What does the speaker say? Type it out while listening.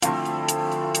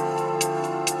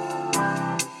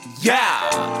Yeah.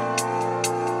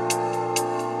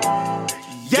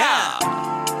 Yeah.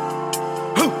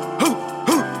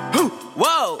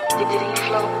 Whoa.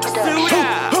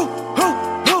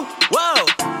 Whoa.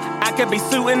 I could be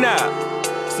suiting up,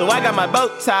 so I got my bow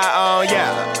tie on,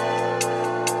 yeah.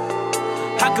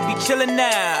 I could be chilling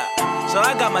now, so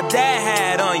I got my dad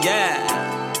hat on,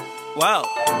 yeah. Whoa.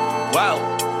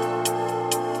 Whoa.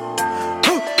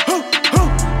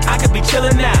 I could be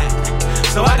chillin' now,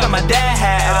 so I got my dad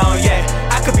hat on, yeah.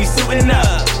 I could be suiting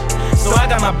up, so I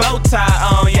got my bow tie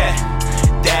on, yeah.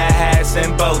 Dad hats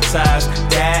and bow ties,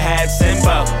 dad hats and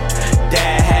bow,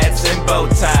 dad hats and bow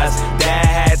ties, dad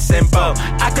hats and bow.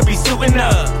 I could be suiting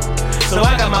up, so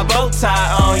I got my bow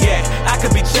tie on, yeah. I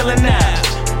could be chillin'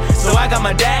 now, so I got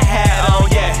my dad hat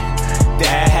on, yeah.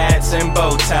 Dad hats and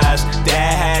bow ties,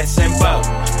 dad hats and bow,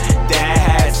 dad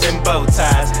hats and bow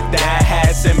ties, dad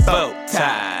hats and bow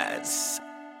ties.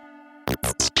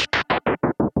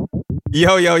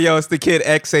 Yo, it's the kid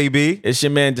XAB. It's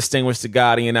your man, Distinguished the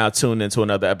God, and you're now tuned into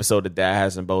another episode of Dad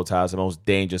Hats and Bow Ties, the most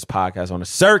dangerous podcast on the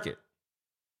circuit.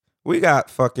 We got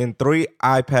fucking 3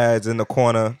 iPads in the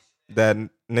corner that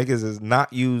niggas is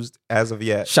not used as of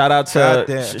yet. Shout out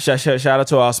to shout out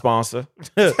to our sponsor.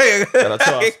 Shout out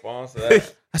to our sponsor.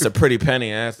 That's a pretty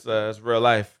penny. That's real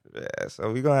life. Yeah, so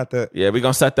we're gonna have to. Yeah, we're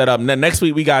gonna set that up. Next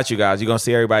week we got you guys. You're gonna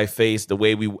see everybody's face the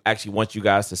way we actually want you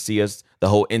guys to see us. The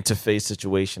whole interface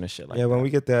situation and shit like that. Yeah, when we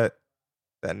get that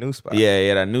new spot.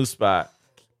 Yeah, that new spot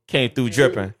came through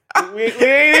dripping. we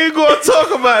ain't even gonna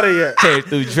talk about it yet. Came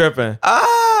through dripping.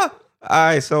 All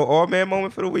right, so all man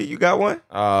moment for the week. You got one?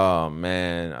 Oh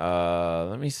man,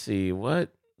 let me see what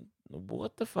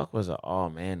the fuck was an all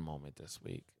man moment this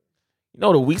week. You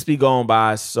know the weeks be going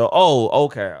by. So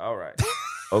okay, all right,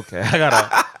 okay.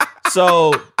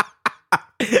 So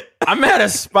I'm at a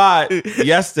spot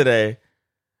yesterday.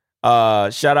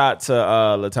 Shout out to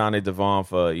Latanya Devon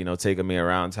for taking me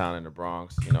around town in the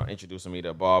Bronx. Introducing me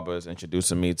to barbers,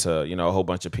 introducing me to a whole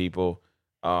bunch of people.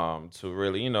 To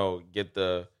really get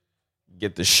the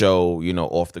show,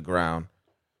 off the ground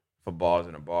for bars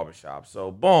in a barbershop.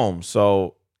 So, boom.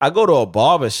 So, I go to a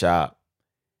barbershop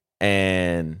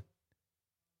and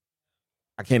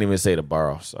I can't even say the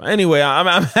borough. So, anyway, I'm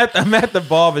at the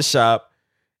barbershop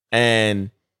and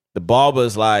the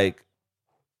barber's like,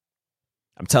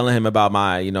 I'm telling him about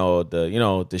my,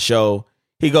 the show.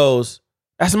 He goes,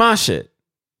 "That's my shit."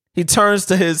 He turns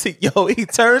to his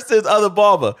other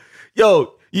barber.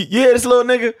 Yo, you hear this little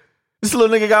nigga? This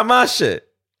little nigga got my shit.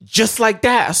 Just like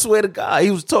that. I swear to God.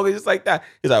 He was talking just like that.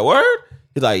 He's like, word?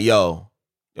 He's like, yo,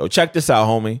 check this out,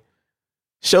 homie.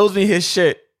 Shows me his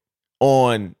shit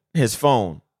on his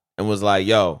phone and was like,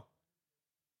 yo,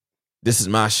 this is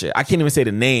my shit. I can't even say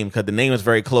the name because the name is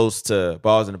very close to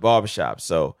Bars in the Barbershop.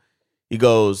 So he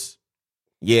goes,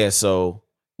 yeah, so,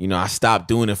 I stopped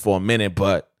doing it for a minute,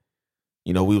 but,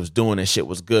 we was doing it. Shit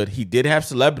was good. He did have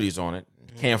celebrities on it.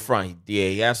 Can't front.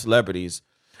 He had celebrities.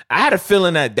 I had a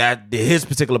feeling that his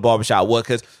particular barbershop was,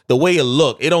 because the way it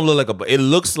looked, it don't look like it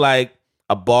looks like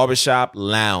a barbershop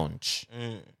lounge.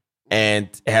 And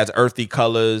it has earthy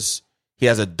colors. He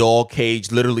has a dog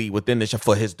cage literally within the shop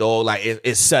for his dog. Like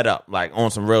it's set up like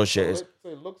on some real shit.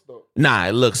 It looks dope. Nah,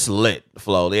 it looks lit,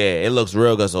 Flo. Yeah, it looks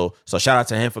real good. So shout out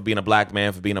to him for being a black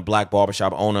man, for being a black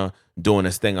barbershop owner, doing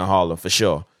this thing in Harlem for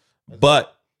sure.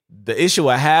 But the issue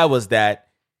I had was that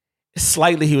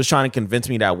slightly he was trying to convince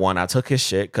me that I took his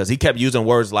shit, because he kept using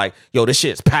words like, yo, this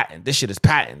shit is patent. This shit is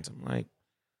patent. I'm like,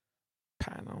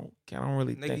 patent? I don't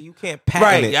really Nigga, think. you can't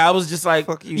patent it. Yeah, I was just like,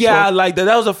 like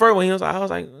that was the first one. I was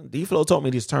like, D-Flow told me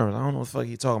these terms. I don't know what the fuck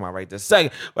he talking about right this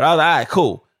second. But I was like, all right,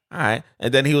 cool. All right.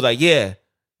 And then he was like, yeah,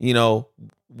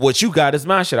 what you got is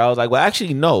my shit. I was like, well,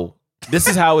 actually, no. This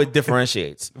is how it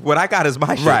differentiates. What I got is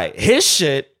my shit. Right. His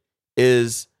shit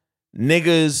is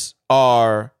niggas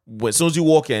are, as soon as you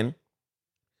walk in,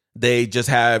 they just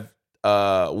have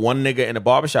one nigga in a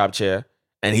barbershop chair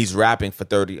and he's rapping for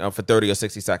 30 or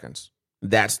 60 seconds.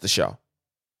 That's the show.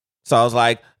 So I was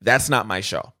like, that's not my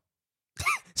show.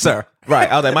 Sir.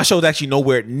 Right. I was like, my show's actually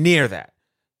nowhere near that.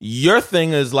 Your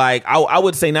thing is like, I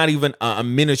would say not even a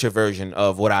miniature version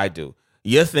of what I do.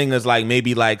 Your thing is like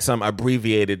maybe like some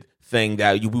abbreviated thing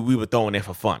that we were throwing there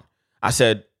for fun. I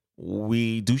said,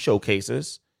 we do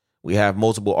showcases. We have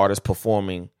multiple artists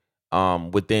performing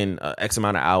within X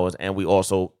amount of hours, and we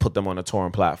also put them on a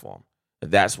touring platform.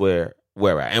 That's where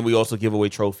we're at. And we also give away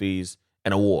trophies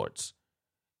and awards.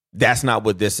 That's not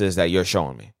what this is that you're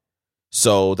showing me.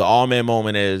 So the all-man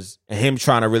moment is him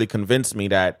trying to really convince me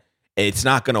that it's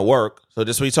not going to work. So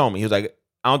this is what he told me. He was like,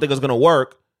 I don't think it's going to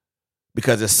work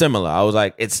because it's similar. I was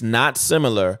like, it's not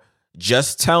similar.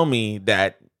 Just tell me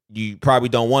that you probably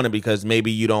don't want it because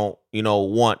maybe you don't,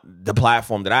 want the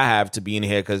platform that I have to be in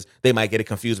here because they might get it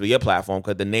confused with your platform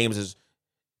because the names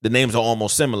are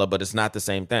almost similar, but it's not the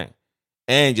same thing.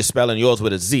 And you're spelling yours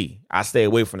with a Z. I stay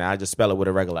away from that. I just spell it with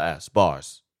a regular S,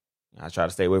 bars. I try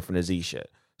to stay away from the Z shit.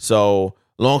 So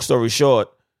long story short,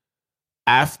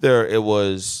 after I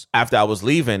was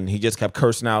leaving, he just kept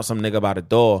cursing out some nigga by the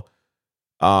door.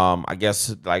 I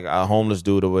guess like a homeless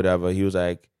dude or whatever. He was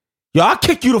like, yo, I'll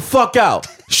kick you the fuck out.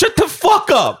 Shut the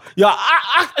fuck up. Yo,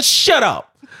 I shut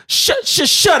up.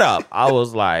 Shut up. I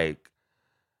was like,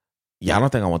 yeah, I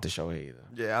don't think I want the show here either.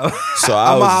 Yeah. So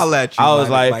I'm gonna holler at you. I was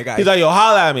like, he's like, yo,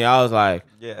 holler at me. I was like,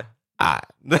 yeah. all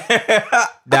right.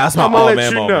 That's my old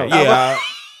man moment. Yeah.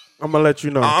 I'm gonna let you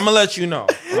know. I'm gonna let you know.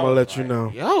 I'm gonna let you know.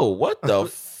 Yo, what the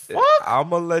fuck? I'm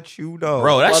gonna let you know.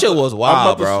 Bro, that shit was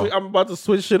wild, bro. I'm about to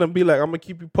switch shit and be like, I'm gonna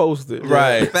keep you posted.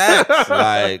 Right. Facts.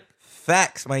 Like,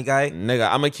 facts, my guy. nigga,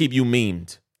 I'm gonna keep you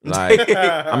memed. Like,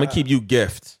 I'm gonna keep you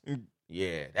gift.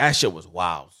 Yeah, that shit was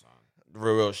wild, son.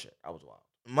 Real shit. That was wild.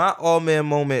 My old man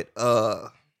moment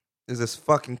is this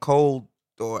fucking cold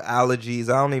or allergies.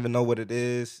 I don't even know what it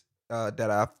is that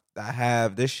I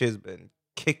have. This shit's been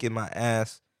kicking my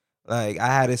ass. Like, I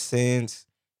had it since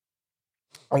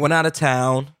I went out of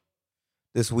town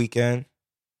this weekend.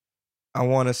 I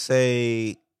want to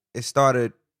say it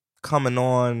started coming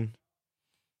on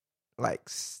like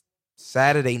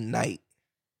Saturday night.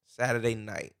 Started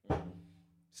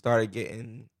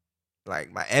getting,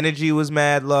 like, my energy was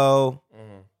mad low.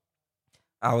 Mm-hmm.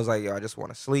 I was like, yo, I just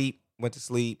want to sleep. Went to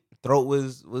sleep. Throat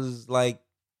was like,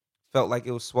 felt like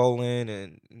it was swollen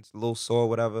and it's a little sore,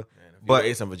 whatever. Man, if but you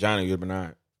ate some vagina, you'd have been all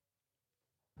right.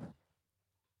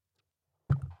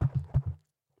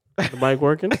 The mic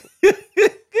working?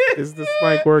 Is this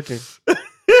mic working?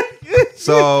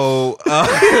 So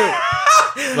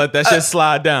Let that shit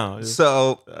slide down.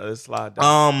 So slide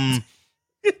down.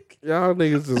 Y'all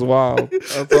niggas is wild.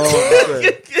 That's all I'm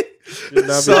saying. You're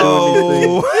not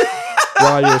doing these things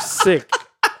while you're sick.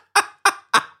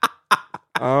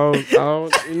 I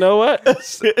don't, you know what?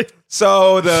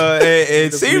 So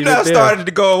it seemed to have started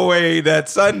to go away that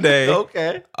Sunday.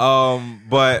 Okay.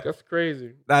 But That's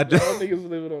crazy. I Y'all niggas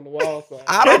living on the wild side.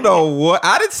 I don't know what.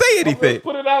 I didn't say anything.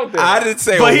 Put it out there. I didn't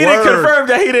say But a he word. didn't confirm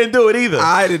that he didn't do it either.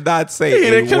 I did not say He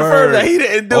didn't confirm word. that he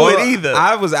didn't do it either.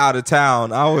 I was out of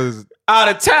town. I was out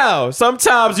of town.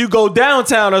 Sometimes you go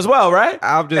downtown as well, right?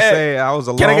 I'm just saying I was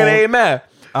alone. Can I get an amen?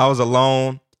 I was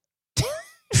alone.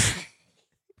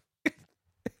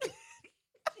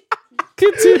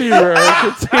 Continue, bro.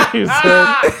 Continue,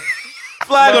 son.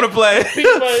 Flag on the play. Pique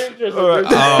my interest. I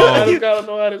just gotta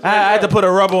know how this I had to put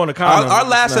a rubber on the condom. Our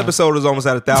last episode was almost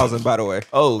at 1,000, by the way.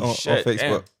 Oh shit! On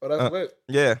Facebook. Oh, that's lit.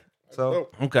 Yeah. So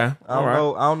Okay. I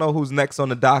don't know who's next on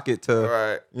the docket to.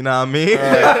 Right. You know what I mean?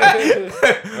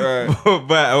 Right.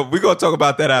 But we're gonna talk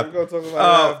about that after. We're gonna talk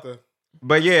about it after.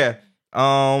 But yeah.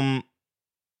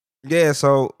 Yeah,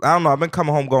 so I don't know. I've been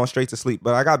coming home going straight to sleep,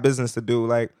 but I got business to do.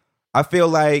 Like, I feel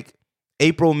like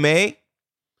April, May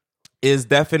is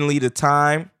definitely the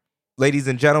time, ladies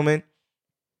and gentlemen,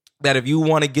 that if you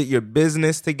want to get your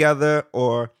business together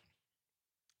or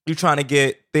you're trying to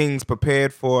get things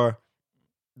prepared for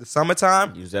the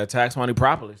summertime, Use that tax money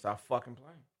properly. Stop fucking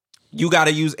playing. you got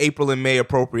to use April and May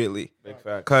appropriately. Big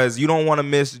fact. Because you don't want to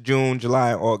miss June,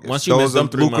 July, and August. Once you miss them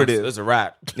 3 months, lucrative. it's a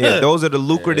wrap. Yeah, those are the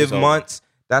lucrative it's over. months.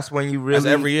 That's when you really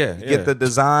That's every year. get the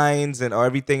designs and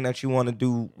everything that you want to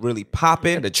do really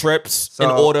popping. The trips So, in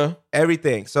order.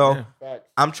 Everything. So Yeah. Facts.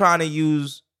 I'm trying to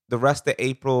use the rest of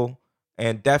April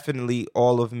and definitely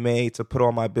all of May to put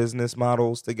all my business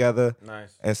models together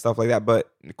Nice. and stuff like that. But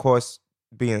of course,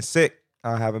 being sick,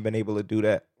 I haven't been able to do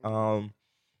that.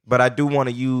 But I do want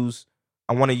to use.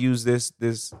 I want to use this.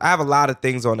 I have a lot of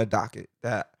things on the docket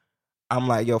that I'm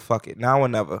like, yo, fuck it, now or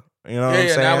never. You know what I'm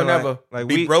saying? Now or Like- never. Like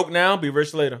be broke now, be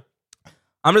rich later.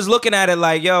 I'm just looking at it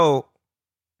like, yo,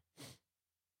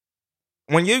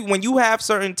 when you have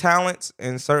certain talents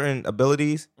and certain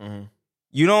abilities, Mm-hmm.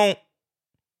 you don't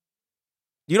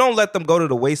let them go to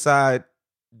the wayside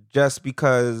just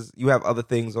because you have other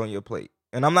things on your plate.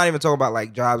 And I'm not even talking about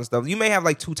like jobs and stuff. You may have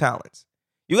like 2 talents.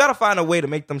 You got to find a way to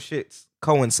make them shits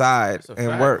coincide That's a and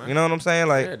fact, work. man. You know what I'm saying?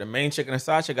 Like Yeah, the main chick and the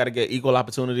side chick got to get equal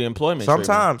opportunity employment.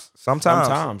 sometimes.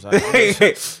 Sometimes.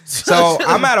 So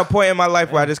I'm at a point in my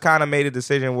life where I just kind of made a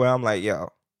decision where I'm like, yo,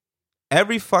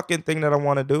 every fucking thing that I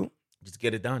want to do, Just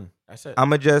get it done. That's it. I'm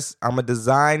gonna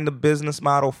design the business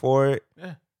model for it.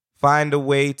 Yeah. Find a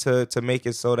way to make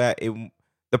it so that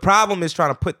the problem is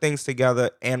trying to put things together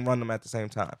and run them at the same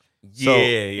time. So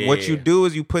Yeah, what you do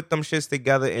is you put them shits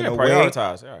together in a way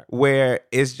prioritize. All right. where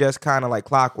it's just kind of like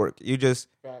clockwork. You just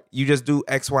do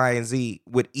X, Y, and Z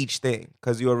with each thing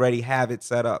because you already have it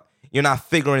set up. You're not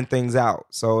figuring things out.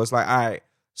 So it's like, all right,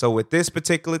 so with this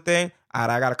particular thing, all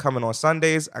right, I got to come in on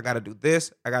Sundays. I got to do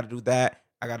this. I got to do that.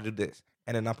 I got to do this.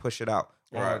 And then I push it out.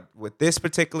 Right. With this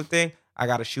particular thing, I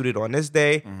got to shoot it on this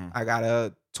day. I got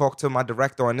to talk to my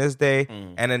director on this day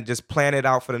and then just plan it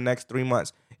out for the next 3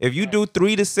 months. If you do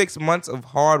 3 to 6 months of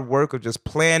hard work of just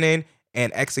planning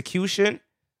and execution,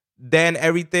 then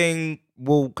everything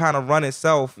will kind of run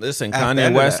itself. Listen, at the Kanye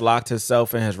end of West that. locked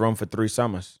himself in his room for 3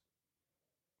 summers.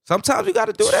 Sometimes you got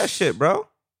to do that shit, bro.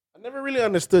 I never really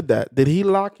understood that. Did he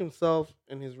lock himself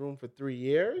in his room for 3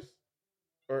 years?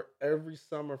 Or every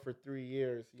summer for 3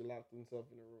 years he locked himself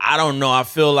in a room? I don't know. I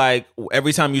feel like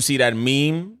every time you see that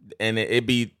meme, and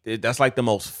that's like the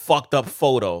most fucked up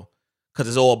photo because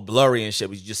it's all blurry and shit.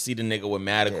 But you just see the nigga with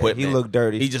mad equipment. He looked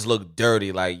dirty. He just looked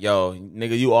dirty. Like, yo,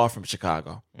 nigga, you are from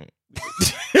Chicago.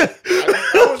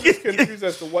 I was just confused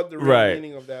as to what the real Right.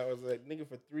 meaning of that was. Like, nigga,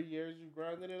 for 3 years you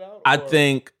grinded it out? I Or-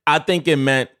 think it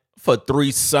meant for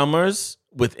 3 summers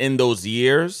within those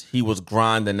years he was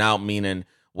grinding out, meaning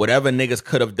whatever niggas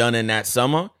could have done in that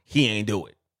summer, he ain't do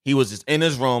it. He was just in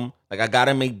his room, like, I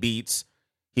gotta make beats.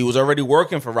 He was already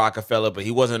working for Rockefeller, but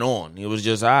he wasn't on. He was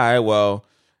just, all right, well,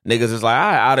 niggas is like,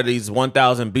 all right, out of these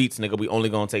 1,000 beats, nigga, we only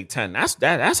gonna take 10.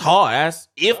 That's hard. That's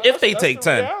if they take the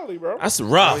 10. reality, bro. That's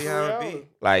rough. Oh, yeah. Reality.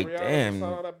 Like, Reality. damn.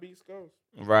 That's how that beats goes.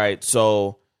 Right.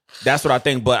 So that's what I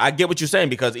think. But I get what you're saying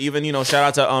because even,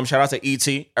 shout out to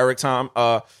E.T. Eric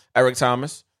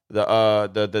Thomas,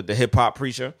 the hip hop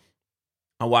preacher.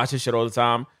 I watch his shit all the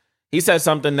time. He said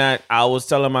something that I was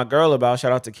telling my girl about.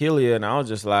 Shout out to Kelia, and I was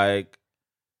just like,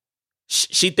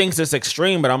 she thinks it's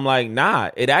extreme, but I'm like, nah,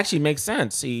 it actually makes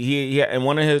sense. He in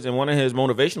one of his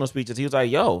motivational speeches, he was like,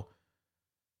 yo,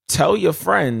 tell your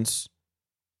friends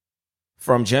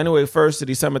from January 1st to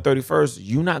December 31st,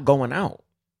 you not going out.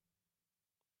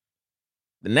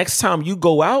 The next time you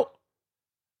go out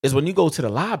is when you go to the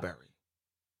library,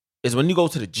 is when you go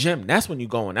to the gym. That's when you're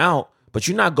going out. But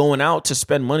you're not going out to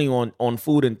spend money on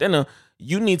food and dinner.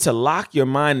 You need to lock your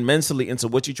mind mentally into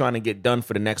what you're trying to get done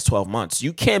for the next 12 months.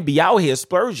 You can't be out here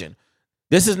splurging.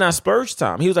 This is not splurge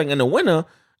time. He was like, in the winter,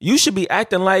 you should be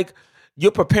acting like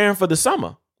you're preparing for the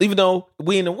summer, even though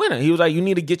we in the winter. He was like, you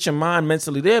need to get your mind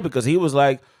mentally there because he was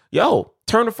like, yo,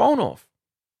 turn the phone off.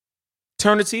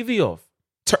 Turn the TV off.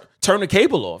 Turn the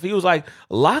cable off. He was like,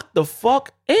 lock the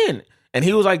fuck in. And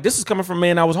he was like, this is coming from a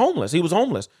man that was homeless. He was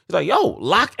homeless. He's like, yo,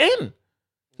 lock in.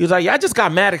 He was like, yeah, I just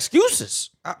got mad excuses.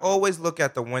 I always look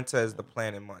at the winter as the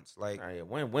planning months. Like,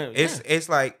 When, it's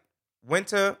like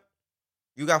winter,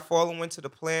 you got fall and winter to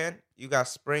plan, you got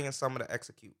spring and summer to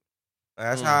execute.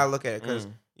 That's how I look at it. Because,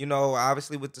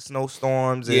 obviously with the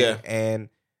snowstorms and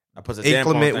I put a damper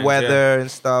on inclement things, weather and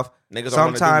stuff, Niggas don't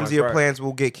wanna do sometimes much, your right. plans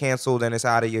will get canceled and it's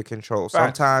out of your control. Facts.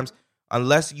 Sometimes,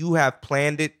 unless you have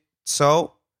planned it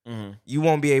so, Mm-hmm. you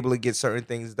won't be able to get certain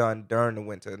things done during the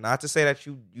winter. Not to say that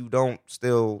you don't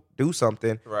still do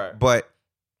something, Right. but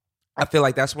I feel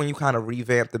like that's when you kind of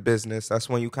revamp the business. That's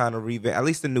when you kind of revamp, at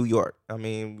least in New York. I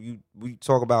mean, we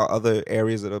talk about other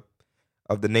areas of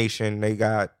the nation. They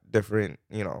got different,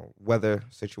 weather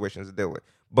situations to deal with.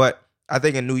 But I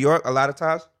think in New York, a lot of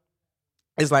times,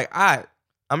 it's like, all right,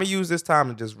 I'm going to use this time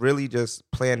to just really just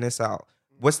plan this out.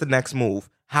 What's the next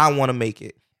move? How I want to make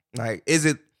it. Like, is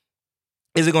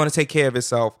it going to take care of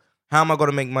itself? How am I going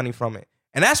to make money from it?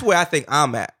 And that's where I think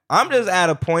I'm at. I'm just at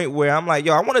a point where I'm like,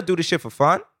 yo, I want to do this shit for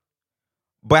fun.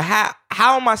 But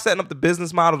how am I setting up the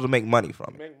business model to make money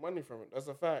from it? Make money from it. That's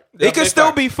a fact. It can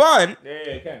still be fun. Yeah,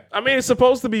 it can. I mean, it's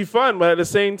supposed to be fun, but at the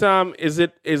same time, is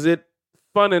it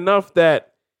fun enough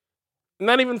that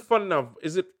not even fun enough?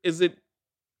 Is it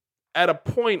at a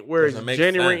point where Doesn't it's make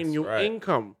generating sense, you right.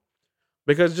 income?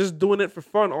 Because just doing it for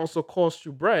fun also costs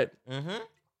you bread. Mm-hmm.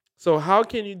 So how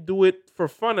can you do it for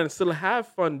fun and still have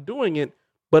fun doing it,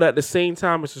 but at the same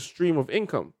time it's a stream of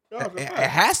income? It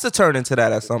has to turn into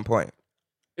that at some point.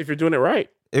 If you're doing it right.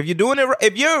 If you're doing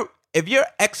it, if you're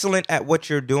excellent at what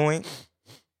you're doing,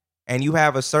 and you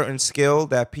have a certain skill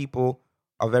that people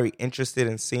are very interested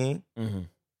in seeing, Mm-hmm.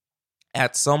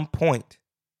 at some point,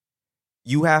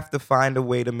 you have to find a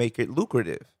way to make it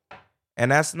lucrative, and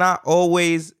that's not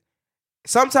always.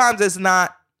 Sometimes it's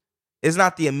not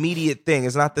the immediate thing.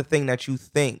 It's not the thing that you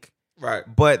think. Right.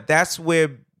 But that's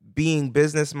where being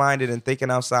business minded and thinking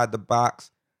outside the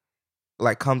box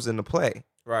like comes into play.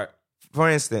 Right. For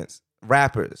instance,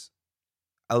 rappers.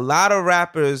 A lot of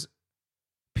rappers,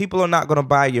 people are not going to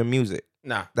buy your music.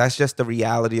 Nah. That's just the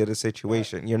reality of the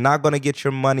situation. You're not going to get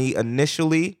your money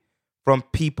initially from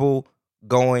people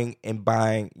going and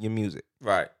buying your music.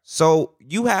 Right. So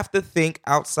you have to think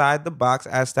outside the box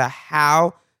as to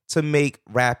how to make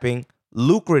rapping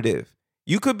lucrative.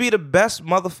 You could be the best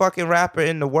motherfucking rapper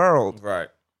in the world, Right.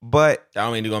 but That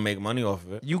don't mean you're gonna make money off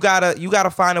of it. you gotta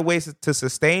find a way to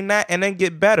sustain that and then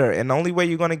get better. And the only way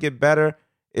you're gonna get better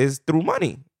is through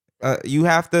money. You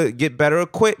have to get better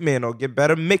equipment or get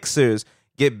better mixers,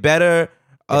 get better,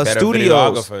 Better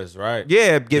studios. videographers, right?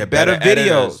 Yeah, get better videos.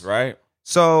 editors, right?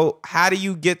 So how do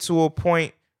you get to a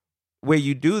point where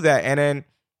you do that? And then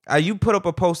you put up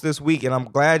a post this week, and I'm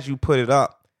glad you put it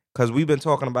up because we've been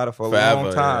talking about it for a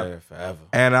long time. Yeah, forever.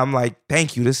 And I'm like,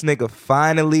 thank you. This nigga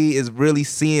finally is really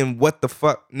seeing what the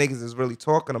fuck niggas is really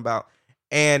talking about.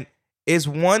 And it's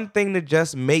one thing to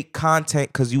just make content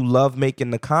because you love making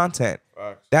the content.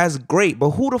 Facts. That's great.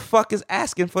 But who the fuck is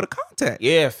asking for the content?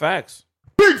 Yeah, facts.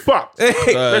 Big fuck. 'Cause-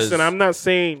 Listen, I'm not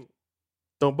saying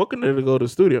don't book a nigga to go to the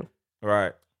studio.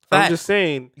 right. I'm just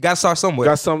saying You gotta start somewhere.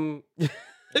 got some.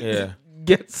 Yeah.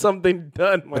 Get something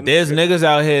done. But there's niggas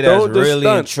out here Don't that's just really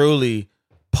stunt. and truly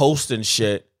posting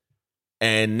shit,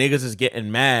 and niggas is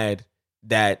getting mad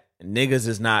that niggas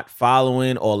is not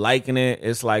following or liking it.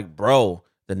 It's like, bro,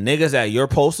 the niggas that you're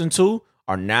posting to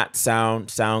are not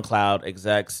SoundCloud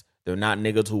execs. They're not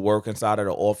niggas who work inside of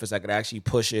the office that could actually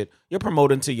push it. You're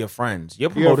promoting to your friends. You're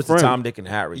promoting to friend. Tom, Dick, and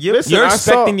Harry. Listen, You're I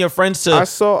expecting saw- your friends to I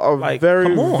saw a like, very,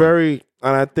 come on. very,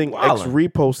 and I think X Wildin'.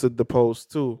 reposted the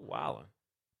post too. wildin'.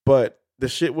 But the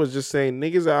shit was just saying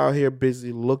niggas out here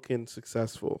busy looking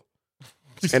successful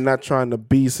and not trying to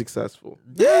be successful.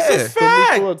 yeah. So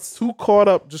people are too caught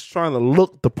up just trying to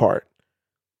look the part.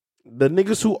 The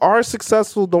niggas who are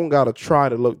successful don't gotta try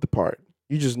to look the part.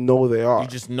 You just know they are. You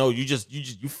just know, you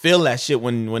feel that shit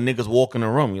when niggas walk in the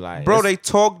room. You like, Bro, this- they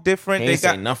talk different. he They ain't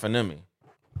got say nothing to me.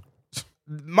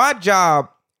 my job.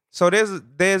 So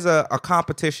there's a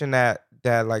competition that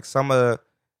like some of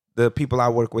the people I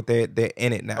work with, they're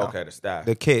in it now. Okay, the staff.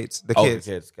 The kids. The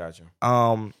kids, gotcha.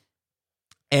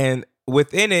 And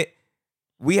within it,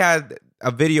 we had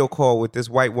a video call with this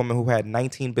white woman who had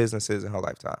 19 businesses in her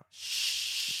lifetime.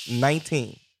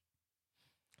 19.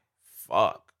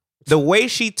 Fuck. The way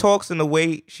she talks and the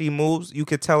way she moves, you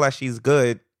could tell that she's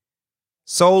good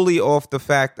solely off the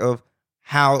fact of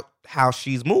how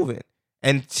she's moving.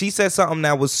 And she said something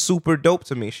that was super dope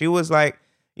to me. She was like,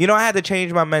 you know, I had to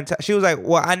change my mentality. She was like,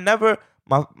 well, I never,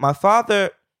 my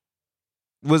father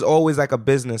was always like a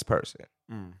business person.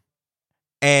 Mm.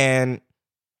 And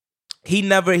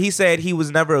he said he was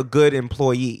never a good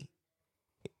employee.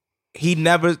 He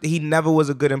never was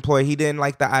a good employee. He didn't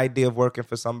like the idea of working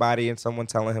for somebody and someone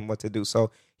telling him what to do.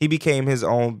 So he became his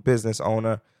own business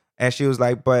owner. And she was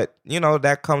like, but you know,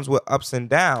 that comes with ups and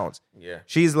downs. Yeah.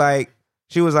 She was like,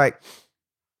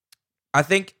 I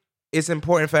think it's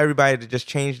important for everybody to just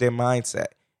change their mindset.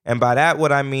 And by that,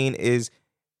 what I mean is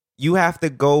you have to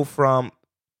go from,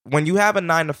 when you have a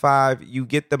 9 to 5, you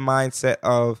get the mindset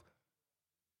of,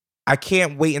 I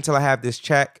can't wait until I have this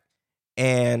check.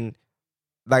 And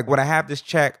like when I have this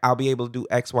check, I'll be able to do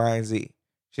X, Y, and Z.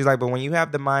 She's like, but when you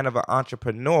have the mind of an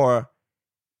entrepreneur,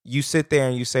 you sit there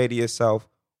and you say to yourself,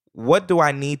 what do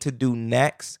I need to do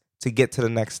next to get to the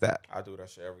next step? I do that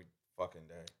shit every fucking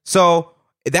day. So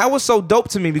that was so dope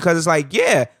to me because it's like,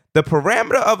 yeah, the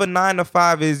parameter of a 9 to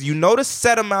 5 is you know the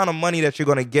set amount of money that you're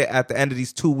going to get at the end of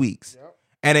these 2 weeks. Yep.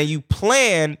 And then you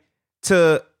plan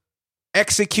to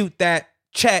execute that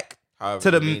check However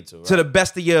to the you need to, the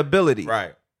best of your ability.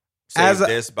 right. As Save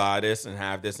a- this, buy this, and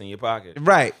have this in your pocket.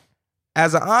 Right.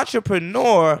 As an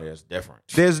entrepreneur, Yeah, it's different.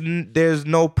 there's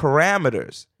no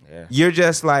parameters. Yeah. You're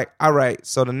just like, all right,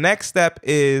 so the next step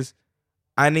is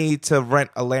I need to rent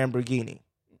a Lamborghini.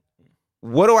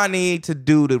 What do I need to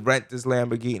do to rent this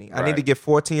Lamborghini? I need Right. to get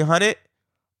 $1,400.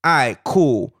 All right,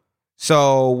 cool.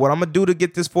 So what I'm going to do to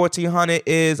get this $1,400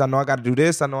 is I know I got to do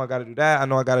this. I know I got to do that. I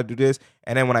know I got to do this.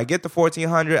 And then when I get the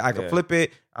 $1,400, I can Yeah. flip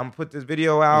it. I'm going to put this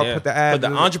video out, Yeah. put the ad. But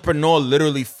the entrepreneur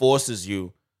literally forces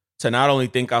you to not only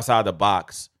think outside the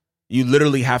box, you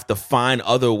literally have to find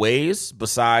other ways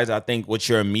besides, I think, what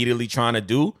you're immediately trying to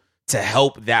do to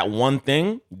help that one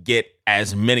thing get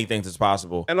as many things as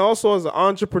possible. And also, as an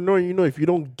entrepreneur, you know, if you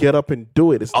don't get up and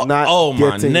do it, it's Oh, not. oh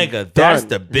my getting nigga, that's done.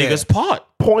 the biggest part.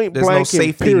 Point There's no blank and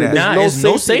safety period. net. Nah, There's there's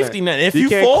no safety net. If you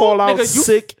can't fall, call out nigga, you-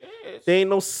 sick. There ain't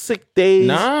no sick days.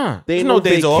 Nah, There there's ain't no no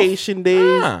days off. vacation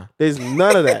days. Nah. There's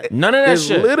none of that. None of that There's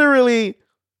shit. literally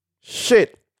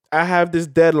shit. I have this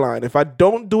deadline. If I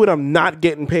don't do it, I'm not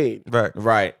getting paid. Right.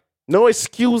 Right. No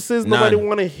excuses. Nobody None.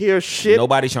 want to hear shit.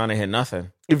 Nobody trying to hear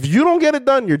nothing. If you don't get it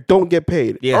done, you don't get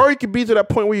paid. Yeah. Or you could be to that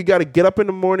point where you got to get up in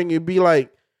the morning and be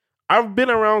like, I've been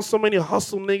around so many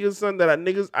hustle niggas, son, that I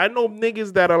know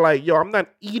niggas that are like, yo, I'm not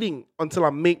eating until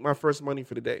I make my first money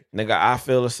for the day. Nigga, I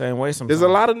feel the same way sometimes. There's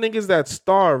a lot of niggas that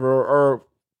starve or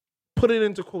put it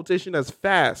into quotation as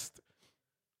fast.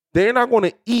 They're not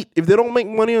going to eat. If they don't make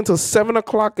money until 7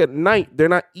 o'clock at night, they're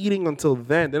not eating until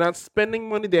then. They're not spending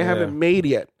money they haven't made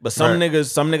yet. But some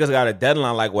niggas got a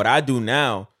deadline. Like what I do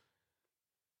now,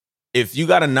 if you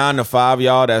got a 9 to 5,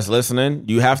 y'all that's listening,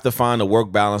 you have to find a work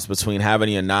balance between having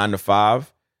your 9 to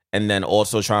 5 and then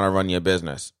also trying to run your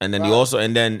business. And then you also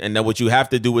and then what you have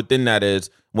to do within that is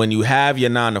when you have your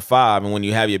 9 to 5 and when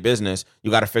you have your business,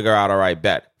 you got to figure out, all right,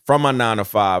 bet from my 9 to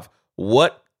 5,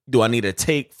 what do I need to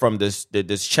take from this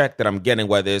check that I'm getting,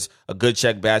 whether it's a good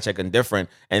check, bad check, indifferent,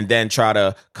 and then try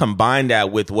to combine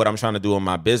that with what I'm trying to do in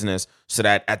my business so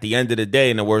that at the end of the day,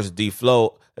 in the words of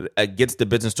D-Flow, it gets the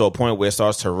business to a point where it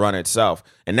starts to run itself.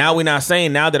 And now we're not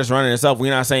saying, now that it's running itself,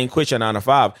 we're not saying quit your 9 to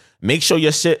 5. Make sure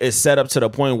your shit is set up to the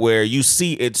point where you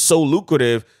see it's so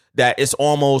lucrative that it's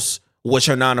almost what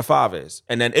your 9 to 5 is.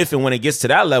 And then if and when it gets to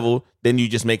that level, then you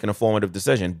just make an informative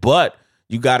decision. But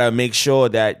you got to make sure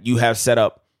that you have set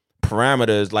up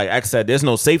parameters. Like X said, there's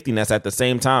no safety nets. At the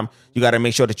same time, you got to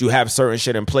make sure that you have certain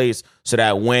shit in place so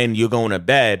that when you're going to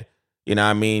bed, you know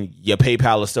what I mean, your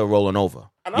PayPal is still rolling over.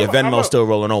 Your Venmo's still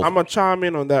rolling over. I'm going to chime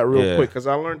in on that real quick because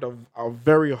I learned a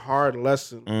very hard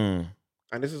lesson.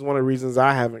 And this is one of the reasons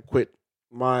I haven't quit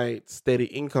my steady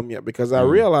income yet, because I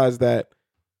realized that,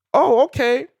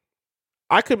 okay,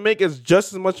 I could make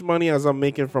just as much money as I'm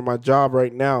making from my job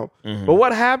right now. But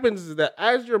what happens is that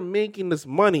as you're making this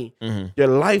money, your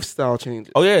lifestyle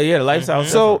changes. Oh, yeah, the lifestyle.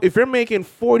 So if you're making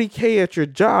 $40K at your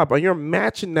job and you're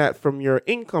matching that from your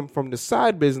income from the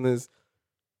side business,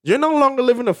 you're no longer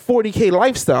living a $40K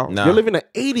lifestyle. Nah. You're living an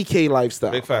 $80K lifestyle.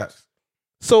 Big facts.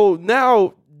 So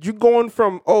now you're going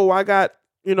from, I got,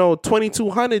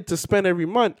 $2,200 to spend every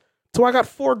month to I got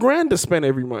 $4,000 to spend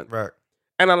every month. Right.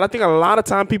 And I think a lot of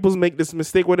time people make this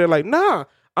mistake where they're like, nah,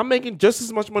 I'm making just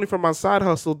as much money from my side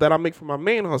hustle that I make from my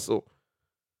main hustle.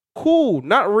 Cool.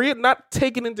 Not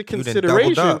taking into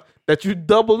consideration that you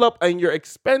doubled up and your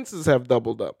expenses have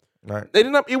doubled up. Right.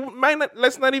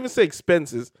 Let's not even say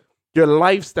expenses. Your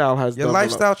lifestyle has doubled up. Your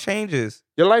lifestyle changes.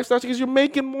 Your lifestyle changes. You're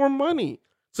making more money.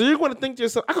 So you're going to think to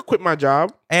yourself, I could quit my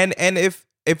job. And if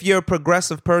you're a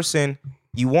progressive person,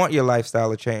 you want your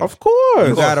lifestyle to change. Of course.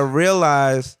 You got to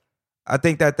realize, I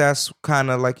think that's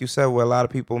kind of like you said, where a lot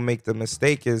of people make the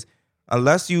mistake is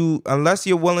unless you're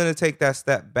willing to take that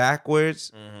step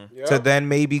backwards to then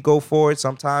maybe go forward,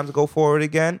 sometimes go forward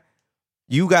again,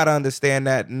 you got to understand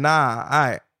that,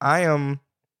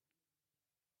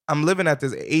 I'm living at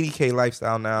this 80K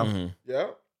lifestyle now.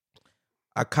 Yeah.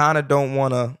 I kind of don't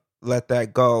want to let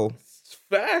that go.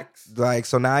 Facts. Like,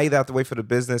 so now I either have to wait for the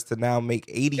business to now make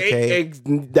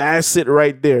 80K. That's it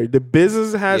right there. The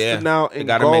business has to now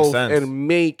engulf make and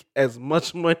make as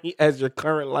much money as your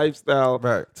current lifestyle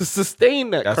to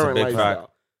sustain that current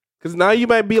lifestyle. Because now you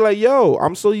might be like, yo,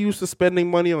 I'm so used to spending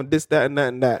money on this, that, and that,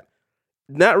 and that.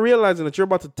 Not realizing that you're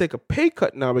about to take a pay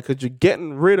cut now because you're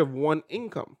getting rid of one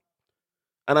income.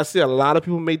 And I see a lot of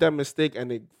people make that mistake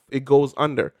and it goes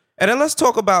under. And then let's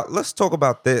talk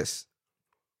about this.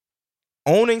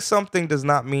 Owning something does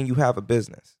not mean you have a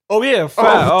business. Oh yeah,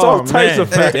 all types of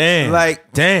facts. Damn,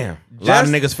 a lot of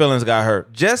niggas' feelings got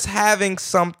hurt. Just having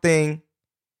something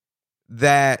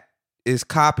that is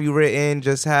copywritten,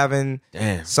 just having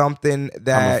something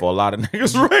that coming for a lot of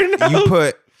niggas right now. You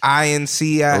put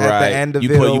INC at the end of it.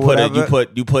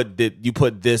 You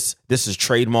put this is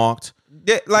trademarked.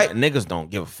 Yeah, like niggas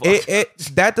don't give a fuck.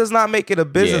 That does not make it a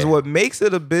business. What makes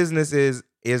it a business is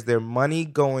there money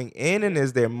going in and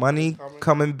is there money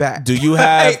coming back? Do you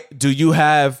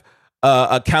have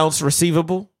accounts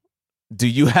receivable? Do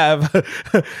you have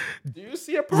do you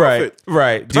see a profit?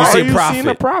 Right. Do you see a profit? Seeing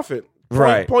a profit?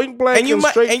 Right. Point blank and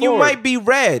you might be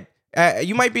red.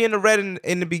 You might be in the red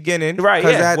in the beginning. Right.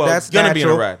 Yeah. That's gonna natural. be in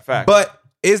the red. Fact. But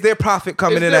is there profit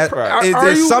coming in? Is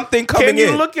there something coming in?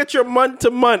 Can you look at your month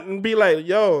to month and be like,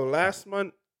 yo, last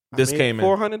month this came in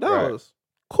 $400. Right.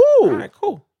 Cool. All right,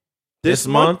 cool. This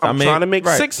month I'm trying to make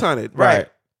 $600. Right.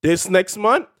 This next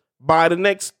month, by the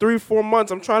next 3-4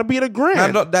 months, I'm trying to be at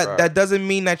 $1,000. No, that doesn't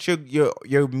mean that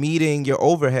you're meeting your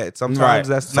overhead. Sometimes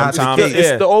that's not the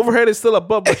case. The overhead is still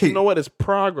above, but you know what? It's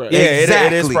progress. Yeah,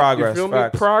 exactly. It is progress. You feel me?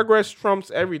 Progress trumps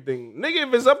everything. Nigga,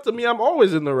 if it's up to me, I'm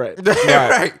always in the red.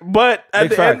 Right. But at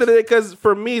the end of the day, because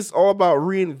for me, it's all about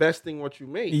reinvesting what you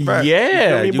make. Right.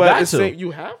 Yeah, you got to.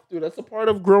 You have to. That's a part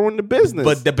of growing the business.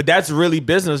 But that's really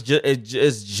business.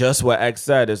 It's just what X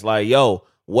said. It's like, yo,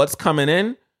 what's coming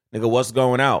in? Nigga, what's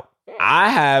going out? I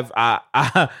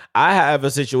have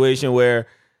a situation where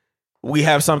we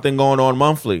have something going on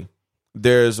monthly.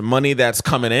 There's money that's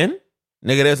coming in,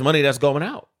 nigga. There's money that's going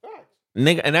out,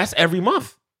 nigga, and that's every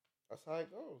month. That's how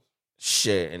it goes.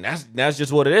 Shit, and that's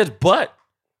just what it is. But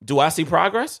do I see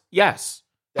progress? Yes.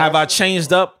 Have I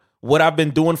changed up what I've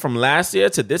been doing from last year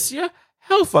to this year?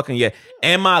 Hell fucking yeah.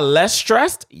 Am I less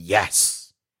stressed?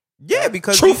 Yes. Yeah,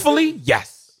 because truthfully,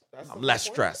 yes. I'm less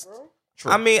stressed.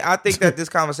 I mean, I think that this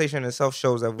conversation itself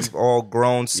shows that we've all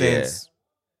grown since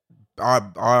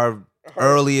our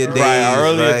earlier days. Right, our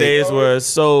earlier days were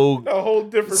so a whole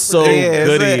different, so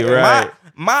goody, right?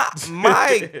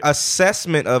 My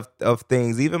assessment of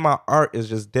things, even my art, is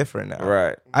just different now.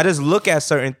 Right. I just look at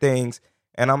certain things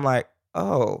and I'm like,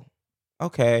 oh,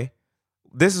 okay,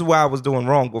 this is what I was doing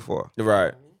wrong before.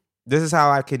 Right. This is how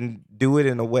I can do it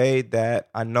in a way that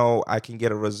I know I can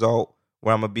get a result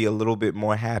where I'm gonna be a little bit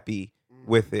more happy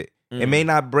with it. It may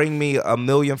not bring me 1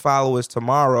 million followers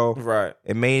tomorrow. Right.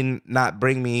 It may not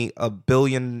bring me $1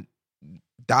 billion.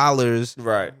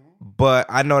 Right. But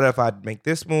I know that if I make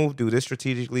this move, do this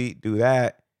strategically, do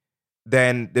that,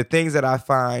 then the things that I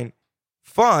find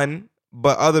fun,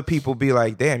 but other people be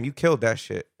like, damn, you killed that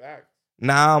shit.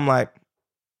 Now I'm like,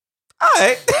 all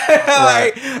right.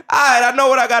 Like, all right, I know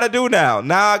what I got to do now.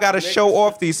 Now I got to show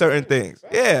off these certain things.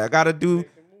 Yeah, I got to do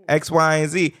X, Y, and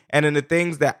Z. And then the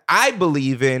things that I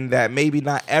believe in that maybe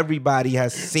not everybody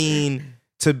has seen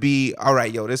to be, all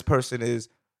right, yo, this person is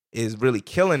really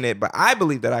killing it, but I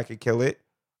believe that I could kill it.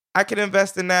 I can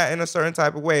invest in that in a certain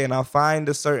type of way, and I'll find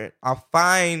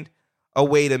a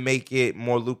way to make it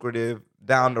more lucrative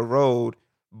down the road,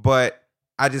 but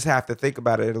I just have to think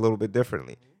about it a little bit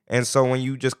differently. And so when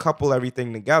you just couple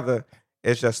everything together,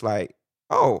 it's just like,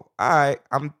 oh, all right,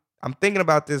 I'm thinking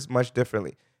about this much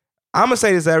differently. I'm gonna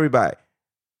say this to everybody.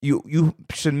 You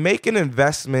should make an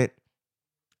investment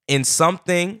in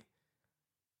something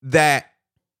that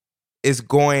is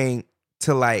going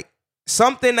to like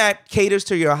something that caters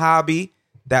to your hobby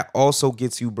that also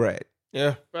gets you bread.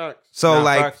 Yeah. Facts.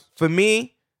 So for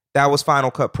me, that was Final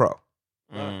Cut Pro.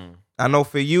 I know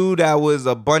for you that was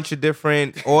a bunch of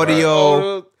different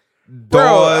audio doors.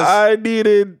 Bro,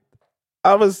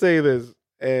 I would say this,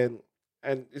 and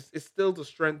it's still to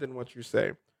strengthen what you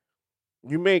say.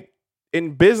 You make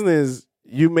in business,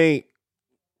 you make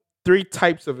 3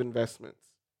 types of investments.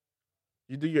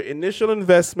 You do your initial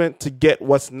investment to get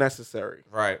what's necessary.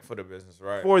 Right, for the business,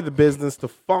 right. For the business to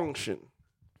function.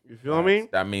 You feel what I mean?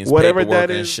 That means whatever paperwork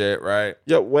that and is, shit, right?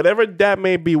 Yeah, whatever that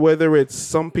may be, whether it's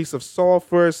some piece of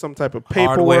software, some type of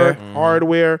paperwork,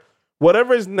 hardware,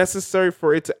 whatever is necessary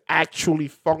for it to actually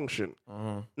function.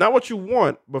 Not what you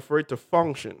want, but for it to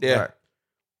function. Yeah. Right.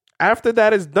 After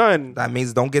that is done, That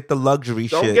means don't get the luxury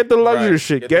shit. don't get the luxury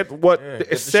shit. Get the the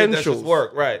essentials.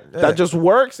 Work, right. That just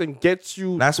works and gets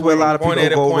you. That's where a lot of people Point A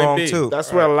to go point wrong B. too.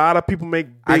 That's where a lot of people make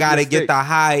big I gotta mistakes. get the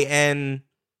high end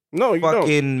No, you don't.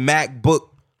 fucking MacBook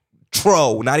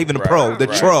Pro, not even the Pro, the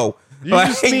right. Tro. You Like,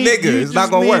 just need, nigga, you it's not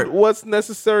just gonna need work. what's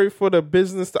necessary for the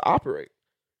business to operate.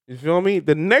 You feel me?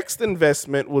 The next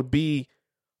investment would be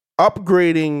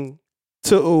upgrading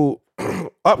to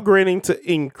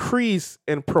increase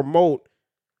and promote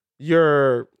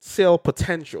your sale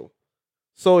potential.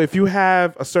 So if you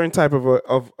have a certain type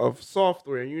of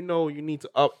software and you know you need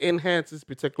to enhance this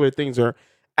particular things or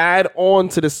add on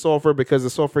to the software because the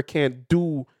software can't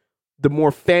do the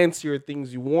more fancier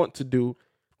things you want to do,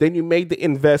 then you make the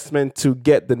investment to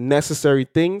get the necessary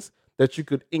things that you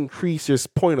could increase your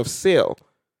point of sale.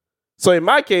 So in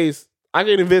my case, I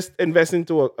can invest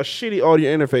into a shitty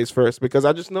audio interface first because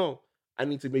I just know I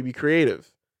need to maybe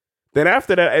creative. Then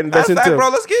after that, I invest into bro.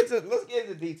 Let's get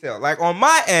into detail. Like on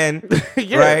my end,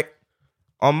 Yeah. right?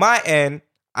 On my end,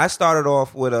 I started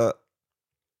off with a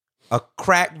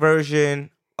cracked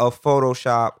version of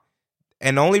Photoshop,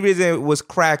 and the only reason it was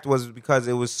cracked was because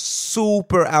it was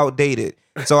super outdated.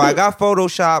 So I got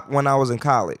Photoshop when I was in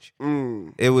college.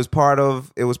 It was part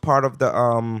of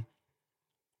the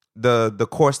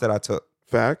course that I took.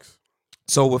 Facts.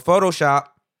 So with Photoshop,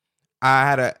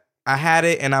 I had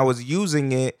it and I was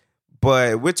using it,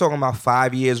 but we're talking about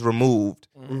 5 years removed.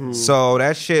 So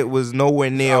that shit was nowhere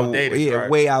near outdated, right.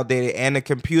 way outdated, and the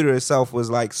computer itself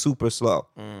was like super slow.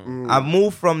 I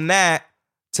moved from that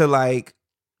to like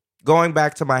going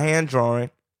back to my hand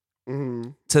drawing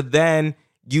to then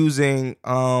using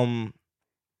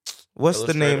what's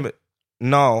the name?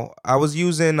 No, I was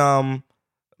using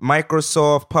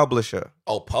Microsoft Publisher.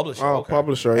 Oh, Publisher. Oh, okay.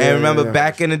 Publisher. And remember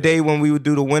back in the day when we would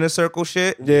do the Winter Circle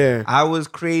shit? Yeah. I was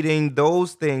creating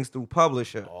those things through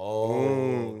Publisher.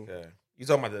 Oh, okay. You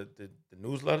talking about the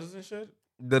newsletters and shit?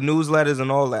 The newsletters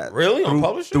and all that. Really? On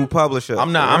Publisher? Through Publisher.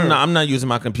 I'm not using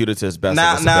my computer to its best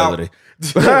Now- of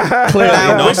its ability.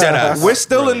 Clearly, no shut up. we're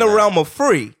still in the Really not. realm of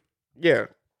free. Yeah.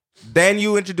 Then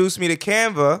you introduced me to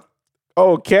Canva.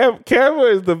 Oh,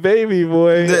 Canva is the baby,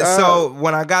 boy. So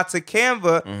when I got to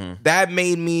Canva, Mm-hmm. that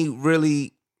made me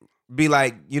really be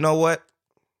like, you know what?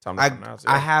 Time to pronounce it.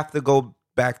 I have to go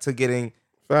back to getting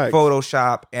Facts.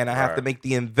 Photoshop, and I have Right. to make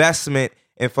the investment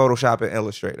in Photoshop and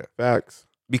Illustrator. Facts.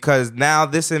 Because now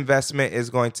this investment is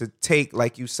going to take,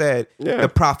 like you said, Yeah. the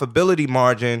profitability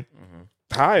margin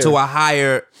Higher. to a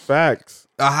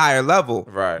higher level.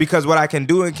 Right. Because what I can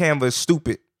do in Canva is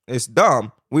stupid. It's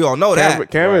dumb. We all know that.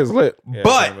 Canva is lit. Yeah,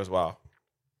 but- Canva's wild.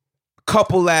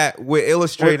 Couple that with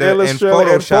Illustrator, With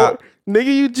Illustrator and Photoshop. nigga,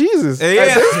 you Jesus. Yeah.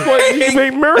 At this point, you can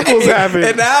make miracles happen.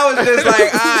 And now it's just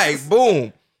like, all right,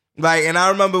 boom. Like, and I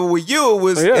remember with you,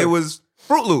 it was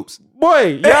Fruit Loops.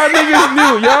 Boy, y'all niggas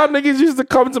knew. Y'all niggas used to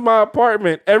come to my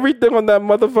apartment. Everything on that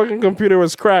motherfucking computer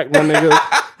was cracked, my nigga.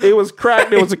 It was cracked.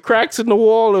 There was cracks in the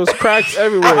wall. There was cracks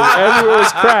everywhere. Everywhere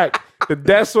was cracked. The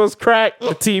desk was cracked. The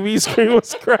TV screen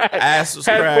was cracked. Ass was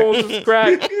Headphones was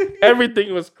cracked.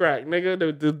 Everything was cracked, nigga.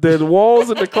 The walls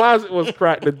in the closet was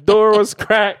cracked. The door was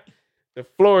cracked. The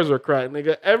floors were cracked,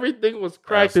 nigga. Everything was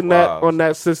cracked That's in that wild. on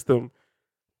that system.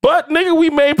 But nigga, we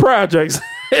made projects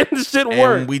and shit And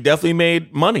worked. we definitely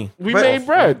made money. We But- made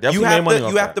bread. Definitely You made have money to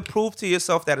off you have that. to prove to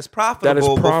yourself that it's That profitable,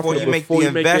 is profitable before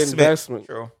you make the investment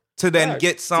True. to then Facts.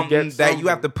 get To something get that you something.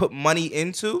 have to put money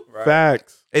into.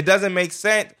 Facts. It doesn't make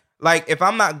sense. Like if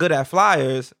I'm not good at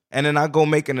flyers and then I go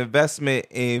make an investment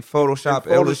in Photoshop,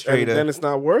 Illustrator, then it's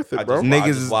not worth it, bro. Niggas I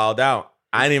is- just wild out.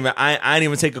 I ain't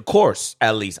even take a course.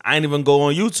 At least I ain't even go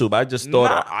on YouTube. I just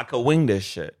thought Nah. I could wing this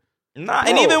shit. nah.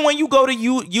 And Bro. even when you go to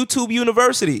YouTube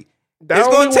University, That it's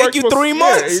only gonna take works you for- 3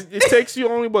 months. It takes you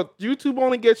only, but YouTube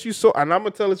only gets you so. And I'm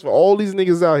gonna tell this for all these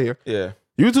niggas out here. Yeah,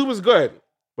 YouTube is good,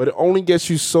 but it only gets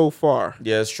you so far.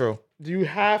 yeah, it's true. Do you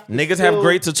have to Niggas still- have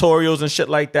great tutorials and shit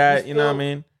like that. You know what I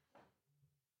mean?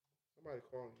 Somebody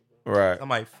calling you, bro. Right.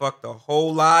 Somebody fucked the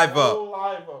whole live up. Whole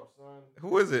live up, son.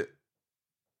 Who is it?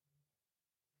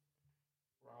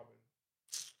 Robin.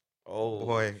 Oh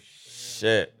Boy,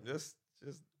 shit. just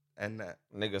end that.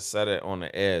 Nigga said it on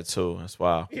the air too. That's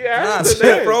wild. Yeah, Nah, that's shit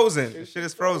the name. frozen. The shit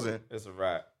is frozen. It's a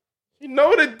wrap. You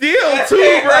know the deal too,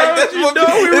 bro. Like, that's You what know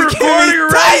we it's getting me recording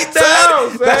tight, right now,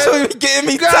 son. That's son. what getting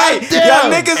me God tight. damn.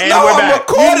 Y'all niggas And know we're I'm back.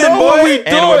 recording, You know what boy. we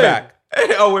And we're doing. back.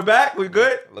 Oh, we're back. We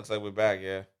good? Looks like we're back.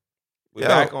 Yeah. We Yo.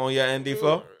 back on your ND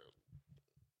flow.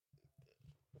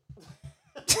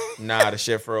 Nah, the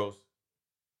shit froze.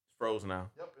 It's froze now.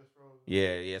 Yep, it's frozen. Yeah,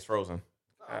 it's frozen.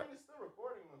 I mean, it's still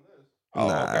recording on this. Oh,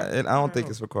 Nah, okay. I don't think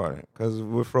it's recording because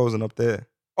we're frozen up there.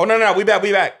 Oh no, we back.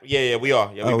 Yeah, we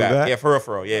are. Yeah, we Oh, we back. back? Yeah, for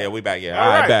real. Yeah, we back. Yeah, All all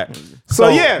right, right. back. So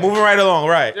yeah, moving right along.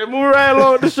 Right. yeah, moving right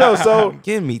along with the show. So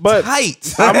Getting me But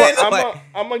tight.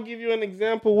 I'm gonna give you an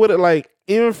example with it. Like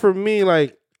even for me,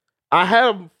 like I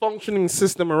had a functioning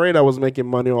system array that I was making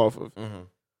money off of, Mm-hmm.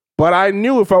 but I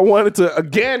knew if I wanted to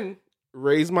again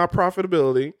raise my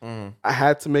profitability, Mm-hmm. I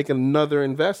had to make another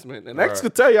investment. And X Right.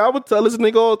 could tell you, I would tell this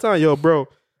nigga all the time, yo, bro,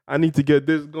 I need to get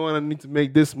this going. I need to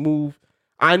make this move.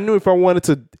 I knew if I wanted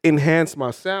to enhance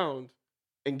my sound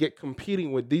and get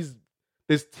competing with these,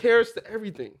 there's tiers to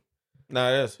everything.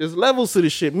 No, it is. There's levels to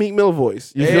this shit. Meek Mill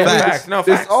voice. You Yeah, feel me? facts. There's- No,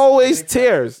 There's facts. always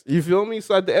tiers. You feel me?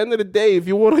 So at the end of the day, if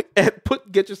you want to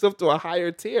get yourself to a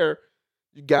higher tier,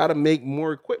 you gotta make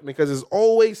more equipment because there's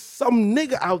always some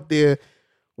nigga out there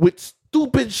with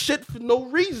stupid shit for no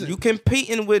reason. You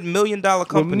competing with $1 million With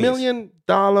companies. $1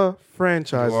 million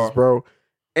franchises, You are. bro.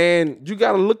 And you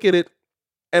gotta look at it.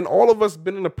 And all of us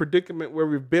been in a predicament where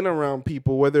we've been around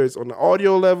people, whether it's on the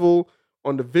audio level,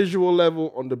 on the visual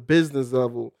level, on the business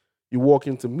level. You walk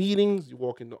into meetings, you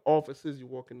walk into offices, you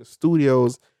walk into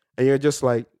studios, and you're just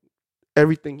like,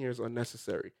 everything here is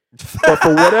unnecessary. But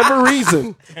for whatever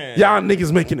reason, y'all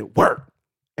niggas making it work,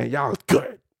 and y'all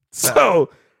good. So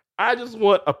I just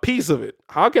want a piece of it.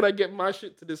 How can I get my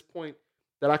shit to this point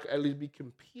that I could at least be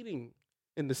competing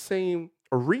in the same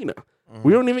arena?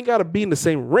 We don't even gotta be in the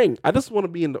same ring. I just want to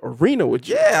be in the arena with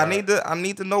you. Yeah, I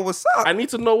need to know what's up. I need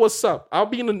to know what's up. I'll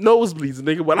be in the nosebleeds,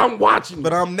 nigga, but I'm watching.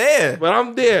 But I'm there. But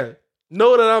I'm there.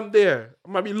 Know that I'm there.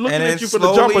 I might be looking And then at you for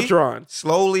the slowly- Jumbotron.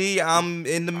 Slowly, I'm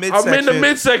in the midsection. I'm in the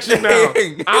midsection now.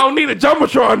 I don't need a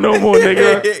Jumbotron no more,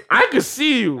 nigga. I can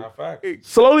see you.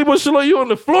 Slowly but surely, you on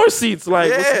the floor seats. Like,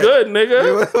 what's Yeah. good,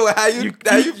 nigga? how you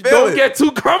feeling? Don't get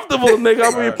too comfortable, nigga.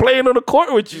 I'm gonna be playing on the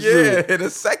court with you soon. Yeah, in a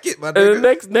second, my And the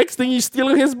nigga. next thing you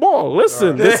stealing his ball.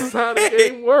 Listen, this is how the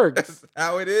game works. That's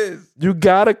how it is. You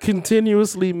gotta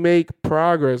continuously make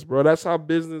progress, bro. That's how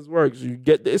business works. You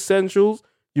get the essentials,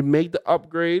 You make the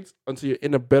upgrades until you're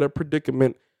in a better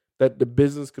predicament that the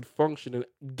business could function and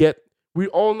get. We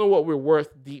all know what we're worth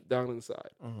deep down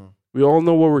inside. Mm-hmm. We all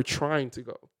know where we're trying to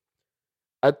go.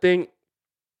 I think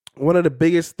one of the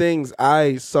biggest things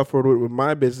I suffered with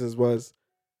my business was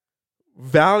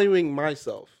valuing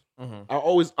myself. Mm-hmm. I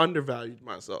always undervalued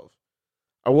myself.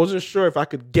 I wasn't sure if I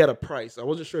could get a price. I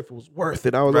wasn't sure if it was worth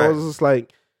it. I was always just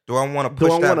like, do I want to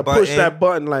push that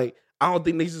button? Like, I don't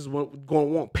think niggas going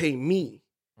to want to pay me.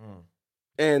 Mm.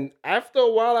 And after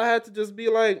a while, I had to just be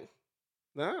like,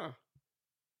 nah,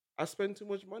 I spend too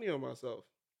much money on myself.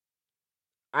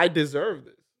 I deserve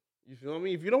this. You feel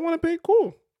me? If you don't want to pay,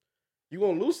 cool. You're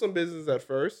going to lose some business at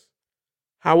first.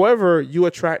 However, you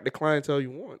attract the clientele you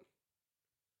want.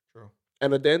 True.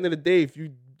 And at the end of the day, if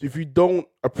you don't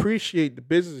appreciate the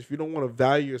business, if you don't want to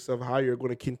value yourself higher, you're going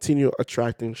to continue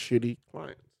attracting shitty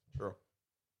clients. True.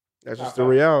 That's just the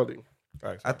reality.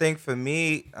 I think for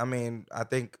me, I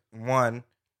think one,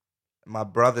 my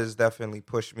brothers definitely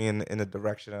pushed me in the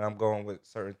direction, and I'm going with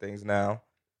certain things now.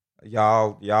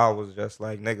 Y'all was just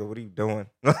like, nigga, what are you doing?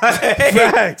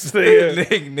 Facts,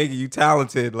 nigga, you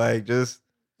talented. Like, just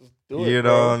do it, you know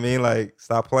bro. what I mean? Like,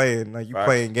 stop playing. Like, you Facts.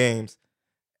 playing games.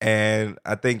 And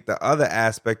I think the other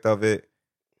aspect of it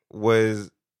was,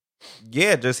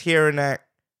 just hearing that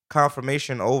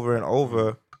confirmation over and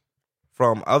over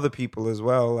from other people as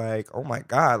well. Like, oh my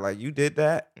God, like, you did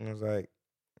that? And it was like,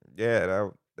 yeah,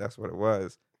 that's what it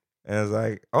was. And it was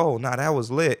like, oh, nah, that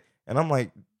was lit. And I'm like,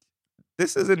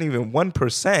 this isn't even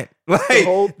 1%.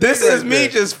 Like, this is me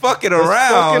just fucking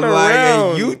around. Like,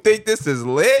 and you think this is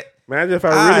lit? Imagine if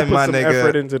I really put some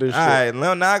effort into this shit. All right,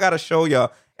 now I got to show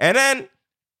y'all. And then,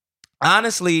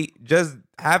 honestly, just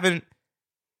I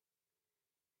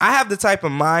have the type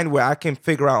of mind where I can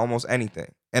figure out almost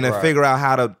anything and then figure out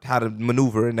how to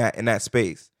maneuver in that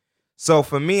space. So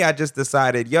for me, I just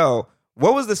decided,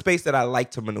 what was the space that I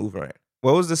like to maneuver in?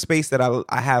 What was the space that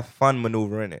I have fun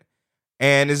maneuvering in?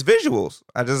 And it's visuals.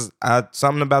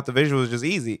 Something about the visuals is just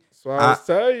easy. So I was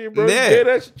telling you, bro. Yeah. You get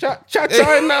that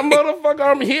cha-cha in that motherfucker.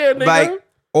 I'm here, nigga. Like,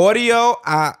 audio,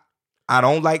 I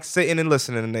don't like sitting and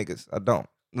listening to niggas. I don't.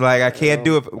 Like, I can't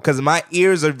do it because my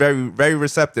ears are very, very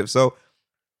receptive. So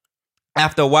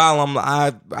after a while,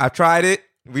 I tried it.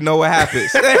 We know what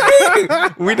happens.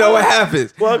 We know what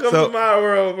happens. Welcome to my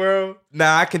world, bro.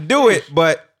 Now I can do it,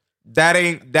 but that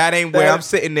ain't where I'm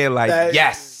sitting there like,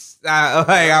 yes.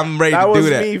 I'm ready to do that.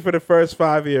 That was me for the first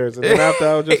 5 years. And then after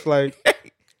I was just like,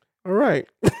 all right.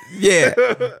 Yeah.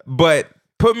 But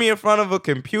put me in front of a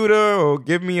computer or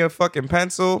give me a fucking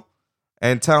pencil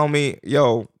and tell me,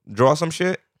 yo, draw some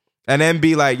shit. And then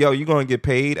be like, yo, you going to get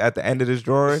paid at the end of this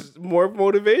drawing? More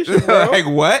motivation, bro. Like,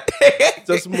 what?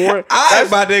 Just more.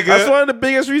 My nigga. That's one of the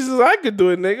biggest reasons I could do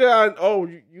it,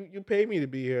 nigga. You pay me to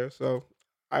be here, so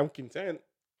I'm content.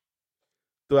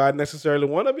 Do I necessarily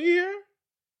want to be here?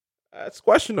 That's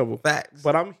questionable. Facts.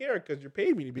 But I'm here because you're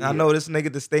paying me to be here. I know this nigga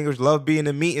Distinguished love being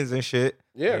in meetings and shit.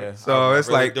 Yeah. So it's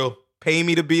really like, pay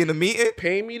me to be in the meeting?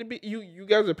 Pay me to be. You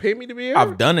guys are paying me to be here?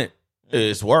 I've done it.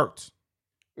 It's worked.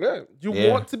 Yeah. You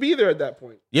want to be there at that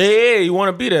point. Yeah, you want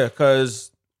to be there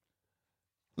because,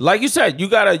 like you said, you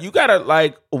gotta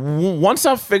like, once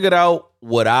I figured out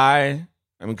what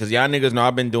because y'all niggas know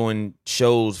I've been doing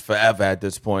shows forever at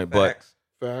this point, Facts.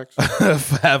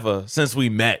 forever since we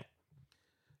met.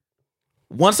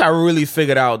 Once I really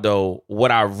figured out, though,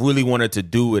 what I really wanted to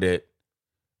do with it,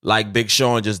 like Big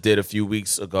Sean just did a few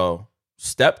weeks ago,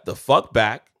 step the fuck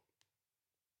back.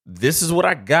 This is what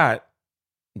I got.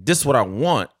 This is what I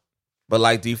want. But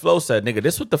like D-Flow said, nigga,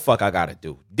 this is what the fuck I gotta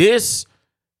do. This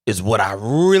is what I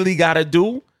really gotta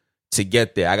do to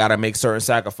get there. I gotta make certain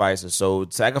sacrifices. So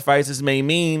sacrifices may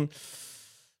mean,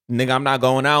 nigga, I'm not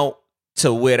going out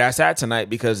to where that's at tonight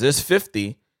because this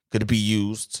 50 could be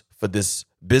used for this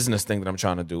business thing that I'm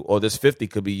trying to do, or this 50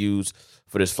 could be used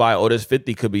for this flyer, or this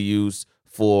 50 could be used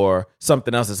for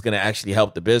something else that's going to actually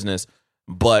help the business.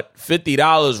 But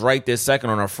 $50 right this second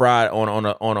on a Friday,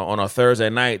 on a Thursday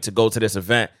night to go to this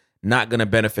event, not going to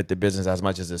benefit the business as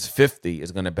much as this 50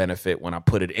 is going to benefit when I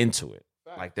put it into it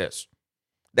like this.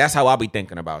 That's how I'll be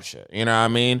thinking about shit. You know what I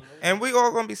mean? And we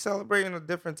all going to be celebrating a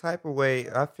different type of way.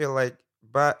 I feel like,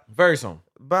 but very soon.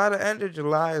 By the end of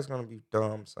July, it's gonna be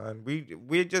dumb, son.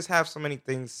 We just have so many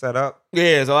things set up.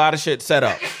 Yeah, there's a lot of shit set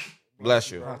up. Bless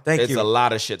you. Thank you. It's a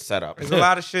lot of shit set up. There's a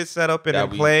lot of shit set up and in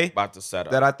play about to set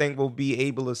up that I think we'll be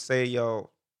able to say, yo,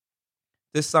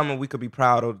 this summer we could be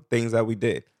proud of things that we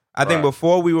did. I think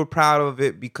before we were proud of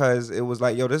it because it was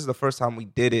like, yo, this is the first time we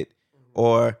did it,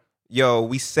 or yo,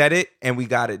 we said it and we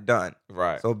got it done.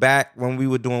 Right. So back when we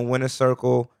were doing Winner's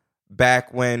Circle,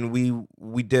 back when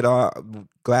we did our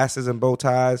glasses and bow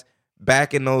ties,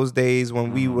 back in those days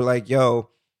when we were like, yo,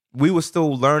 we were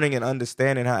still learning and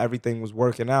understanding how everything was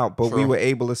working out, but we were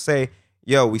able to say,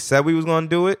 yo, we said we was going to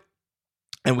do it,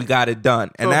 and we got it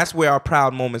done. And that's where our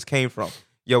proud moments came from.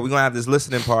 Yo, we're going to have this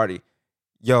listening party.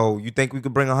 Yo, you think we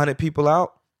could bring 100 people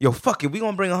out? Yo, fuck it, we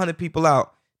going to bring 100 people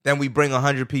out. Then we bring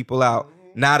 100 people out.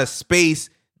 Now the space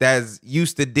that's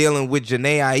used to dealing with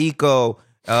Janae Aiko,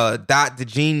 Dot the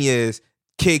Genius,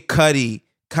 Kid Cudi,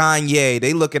 Kanye,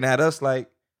 they looking at us like,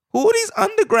 who are these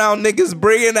underground niggas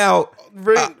bringing out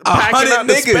packing out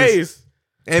the space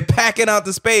and packing out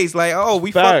the space? Like, oh,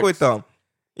 we fuck with them.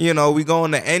 You know, we go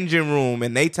in the engine room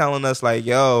and they telling us like,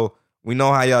 yo, we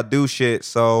know how y'all do shit,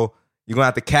 so you're gonna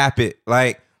have to cap it.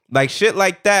 Like shit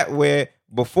like that, where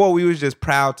before we was just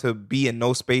proud to be in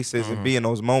those spaces and be in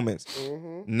those moments.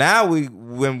 Now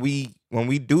when we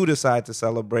do decide to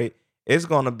celebrate, it's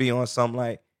gonna be on some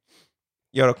like,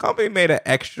 yo, the company made an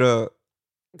extra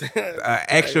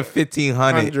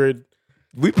 1,500.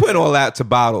 We put all that to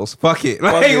bottles. Fuck it.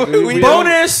 Like,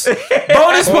 bonus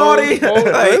party.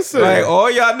 Like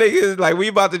all y'all niggas, like we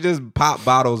about to just pop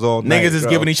bottles all night. Niggas is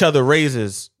giving each other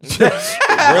raises.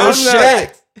 Real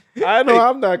shit. I know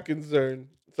I'm not concerned.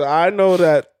 So I know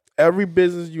that every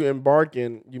business you embark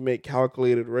in, you make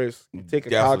calculated risk. You take a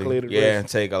calculated risk. Yeah,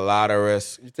 take a lot of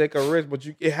risk. You take a risk, but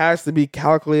it has to be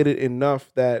calculated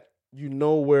enough that you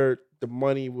know where the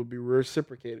money will be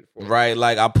reciprocated for. Right.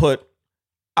 Like I put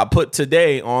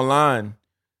today online.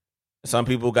 Some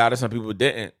people got it, some people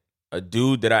didn't. A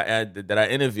dude that I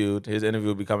interviewed, his interview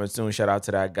will be coming soon. Shout out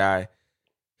to that guy.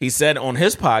 He said on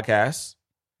his podcast,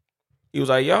 he was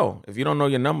like, yo, if you don't know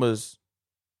your numbers,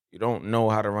 you don't know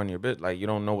how to run your business. Like, you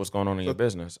don't know what's going on in your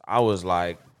business. I was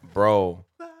like, bro,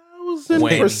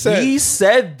 when he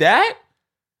said that,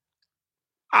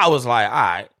 I was like, all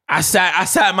right. I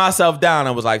sat myself down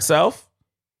and was like, self,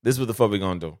 this is what the fuck we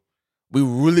gonna do. We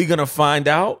really gonna find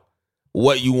out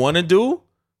what you want to do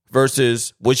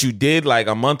versus what you did like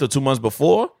a month or 2 months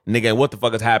before? Nigga, what the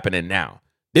fuck is happening now?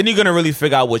 Then you're gonna really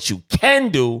figure out what you can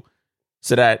do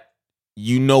so that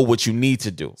you know what you need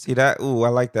to do. See that? Ooh, I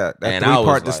like that. That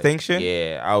three-part distinction.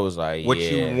 Yeah, I was like, what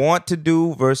you want to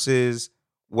do versus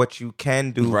what you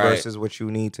can do versus what you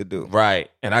need to do.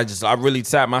 Right. And I really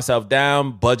sat myself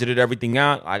down, budgeted everything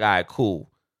out. Like, all right, cool.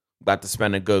 About to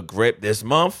spend a good grip this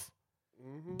month.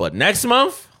 But next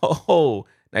month,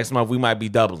 next month we might be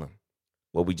doubling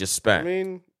what we just spent. I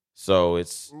mean, so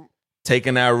it's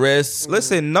taking that risk.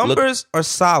 Listen, numbers are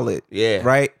solid. Yeah.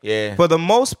 Right? Yeah. For the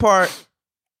most part,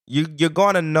 you're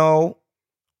going to know.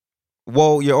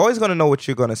 Well, you're always going to know what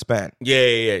you're going to spend.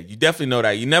 Yeah. You definitely know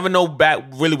that. You never know back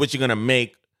really what you're going to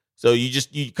make. So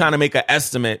you kind of make an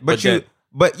estimate. But you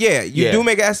do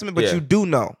make an estimate, but you do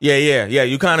know. Yeah.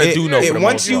 You kind of do know.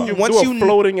 Once you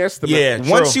floating estimate. Yeah.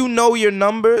 Once you know your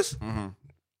numbers,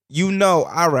 you know,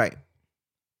 all right,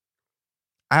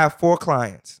 I have 4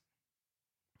 clients.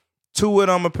 2 of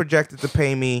them are projected to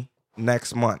pay me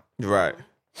next month. Right.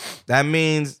 That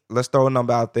means, let's throw a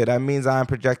number out there. That means I'm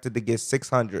projected to get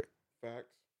 600. Facts.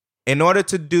 In order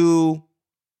to do,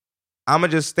 I'm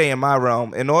going to just stay in my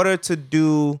realm. In order to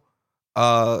do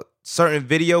certain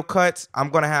video cuts, I'm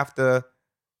going to have to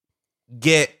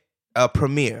get a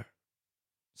Premiere.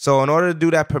 So in order to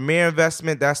do that Premiere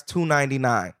investment, that's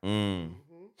 $299.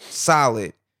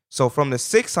 Solid. So from the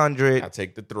 600, I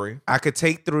take the 3. I could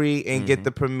take 3 and get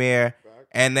the Premiere,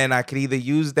 and then I could either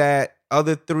use that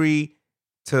other 3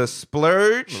 to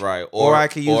splurge, right, or I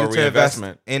could use it to invest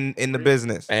in the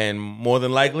business. And more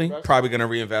than likely, probably gonna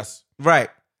reinvest. Right.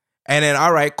 And then,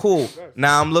 all right, cool.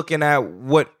 Now I'm looking at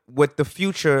what the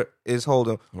future is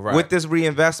holding. Right. With this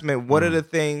reinvestment, what are the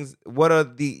things, what are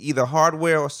the either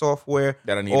hardware or software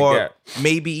that I need to get?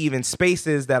 Maybe even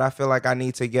spaces that I feel like I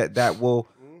need to get that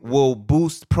will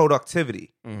boost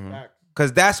productivity.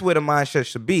 Because that's where the mindset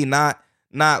should be. Not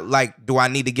like, do I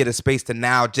need to get a space to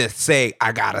now just say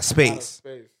I got a space?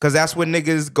 Because that's where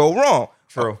niggas go wrong.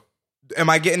 True. Am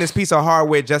I getting this piece of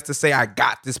hardware just to say I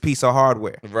got this piece of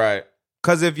hardware? Right.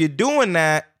 Because if you're doing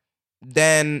that,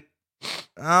 then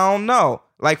I don't know.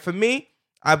 Like for me,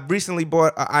 I recently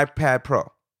bought an iPad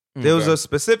Pro. There was a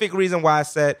specific reason why I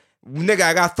said, nigga,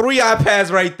 I got 3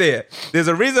 iPads right there. There's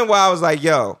a reason why I was like,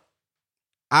 yo,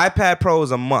 iPad Pro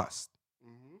is a must.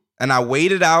 And I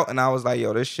weighed it out and I was like,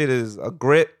 yo, this shit is a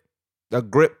grip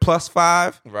plus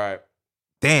 5. Right.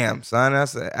 Damn, son,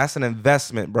 that's an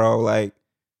investment, bro. Like,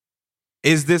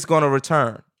 is this going to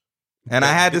return? And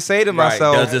I had to say to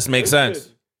myself, does this make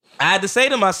sense? I had to say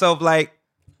to myself, like,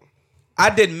 I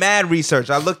did mad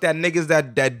research. I looked at niggas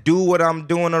that do what I'm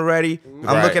doing already.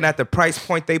 I'm looking at the price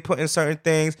point they put in certain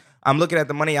things. I'm looking at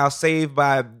the money I'll save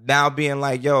by now being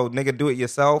like, yo, nigga, do it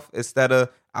yourself instead of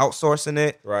outsourcing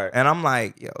it. Right. And I'm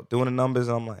like, yo, doing the numbers,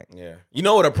 I'm like, Yeah. You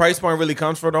know what a price point really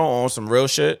comes from, though, on some real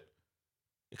shit?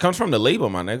 It comes from the label,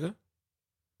 my nigga.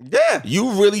 yeah.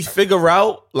 You really figure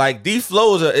out, like,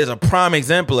 D-Flow is a prime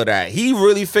example of that. He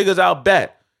really figures out,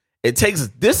 bet, it takes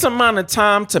this amount of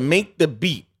time to make the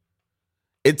beat.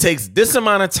 It takes this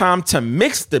amount of time to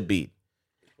mix the beat.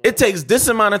 It takes this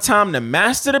amount of time to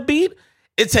master the beat.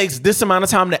 It takes this amount of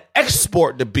time to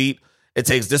export the beat. It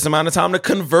takes this amount of time to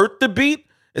convert the beat.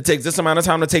 It takes this amount of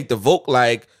time to take the vocal.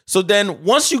 Like, so then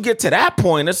once you get to that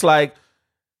point, it's like,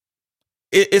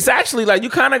 it's actually like you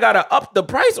kind of gotta up the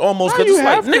price almost because it's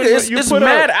like, nigga, it's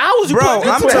mad hours you Bro, put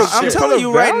into I'm that shit. telling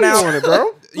you right now, on it,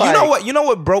 bro. You know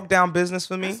what broke down business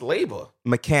for me? It's labor.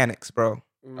 Mechanics, bro.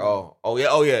 Oh yeah.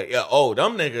 Oh,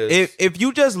 them niggas. If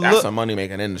you just That's look, a money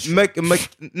making industry.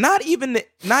 not even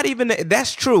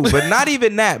that's true, but not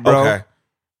even that, bro. Okay.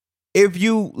 If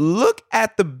you look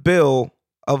at the bill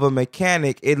of a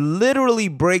mechanic, it literally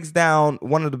breaks down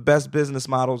one of the best business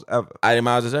models ever.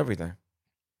 Itemizes everything.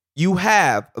 You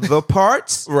have the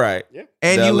parts, Right.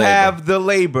 and The you labor. have the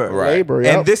labor, Right. Labor,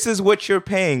 yep. and this is what you're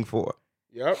paying for.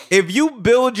 Yep. If you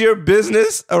build your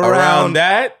business around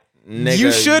that, nigga,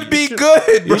 you should be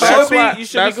good, bro. You should be. You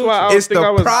should That's be. why Gucci. I It's think the I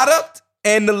was- product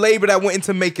and the labor that went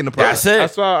into making the product. That's it.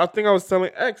 That's why I think I was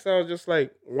telling X. I was just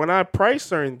like, when I price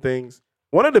certain things,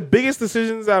 one of the biggest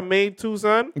decisions I made too,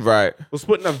 son, Right. was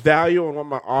putting a value on what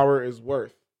my hour is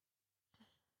worth.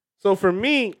 So for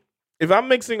me, if I'm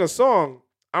mixing a song,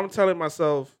 I'm telling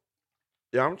myself,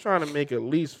 yeah, I'm trying to make at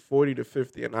least 40 to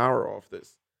 50 an hour off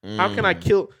this. How can I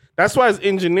kill? That's why as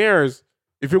engineers,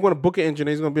 if you're going to book an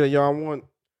engineer, he's going to be like, yo, I want,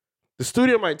 the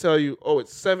studio might tell you, oh,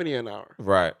 it's 70 an hour.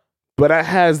 Right. But that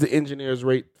has the engineer's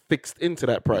rate fixed into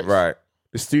that price. Right.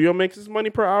 The studio makes its money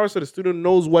per hour, so the studio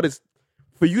knows what it's,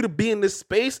 for you to be in this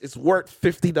space, it's worth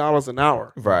 $50 an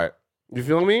hour. Right. You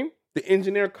feel what I mean? The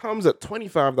engineer comes at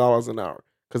 $25 an hour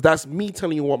because that's me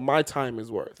telling you what my time is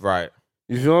worth. Right.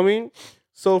 You feel what I mean?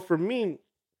 So for me,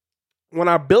 when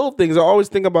I build things, I always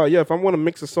think about, if I want to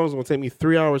mix a song, it's going to take me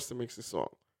 3 hours to mix a song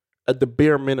at the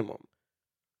bare minimum.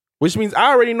 Which means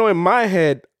I already know in my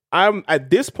head, I'm at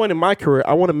this point in my career,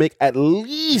 I want to make at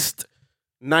least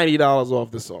 $90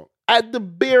 off the song. At the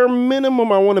bare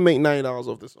minimum, I want to make $90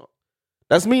 off the song.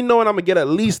 That's me knowing I'm going to get at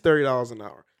least $30 an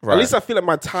hour. Right. At least I feel like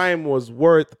my time was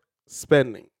worth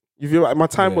spending. You feel like my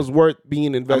time was worth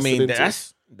being invested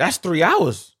into. That's 3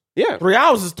 hours. Yeah. 3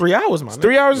 hours is 3 hours, man.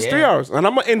 3 hours is 3 hours. And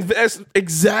I'm going to invest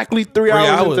exactly 3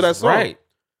 hours into that song. Right.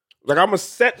 Like, I'm going to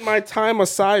set my time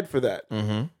aside for that.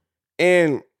 Mm-hmm.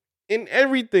 And in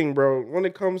everything, bro, when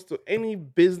it comes to any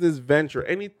business venture,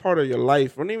 any part of your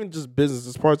life, or not even just business,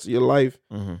 it's parts of your life,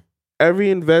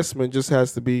 every investment just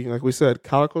has to be, like we said,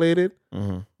 calculated,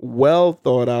 well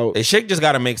thought out. The shit just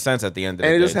got to make sense at the end of the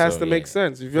day. And it just has so, to make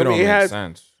sense. You It feel don't me? It make has,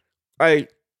 sense.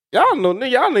 like, y'all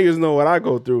niggas know what I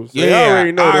go through. So Yeah, y'all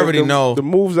already know. I already know. The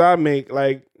moves I make.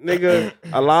 Like, nigga,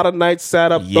 a lot of nights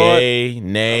sat up, thought, Yay,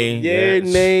 nay. yay,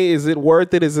 yes. nay, is it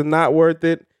worth it? Is it not worth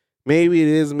it? Maybe it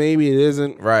is, maybe it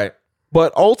isn't. Right.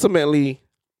 But ultimately,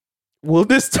 will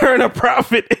this turn a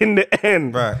profit in the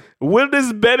end? Right. Will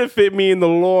this benefit me in the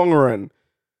long run?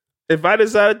 If I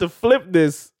decided to flip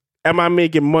this, am I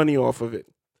making money off of it?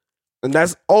 And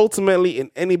that's ultimately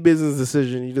in any business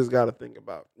decision you just got to think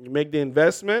about. You make the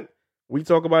investment. We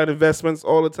talk about investments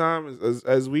all the time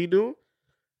as we do.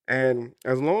 And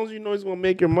as long as you know it's going to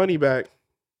make your money back,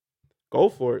 go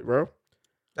for it, bro.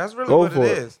 That's really Go what for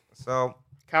it it. is. So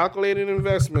Calculated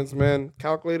investments, man.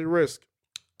 Calculated risk.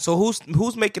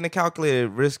 who's making the calculated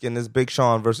risk in this Big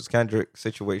Sean versus Kendrick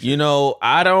situation? You know,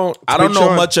 I don't Big know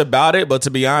Sean. much about it, but to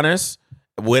be honest,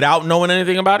 without knowing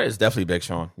anything about it, it's definitely Big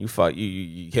Sean. You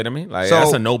kidding me? Like, So-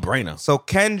 that's a no-brainer. So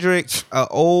Kendrick, a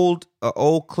old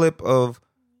clip of,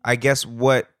 I guess,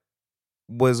 what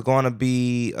was going to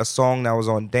be a song that was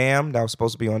on Damn, that was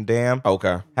supposed to be on Damn,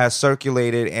 Okay. has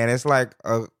circulated, and it's like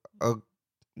a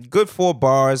good 4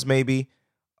 bars maybe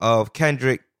of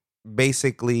Kendrick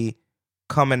basically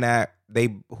coming at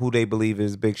who they believe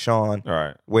is Big Sean, All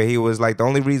right. where he was like, the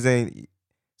only reason,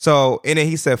 so in it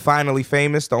he said, finally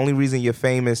famous, the only reason you're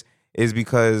famous is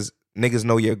because niggas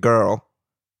know your girl.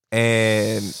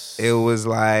 And it was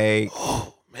like,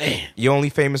 Oh, man. you're only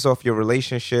famous off your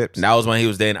relationships. And that was when he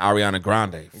was dating Ariana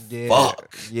Grande. Yeah.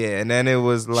 Fuck. Yeah, and then it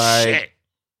was like, Shit.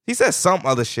 he said some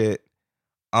other shit.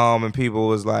 And people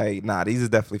was like, nah, these is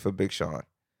definitely for Big Sean.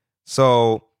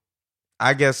 So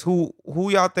I guess who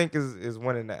y'all think is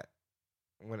winning that?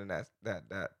 Winning that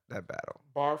battle.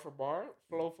 Bar for bar,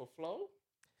 flow for flow.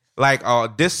 Like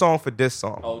this song for this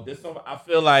song. Oh, this one, I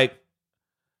feel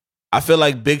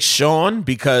like Big Sean,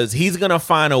 because he's gonna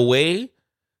find a way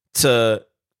to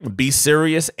be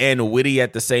serious and witty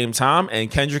at the same time, and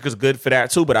Kendrick is good for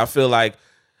that too. But I feel like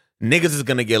niggas is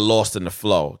gonna get lost in the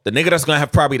flow. The nigga that's gonna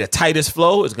have probably the tightest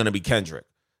flow is gonna be Kendrick.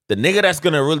 The nigga that's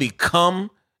gonna really come,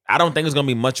 I don't think it's gonna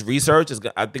be much research.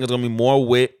 I think it's gonna be more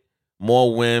wit,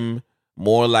 more whim,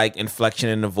 more like inflection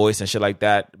in the voice and shit like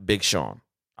that. Big Sean.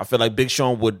 I feel like Big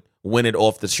Sean would win it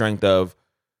off the strength of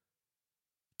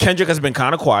Kendrick has been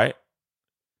kind of quiet.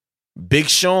 Big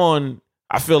Sean,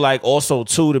 I feel like also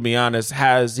too, to be honest,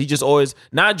 he just always,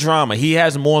 not drama. He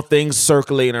has more things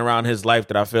circulating around his life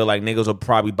that I feel like niggas will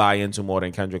probably buy into more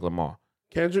than Kendrick Lamar.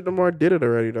 Kendrick Lamar did it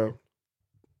already though.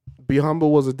 Be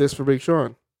Humble was a diss for Big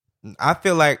Sean. I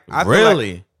feel like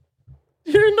Really?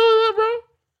 You didn't know that,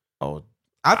 bro? Oh,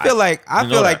 I feel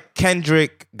like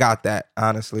Kendrick got that,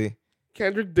 honestly.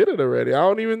 Kendrick did it already. I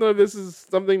don't even know if this is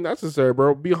something necessary,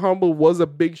 bro. Be Humble was a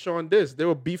Big Sean diss. They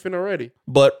were beefing already.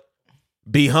 but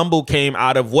Be Humble came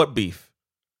out of what beef?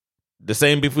 The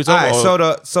same beef we saw. All right, so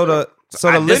the this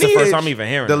is the lineage, first time I'm even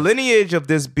hearing the this. lineage of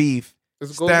this beef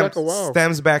This goes back a while.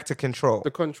 stems back to Control.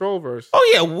 The Control verse.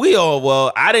 Oh yeah,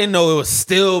 well, I didn't know it was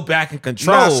still back in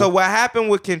Control. No, so what happened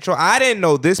with Control? I didn't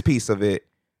know this piece of it.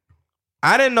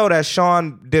 I didn't know that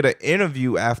Sean did an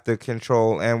interview after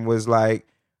Control and was like,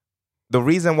 the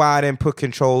reason why I didn't put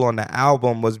Control on the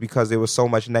album was because there was so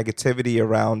much negativity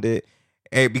around it,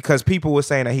 and because people were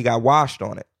saying that he got washed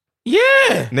on it.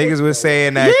 Yeah. Niggas was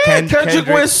saying that Kendrick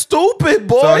went stupid,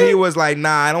 boy. So he was like, nah,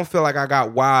 I don't feel like I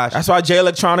got washed. That's why Jay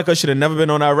Electronica should have never been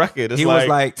on that record. He was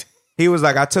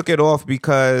like, I took it off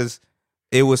because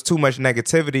it was too much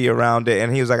negativity around it.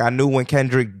 And he was like, I knew when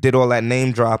Kendrick did all that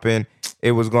name dropping,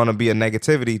 it was going to be a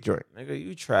negativity joint. Nigga,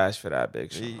 you trash for that,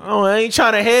 Big Sean. Oh, I ain't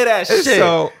trying to hear that shit.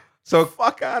 So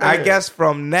fuck out of I here. guess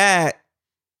from that,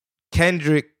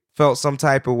 Kendrick felt some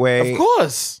type of way. Of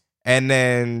course. And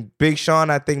then Big Sean,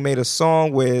 I think, made a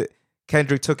song where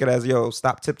Kendrick took it as, yo,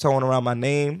 stop tiptoeing around my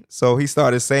name. So he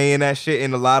started saying that shit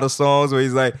in a lot of songs where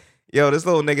he's like, yo, this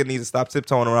little nigga needs to stop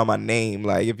tiptoeing around my name.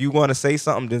 Like, if you want to say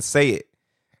something, then say it.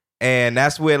 And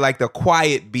that's where, like, the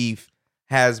quiet beef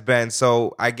has been.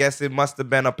 So I guess it must have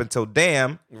been up until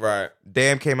Damn. Right.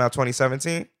 Damn came out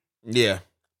 2017. Yeah.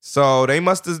 So they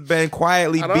must have been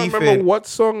quietly I don't beefing. remember what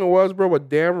song it was, bro, but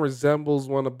Damn resembles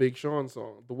one of Big Sean's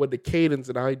songs. But with the cadence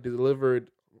and how he delivered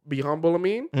Be Humble,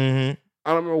 Mm-hmm. I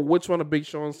don't remember which one of Big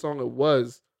Sean's song it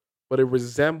was, but it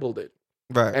resembled it.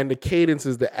 Right. And the cadence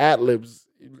is the ad-libs.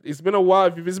 It's been a while.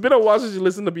 If it's been a while since you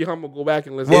listen to Be Humble, go back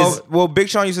and listen. Well, Big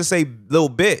Sean used to say little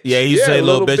bitch. Yeah, he used to say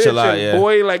little bitch a lot, and yeah.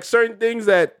 Boy, like certain things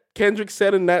that Kendrick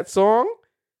said in that song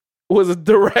was a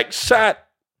direct shot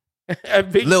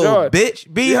at Big Little Sean.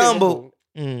 bitch. Be Yeah. humble.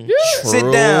 Yeah. Sit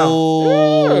down.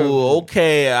 Oh,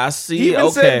 okay. I see. He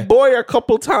even said boy a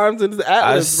couple times in his I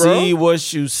atlas, bro. see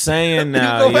what you saying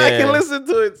now. You go back yeah. and listen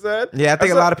to it, son. Yeah, I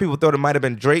think a lot of people thought it might have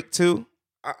been Drake too,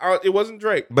 It wasn't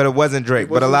Drake. but it wasn't Drake.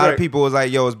 But a wasn't lot Drake. of people was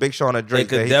like, "Yo, it's Big Sean or Drake." It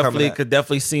could that he coming at.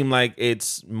 definitely seem like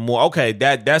it's more okay.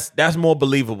 That's more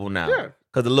believable now. Yeah.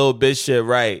 Cause the little bitch shit,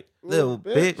 right? Little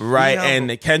bitch. Right. Be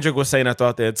humble. And Kendrick was saying I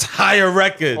thought the entire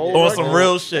record Whole on some record.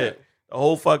 real shit. The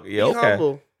whole fuck. Yeah. Be Okay.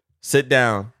 humble. Sit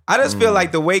down. I just feel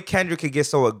like the way Kendrick could get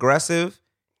so aggressive,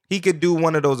 he could do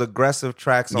one of those aggressive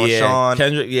tracks on Yeah. Sean,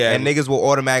 Kendrick. Yeah. and niggas will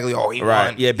automatically, oh, he Right.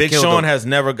 won. Yeah. He Big killed Sean him. has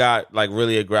never got like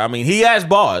really aggressive. I mean, he has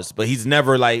bars, but he's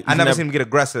never like. I never seen him get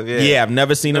aggressive. Yeah. Yeah, I've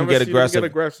never seen him Never get seen him aggressive. get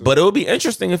aggressive. But it would be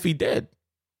interesting if he did.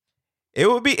 It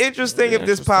would be interesting Yeah, if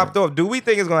this interesting. popped off. Do we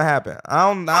think it's gonna happen? I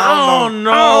don't know. I don't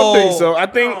know. I don't think so.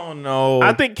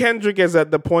 I think Kendrick is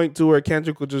at the point too where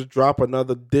Kendrick will just drop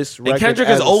another diss record. And Kendrick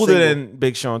as is a older single. than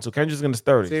Big Sean, so Kendrick's in his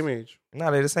 30s. Same age.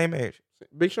 No, they're the same age.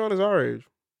 Big Sean is our age.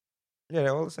 Yeah,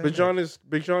 they're all the same.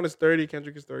 Big Sean is 30.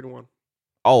 Kendrick is 31.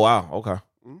 Oh wow, okay.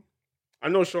 I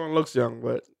know Sean looks young,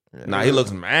 but age. Nah, he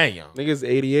looks mad young. nigga's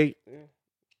 88.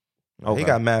 Okay. He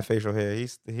got mad facial hair.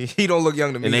 He don't look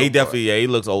young to me. And no he more. definitely, he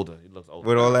looks older. He looks older.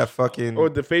 with all that fucking. Oh,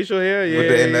 the facial hair, yeah,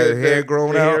 With the hair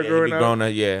growing out? hair yeah, he growing be out. grown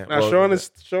up, yeah. Now Well,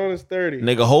 Sean is 30.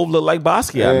 nigga Hove look like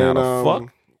Basquiat now. And, The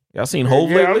fuck? Y'all seen Hove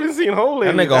Yeah, I've lately? been seeing Hove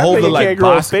lately. nigga Hov look like can't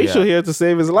grow his Basquiat. facial hair to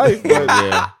save his life, but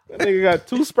Yeah. that nigga got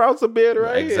 2 sprouts of beard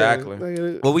right Exactly. here.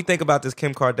 Nigga, What we think about this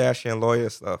Kim Kardashian lawyer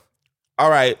stuff? All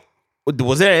right.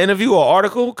 Was there an interview or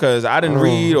article? Because I didn't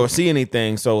read or see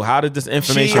anything. So how did this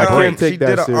information I can't break? take She that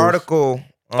did an serious. article.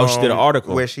 Oh, she did an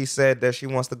article. where she said that she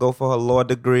wants to go for her law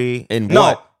degree. In no,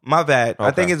 what? my bad. I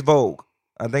Okay. think it's Vogue.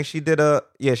 I think she did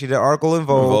she did an article in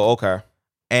Vogue, Well, okay.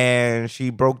 and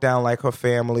she broke down like her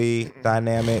family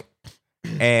dynamic,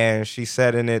 and she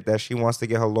said in it that she wants to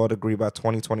get her law degree by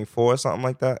 2024 or something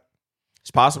like that.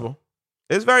 It's possible.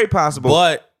 It's very possible.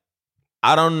 But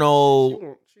I don't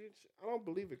know. I don't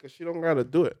believe it because she don't got to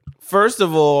do it. First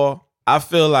of all, I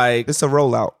feel like it's a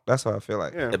rollout. That's what I feel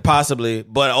like. Yeah. possibly,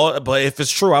 but if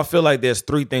it's true, I feel like there's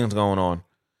three things going on,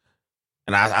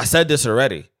 and I said this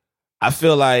already. I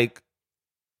feel like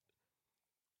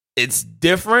it's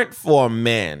different for a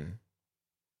man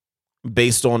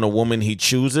based on the woman he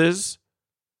chooses,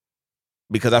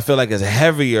 because I feel like it's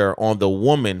heavier on the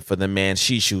woman for the man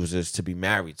she chooses to be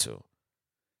married to.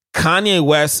 Kanye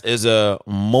West is a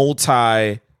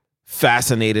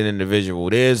multi-fascinated individual.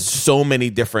 There's so many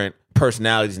different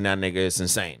personalities in that nigga. It's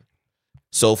insane.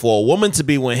 So for a woman to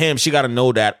be with him, she got to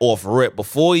know that off rip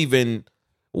before even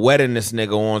wedding this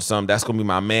nigga on something. That's going to be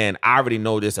my man. I already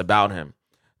know this about him.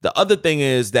 The other thing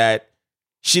is that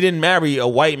she didn't marry a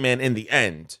white man in the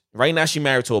end. Right now, she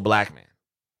married to a black man.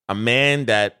 A man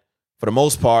that, for the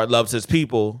most part, loves his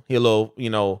people. He a little,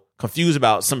 confused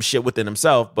about some shit within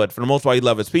himself, but for the most part, he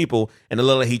loves his people. And a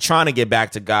little, he trying to get back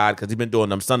to God because he's been doing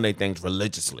them Sunday things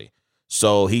religiously.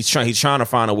 So he's trying to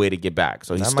find a way to get back.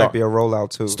 So that might be a rollout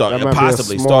too.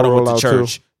 Possibly started with the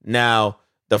church. Too. Now,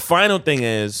 the final thing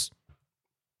is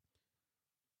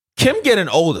Kim getting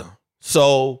older.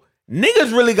 So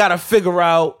niggas really got to figure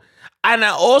out. And I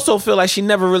also feel like she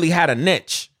never really had a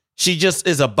niche. She just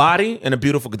is a body and a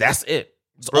beautiful. That's it.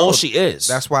 That's all she is.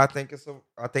 That's why I think it's a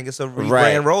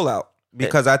rebrand rollout,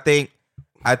 because I think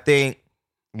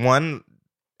one,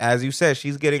 as you said,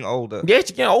 she's getting older. Yeah,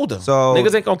 she's getting older. So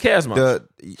niggas ain't gonna care as much.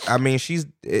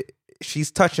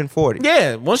 She's touching 40.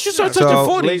 Yeah, once you start touching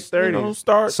 40, late 30s,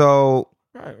 start. So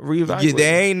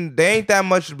reevaluate. They ain't that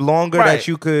much longer that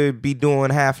you could be doing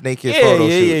half naked photo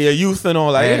shoots. Yeah, youth and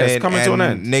all that. It's coming to an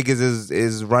end. Niggas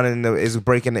is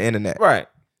breaking the internet. Right.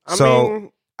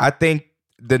 I think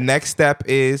the next step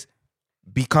is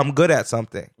become good at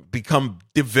something. Become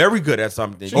very good at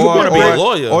something. She You want to be a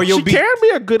lawyer. Or she can be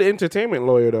a good entertainment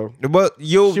lawyer, though. But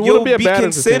you'll be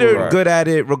considered good at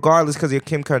it regardless because you're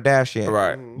Kim Kardashian.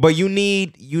 Right. But you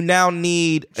need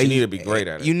to be great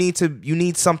at it. You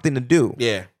need something to do.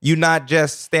 Yeah. You're not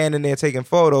just standing there taking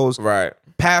photos. Right.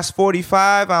 Past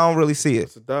 45, I don't really see it.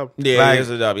 It's a dub. Yeah, it's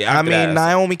a dub. Yeah,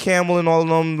 Naomi Campbell and all of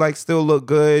them still look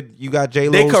good. You got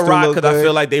J-Lo. They could rock because I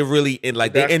feel like they really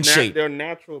they're in shape. They're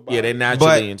natural. Body. Yeah, they're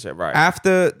naturally in shape. Right.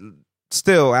 After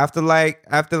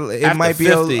it might be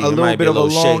 50, a little bit of a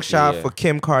long shot for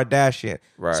Kim Kardashian.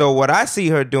 Right. So what I see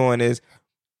her doing is,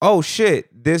 oh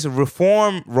shit, this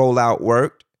reform rollout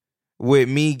worked with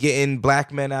me getting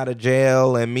black men out of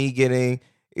jail and me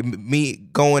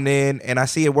going in, and I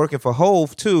see it working for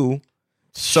Hove too.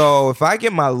 So if I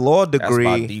get my law degree,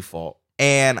 that's by default,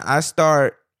 and I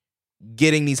start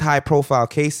getting these high profile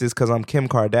cases because I'm Kim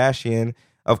Kardashian,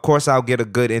 of course I'll get a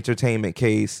good entertainment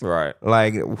case. Right.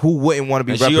 Like, who wouldn't want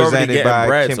to be represented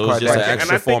by Kim Kardashian?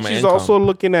 And I think she's also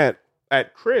looking at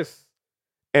Chris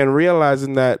and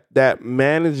realizing that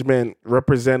management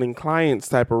representing clients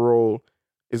type of role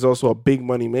is also a big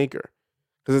money maker.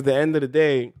 Because at the end of the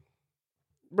day,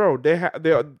 bro,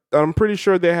 I'm pretty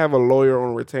sure they have a lawyer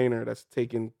on retainer that's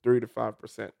taking 3 to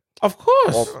 5%. Of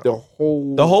course, off the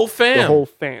whole fam. The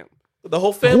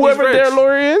whole family. Whoever their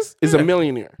lawyer is a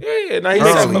millionaire. Yeah. Now he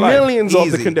makes millions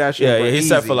off the Kardashian. Yeah, he's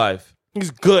set for life.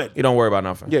 He's good. You don't worry about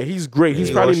nothing. Yeah, he's great.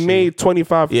 He's probably made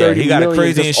 25, 30 million. He got a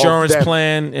crazy insurance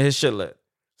plan and his shit lit.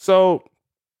 So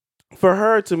for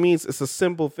her, to me, it's a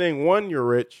simple thing. One, you're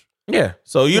rich. Yeah.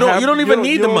 So you don't even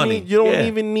need the money. You don't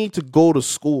even need to go to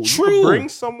school. True. You can bring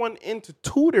someone in to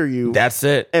tutor you. That's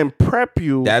it. And prep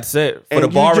you. That's it. For the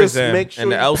bar exam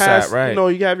and the LSAT, right?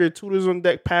 You have your tutors on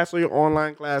deck, pass all your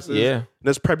online classes. Yeah.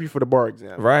 Let's prep you for the bar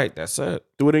exam. Right. That's it.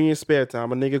 Do it in your spare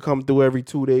time. A nigga come through every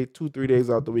 3 days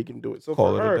out the week and do it. So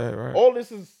for her, all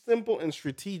this is simple and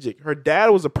strategic. Her dad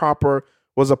was a popular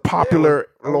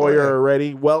lawyer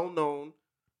already, well known.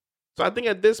 So I think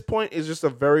at this point, it's just a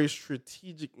very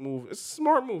strategic move. It's a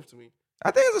smart move to me.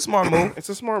 I think it's a smart move. It's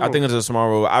a smart move. I think it's a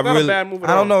smart move. Not a bad move at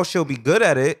all. I don't know if she'll be good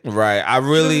at it. Right. She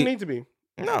doesn't need to be.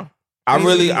 No.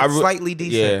 Slightly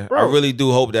decent. Yeah. Bro, I really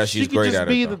do hope that she's great at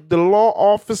it. She could just be the law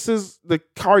offices, the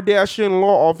Kardashian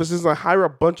law offices, and hire a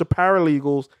bunch of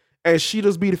paralegals, and she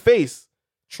just be the face.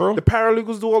 True. The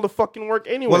paralegals do all the fucking work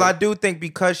anyway. Well, I do think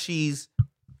because she's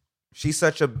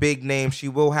such a big name, she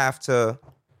will have to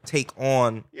take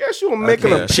on. Yeah, she will make an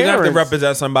appearance. She gonna have to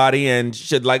represent somebody, and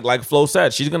shit, like Flo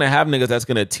said, she's gonna have niggas that's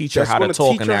gonna teach her how to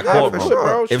talk in that courtroom.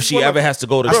 Sure. If she ever has to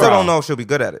go to trial. I still don't know if she'll be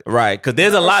good at it. Right, because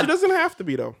there's a lot. She doesn't have to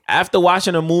be though. After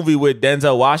watching a movie with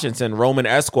Denzel Washington, Roman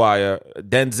Esquire,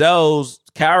 Denzel's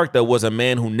character was a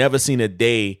man who never seen a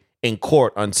day in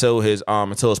court until his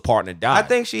partner died. I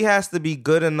think she has to be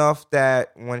good enough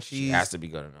that when she has to be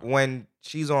good enough when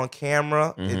she's on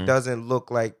camera, it doesn't look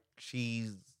like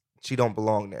she don't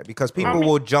belong there, because people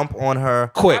will jump on her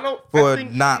quick. for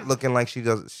not looking like she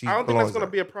does. I don't think that's going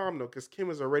to be a problem though, because Kim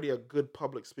is already a good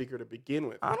public speaker to begin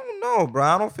with. I don't know, bro.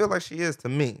 I don't feel like she is to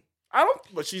me.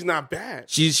 But she's not bad.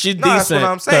 She's decent. That's what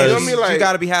I'm saying. You know what I mean? Like, she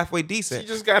got to be halfway decent. She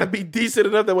just got to be decent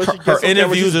enough that when she gets her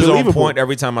interviews is on point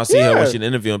every time I see her when she's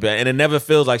interviewing, and it never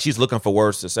feels like she's looking for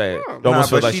words to say. It almost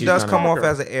feels like she does come off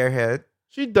as an airhead.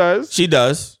 She does. She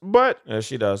does. But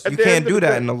she does. You can't do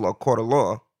that in a court of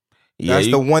law. Yeah,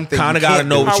 that's the one thing. Kind of got to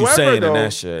know what you're saying in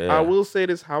that shit. Yeah. I will say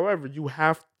this, however,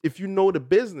 if you know the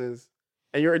business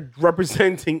and you're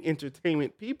representing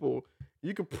entertainment people,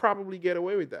 you could probably get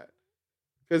away with that.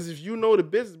 Because if you know the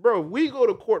business, bro, if we go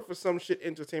to court for some shit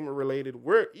entertainment related,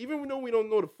 even though we don't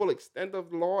know the full extent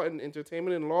of law and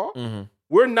entertainment and law,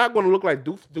 we're not going to look like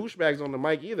douchebags on the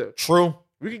mic either. True.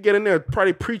 We could get in there and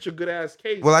probably preach a good ass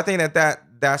case. Well, I think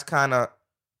that's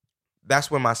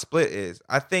where my split is.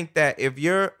 I think that if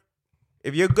you're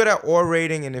good at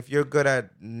orating and if you're good at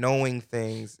knowing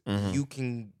things, you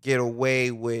can get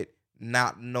away with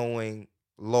not knowing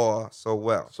law so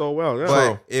well. Yeah.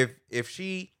 But if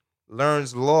she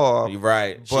learns law,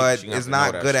 right, but she is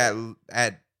not good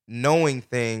at knowing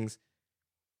things,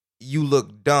 you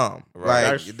look dumb.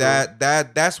 Right.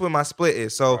 Like that's where my split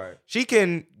is. So she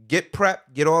can get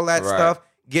prepped, get all that stuff,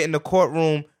 get in the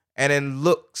courtroom, and then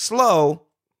look slow,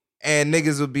 and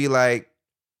niggas will be like,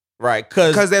 right,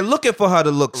 because they're looking for her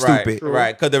to look stupid.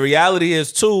 Right, because the reality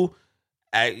is too,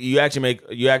 you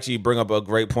actually bring up a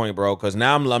great point, bro. Because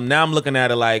now I'm looking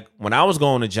at it like when I was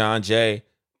going to John Jay,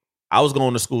 I was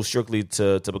going to school strictly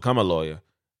to become a lawyer.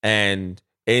 And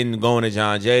in going to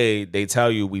John Jay, they tell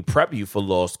you we prep you for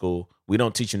law school. We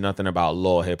don't teach you nothing about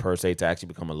law here per se to actually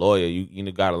become a lawyer.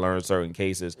 You got to learn certain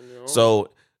cases. You know? So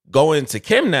going to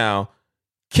Kim now,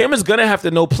 Kim is gonna have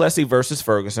to know Plessy versus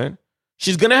Ferguson.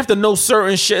 She's gonna have to know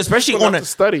certain shit, especially on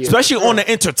the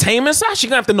entertainment side. She's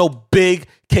gonna have to know big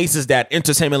cases that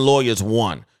entertainment lawyers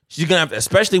won. She's gonna have to,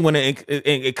 especially when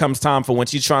it comes time for when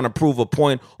she's trying to prove a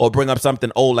point or bring up something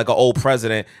old, like an old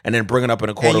president, and then bring it up in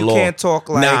a court of law. You can't talk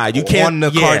like you can't, on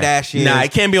the Kardashians. Nah,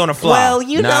 it can't be on the fly. Well,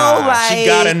 you know, like she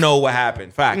gotta know what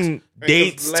happened. Facts,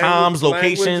 dates, times,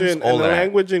 locations, all that.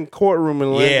 Language in courtroom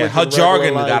and language. Yeah, her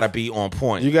jargon gotta be on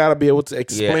point. You gotta be able to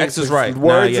explain. Yeah, X is right.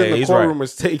 Words in the courtroom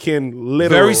is taken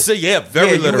literal.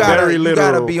 Very literal. You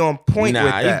gotta be on point with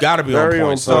that. You gotta be on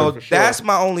point. So that's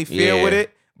my only fear with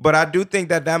it. But I do think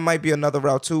that might be another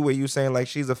route too, where you saying like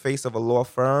she's a face of a law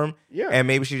firm, and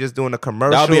maybe she's just doing a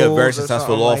commercial. That'll be a very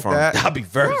successful law firm. That'll be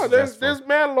very successful. There's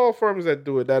mad law firms that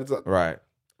do it. Right.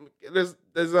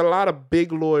 There's a lot of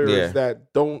big lawyers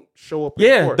that don't show up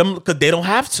in court. Because they don't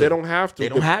have to. They don't have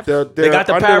to. They got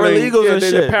the paralegals and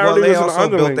shit. They also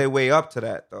built their way up to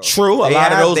that, though. True. A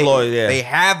lot of those lawyers, they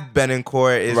have been in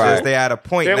court. It's just they at a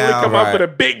point now. They only come up with a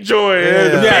big joy.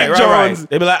 Big Johns.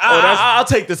 They be like, I'll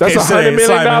take this case. That's $100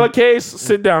 million case.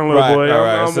 Sit down, little boy.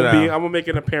 I'm gonna make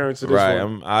an appearance to this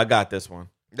one. I got this one.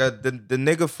 The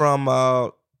nigga from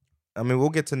we'll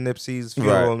get to Nipsey's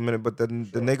funeral in a minute, but the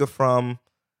nigga from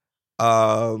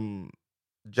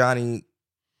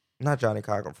not Johnny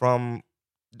Cochran, from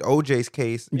OJ's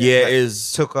case.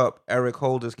 Took up Eric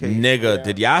Holder's case. Nigga,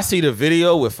 did y'all see the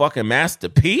video with fucking Master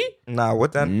P? Nah,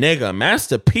 what that? Nigga,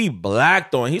 Master P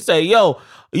blacked on. He said, yo,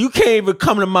 you can't even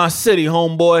come to my city,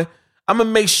 homeboy. I'm gonna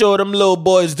make sure them little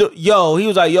boys do. Yo, he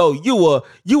was like, yo,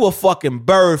 you a fucking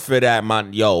bird for that,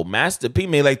 man. Yo, Master P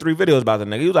made like 3 videos about the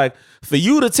nigga. He was like, for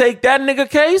you to take that nigga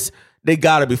case, they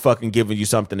gotta be fucking giving you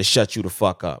something to shut you the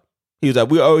fuck up. He was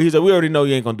like, we already know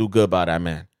you ain't gonna do good by that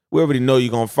man. We already know you're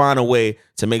gonna find a way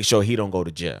to make sure he don't go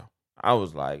to jail. I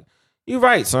was like, you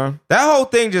right, son. That whole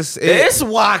thing just it's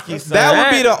wacky, son.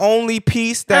 That would be the only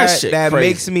piece that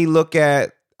makes me look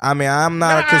at. I mean, I'm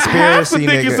not a conspiracy nigga. I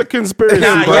think it's a conspiracy.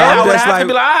 I would have to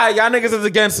be like, all right, y'all niggas is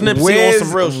against Nipsey on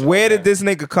some real shit. Where did this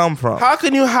nigga come from? How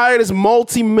can you hire this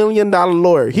multi-million-dollar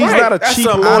lawyer? He's not a cheap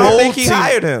lawyer. I don't think he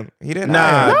hired him. He didn't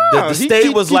hire him. The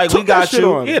state was like, we got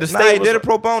you. Yeah, the state did it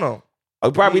pro bono.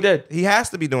 Oh, probably did. He has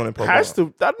to be doing it pro bono. Has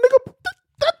to. That nigga,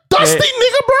 that dusty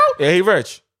nigga, bro. Yeah, he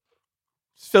rich.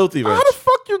 Filthy rich. How the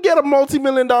fuck you get a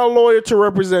multi-million-dollar lawyer to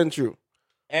represent you?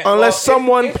 Unless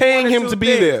someone paying him to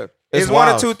be there. It's one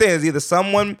of two things. Either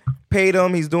someone paid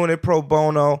him, he's doing it pro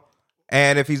bono,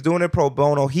 and if he's doing it pro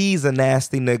bono, he's a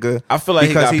nasty nigga. I feel like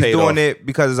because he got he's doing it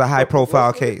because it's a high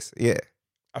profile case. Yeah.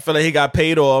 I feel like he got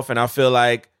paid off, and I feel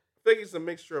like it's a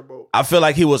mixture of both. I feel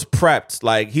like he was prepped.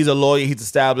 Like, he's a lawyer, he's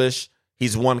established,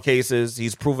 he's won cases,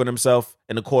 he's proven himself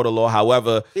in the court of law.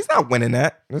 However, he's not winning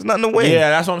that. There's nothing to win. Yeah,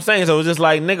 that's what I'm saying. So it's just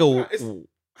like, nigga,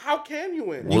 How can you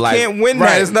win? You Like, can't win right.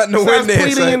 that. There's nothing to So win that's there.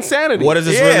 pleading son. insanity. What is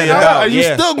this Yeah, really no, about? And you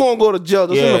Yeah. still gonna go to jail.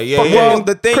 This is a Yeah, fucking Well,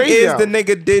 the thing crazy is, out. the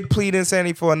nigga did plead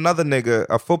insanity for another nigga,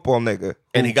 a football nigga,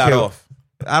 And who he got killed. off.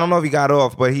 I don't know if he got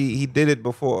off, but he did it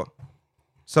before.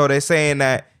 So they're saying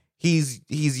that he's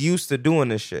used to doing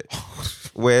this shit.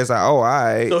 Where it's like, oh, all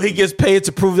right. So he gets paid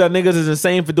to prove that niggas is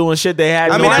insane for doing shit they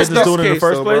had I no mean, that's business the doing in the case,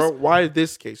 first though, place. bro. Why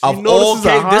this case? Of You know all this is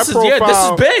a high cases, this is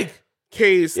profile big.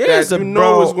 case Yeah, that it's a- you know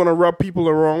bro. is gonna rub people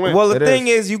the wrong way. Well, the It thing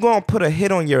is. is, you're going to put a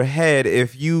hit on your head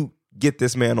if you get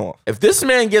this man off. If this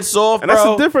man gets off, and that's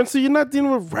bro, the difference. So you're not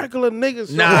dealing with regular niggas.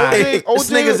 So Nah, OJ this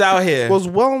nigga's out here. was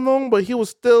well known, but he was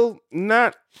still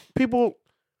not people.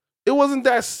 It wasn't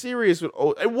that serious with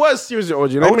OJ. It was serious with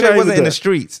OJ. Let me OJ not wasn't even in do the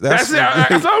streets. That's it. That's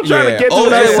what I'm trying Yeah, to get to. OJ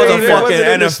what I'm was a saying. fucking Wasn't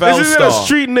in the- NFL This is a star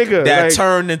street nigga that like,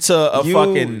 turned into a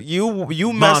fucking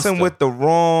you monster. messing with the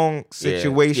wrong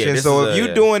situation. this So is if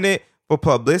you doing it for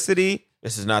publicity,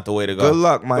 This is not the way to go. good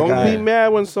luck, my Don't guy. be mad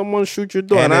when someone shoots your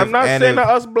door. And And, I'm if- not and saying if- that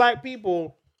us black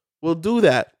people will do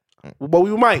that, but we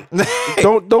might.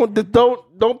 don't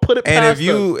put it past And if us.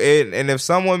 you and if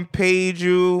someone paid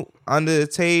you under the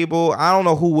table, I don't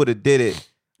know who would have did it.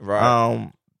 Right.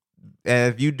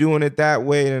 And if you doing it that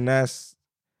way,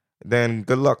 then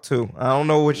good luck too. I don't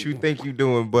know what you think you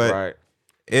doing, but right.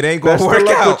 it ain't gonna Best of work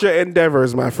luck out. with your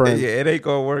endeavors, my friend. Yeah, it ain't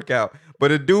gonna work out.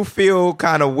 But it do feel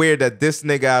kind of weird that this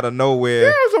nigga out of nowhere.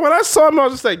 Yeah, so when I saw him, I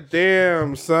was just like,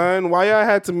 "Damn, son, why y'all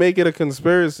had to make it a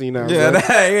conspiracy now?" Yeah, bro?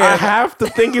 yeah. I have to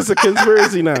think it's a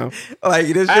conspiracy now. Like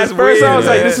this At just first, weird. I was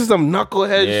like, man. "This is some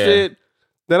knucklehead Yeah. shit."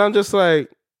 Then I'm just like,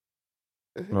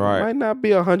 Right. might not be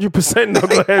 100%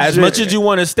 knucklehead As shit. much as you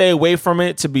want to stay away from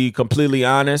it, to be completely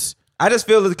honest, I just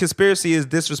feel that the conspiracy is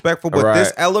disrespectful, but Right.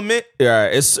 this element, yeah,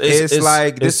 it's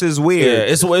like this is weird.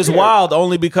 Yeah, it's wild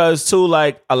only because too,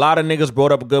 like a lot of niggas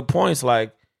brought up good points.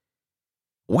 Like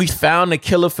we found the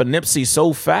killer for Nipsey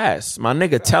so fast, my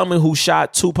nigga. Tell me who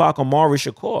shot Tupac Amari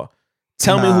Shakur.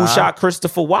 Tell me who Nah. shot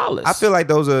Christopher Wallace. I feel like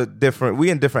those are different. We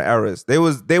in different eras. There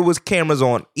was cameras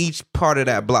on each part of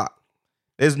that block.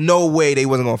 There's no way they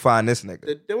wasn't gonna find this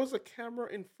nigga. There was a camera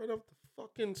in front of the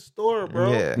fucking store,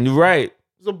 bro. Yeah. you're right.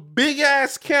 There's a big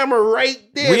ass camera right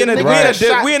there. We in a, The we nigga in a, got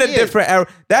shot we in a here. different era.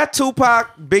 That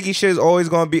Tupac Biggie shit is always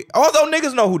gonna be. Although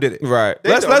niggas know who did it. Right.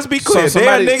 Let's be clear. So there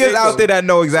are somebody- niggas out there that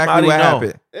know exactly Somebody what know.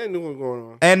 happened. They knew what was going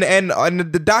on.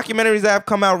 And the documentaries that have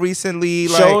come out recently,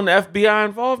 like Showing FBI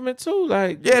involvement too.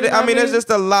 Like yeah, you know I what mean, there's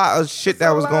just a lot of shit that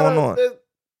was going on.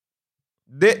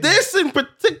 This in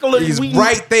particular, He's we,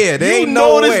 right there. There you ain't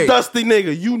know no this way. dusty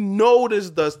nigga. You know this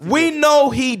dusty. We nigga. know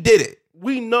he did it.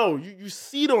 We know. You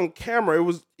see it on camera. It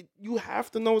was. You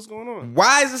have to know what's going on.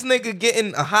 Why is this nigga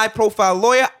getting a high profile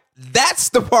lawyer? That's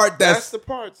the part That's the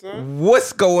part, son.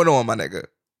 what's going on, my nigga.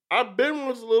 I've been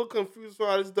was a little confused for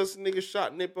how this dusty nigga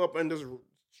shot Nip up and just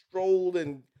strolled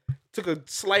and took a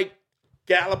slight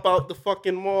gallop out the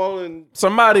fucking mall and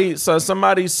somebody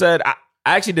said I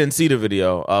actually didn't see the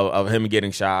video of him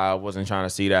getting shot. I wasn't trying to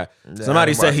see that. Yeah,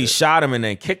 Somebody I said he watched it. shot him and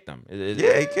then kicked him.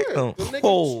 Yeah, he kicked him. the nigga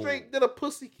Oh. straight did a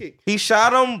pussy kick. He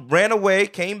shot him, ran away,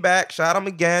 came back, shot him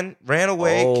again, ran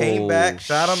away, came back,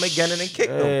 shot him again, and then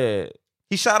kicked him. shit.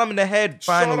 He shot him in the head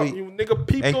Shot him. finally You nigga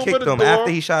peeped and over kicked the him door.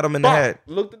 after he shot him in the Bop. head.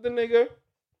 Looked at the nigga.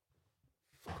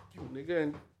 Fuck you,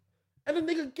 nigga. And the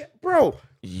nigga bro.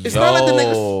 It's not like the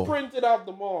nigga Yo. sprinted out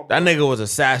the mall. Bro. That nigga was The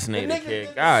assassinated, nigga kid.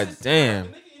 did God the damn. The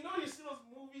nigga, you know you see those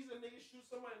movies that niggas shoot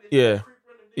somebody and they Yeah. creep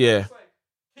around the nigga, Yeah. just like,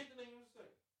 kick the nigga, just like,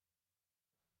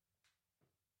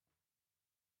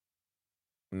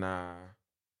 Nah.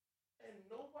 and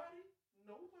nobody,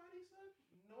 son,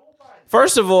 nobody.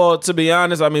 First of all, to be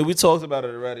honest, I mean, we talked about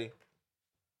it already.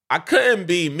 I couldn't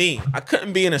be me. I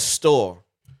couldn't be in a store.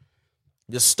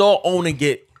 The store owner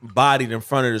get bodied in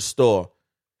front of the store.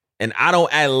 And I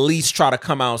don't at least try to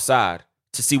come outside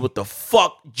to see what the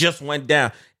fuck just went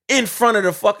down in front of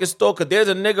the fucking store. Cause there's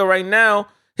a nigga right now,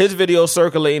 his video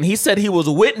circulating. He said he was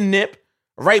with Nip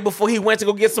right before he went to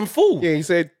go get some food. Yeah, he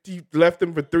said he left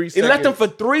him for 3 He seconds. left him for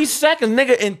 3 seconds,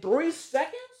 nigga, in 3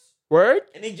 seconds? word.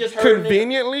 And he just heard a nigga.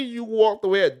 Conveniently, you walked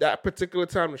away at that particular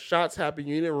time. The shots happened.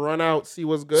 You didn't run out, see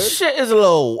what's good. Shit is a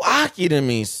little wacky to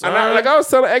me, son. And like I was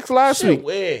telling X last Shit week,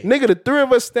 weird. nigga, the three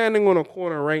of us standing on a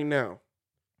corner right now,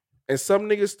 and some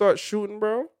niggas start shooting,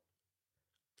 bro.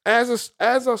 As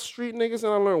a street niggas,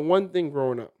 and I learned one thing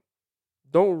growing up: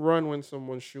 don't run when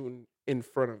someone's shooting in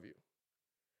front of you.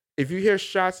 If you hear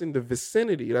shots in the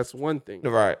vicinity, that's one thing.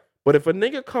 Right, But if a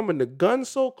nigga coming, the gun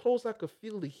so close, I could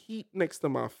feel the heat next to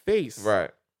my face.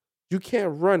 right. You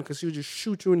can't run because he'll just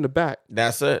shoot you in the back.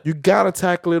 That's it. You gotta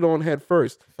tackle it on head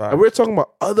first. Fact. And we're talking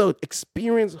about other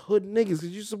experienced hood niggas because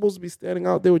you're supposed to be standing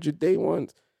out there with your day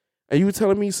ones. and you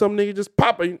telling me some nigga just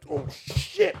pop and oh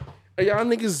shit, and y'all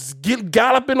niggas get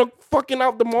galloping the fucking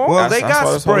out the mall? Well, That's they got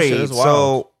why this whole shit sprayed. is wild.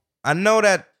 So I know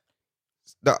that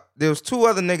there was 2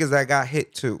 other niggas that got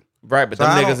hit too. Right, but So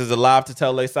them I niggas don't- is alive to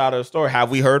tell their side of the story. Have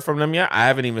we heard from them yet? I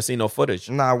haven't even seen no footage.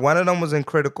 Nah, one of them was in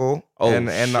critical, Oh, and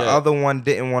the shit. other one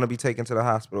didn't want to be taken to the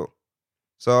hospital.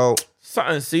 So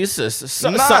Something, see,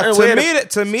 something nah, weird.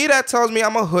 to me that tells me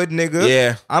I'm a hood nigga.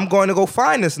 Yeah. I'm going to go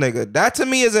find this nigga. That to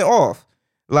me isn't off.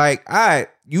 Like, all right,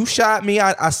 you shot me.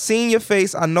 I seen your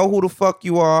face. I know who the fuck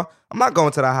you are. I'm not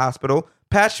going to the hospital.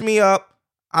 Patch me up.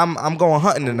 I'm going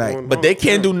hunting tonight. But they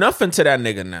can't do nothing to that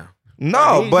nigga now.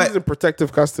 No, he's but in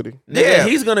protective custody. Nigga, Yeah.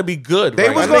 he's gonna be good. They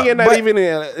right was now. I think gonna- not but- even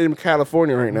in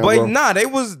California right now. but bro. nah, they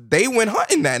went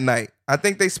hunting that night. I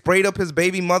think they sprayed up his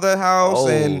baby mother house Oh,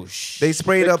 and they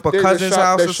sprayed up a They cousin's shot-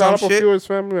 house they or shot some up a shit. few of his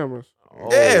family members.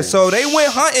 Yeah, Oh, so they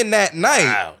went hunting that night.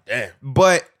 Wow, damn.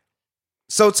 But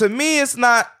so to me, it's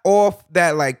not off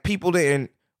that like people didn't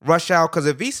rush out because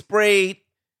if he sprayed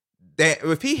that,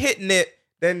 if he hit Nip,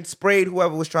 then sprayed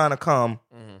whoever was trying to come,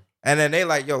 and then they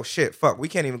like, yo, shit, fuck, we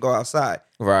can't even go outside.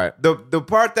 Right. The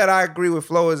part that I agree with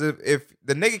Flo is if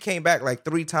the nigga came back like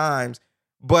 3 times,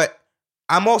 but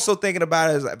I'm also thinking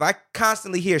about it as if I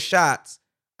constantly hear shots,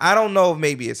 I don't know if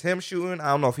maybe it's him shooting. I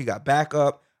don't know if he got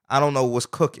backup. I don't know what's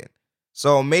cooking.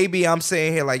 So maybe I'm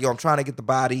sitting here like, yo, I'm trying to get the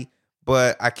body,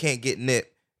 but I can't get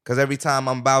Nip because every time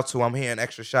I'm about to, I'm hearing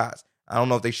extra shots. I don't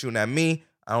know if they shooting at me.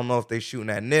 I don't know if they shooting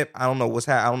at Nip. I don't know what's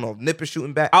happening. I don't know if Nip is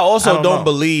shooting back. I also don't know.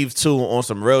 believe too on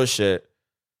some real shit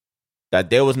that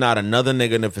there was not another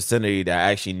nigga in the vicinity that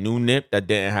actually knew Nip that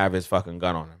didn't have his fucking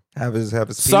gun on him. have his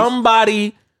piece.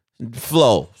 Somebody,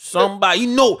 Flo, somebody, I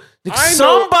know-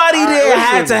 somebody there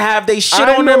had listen, to have they shit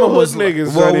I on know them. And hood was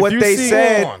niggas. Well, son. If what you they see-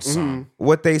 said- Come on, son.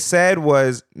 What they said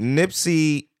was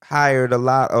Nipsey hired a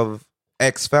lot of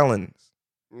ex-felons.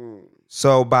 Mm.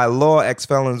 So by law,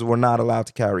 ex-felons were not allowed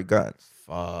to carry guns.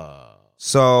 Fuck.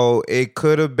 So it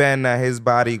could have been that his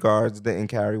bodyguards didn't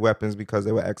carry weapons because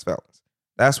they were ex-felons.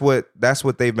 That's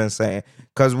what they've been saying.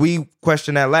 Because we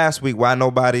questioned that last week why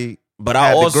nobody. But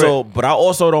had I the grip.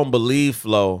 also don't believe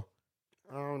Flo.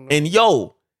 I don't know. And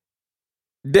yo,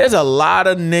 there's a lot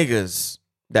of niggas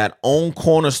that own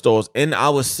corner stores in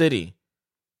our city.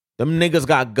 Them niggas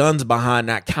got guns behind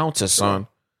that counter, son.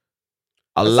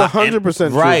 A That's lot, 100%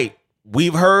 and- true. right.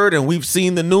 We've heard and we've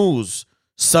seen the news.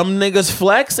 Some niggas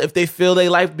flex if they feel their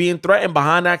life being threatened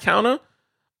behind that counter.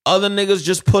 Other niggas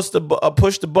just push the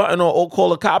button or call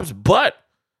the cops. But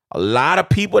a lot of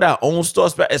people that own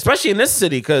stores, especially in this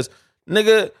city, because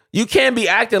nigga, you can't be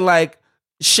acting like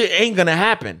shit ain't gonna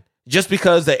happen just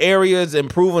because the area is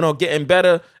improving or getting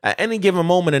better. At any given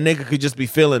moment, a nigga could just be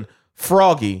feeling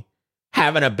froggy,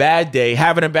 having a bad day,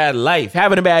 having a bad life,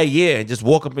 having a bad year, and just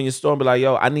walk up in your store and be like,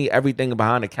 yo, I need everything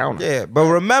behind the counter. Yeah, but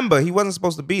remember, he wasn't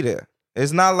supposed to be there.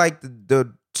 It's not like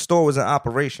the store was in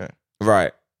operation.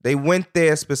 Right. They went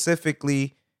there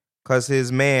specifically because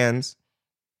his mans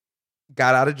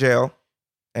got out of jail,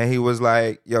 and he was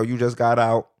like, yo, you just got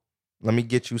out. Let me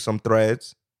get you some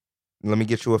threads. Let me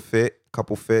get you a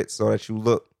couple fits so that you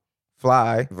look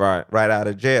fly Right. right out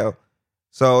of jail.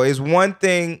 So it's one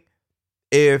thing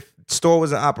if store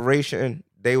was in operation,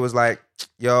 they was like,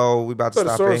 yo, we about to So the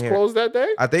stop store in was here. closed that day?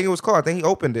 I think it was called. I think he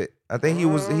opened it. I think he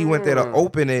went there to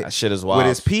open it That shit is wild. with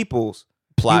his peoples.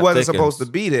 Plot He wasn't thickens. supposed to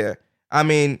be there. I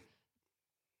mean,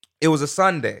 it was a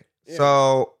Sunday. Yeah.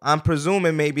 So I'm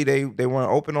presuming maybe they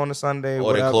weren't open on a Sunday. Or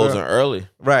whatever. they closing early.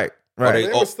 Right. Right.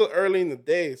 It was still early in the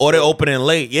day. Or they so- opening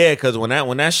late. Yeah, because when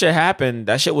that shit happened,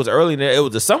 that shit was early.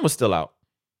 The sun was still out.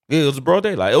 Yeah, it was broad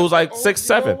daylight. It was like Oh, 6,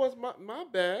 you know 7. what's my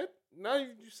bad. Now you're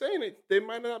saying it. They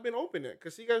might not have been open yet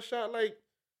because he got shot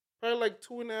probably like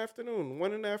 2 in the afternoon,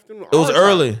 1 in the afternoon. It was our time.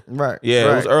 early. Right. Yeah, it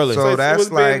right. was early. So it's- it that's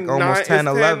would've like been almost 10,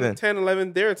 it's 11. 10,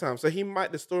 11 their time. So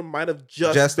the store might have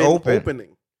just Just been open.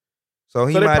 opening. So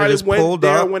he So they might have probably just went pulled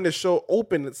there up. when the show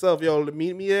opened itself. Yo,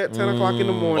 meet me at 10 o'clock in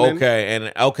the morning.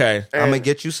 Okay, okay. I'm gonna and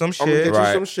get you some I'm gonna shit. get you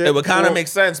Right. some shit. It would kind of Well, make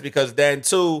sense because then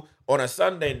too on a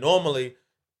Sunday normally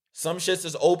some shits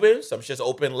is open, some shits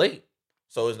open late.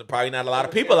 So it's probably not a lot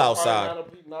of people outside. Not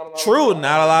a lot of True, people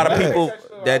not a lot of Right. people.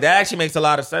 That actually makes a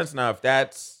lot of sense now. If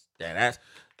that's.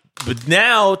 But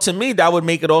now to me that would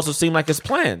make it also seem like it's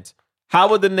planned. How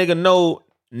would the nigga know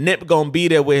Nip gonna be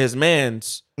there with his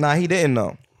mans? Nah, he didn't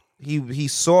know. He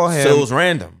saw him. So it was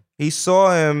random, He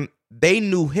saw him. They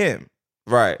knew him.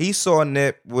 right? He saw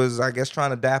Nip was, I guess, trying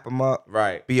to dap him up,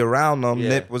 Right. be around them. Yeah.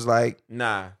 Nip was like,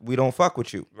 Nah. we don't fuck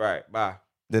with you. Right. Bye.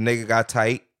 The nigga got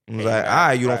tight and was Yeah, like, all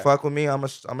right, you don't right. fuck with me, I'm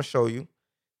gonna show you.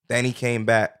 Then he came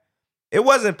back. It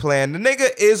wasn't planned. The nigga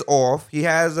is off. He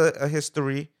has a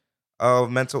history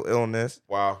of mental illness,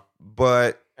 Wow.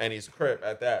 but and he's Crip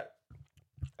at that.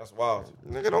 That's wild.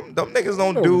 Nigga, them niggas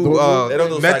don't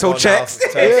do mental checks.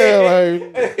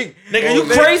 Nigga, you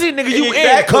crazy? Nigga, you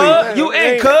Exactly. You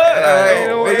in,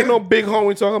 cuz. Ain't no big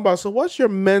homie talking about. So what's your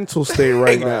mental state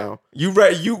right now? You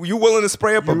willing to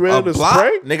spray up a block?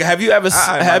 Nigga, have you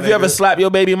ever slapped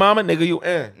your baby mama? Nigga, you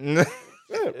in.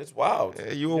 It's wild.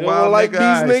 Yeah, you a You wild don't like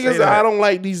nigga. these niggas. I don't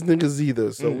like these niggas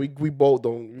either. So we both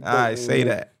don't. I say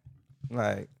that.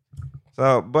 Like,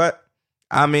 so, but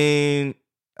I mean,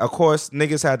 of course,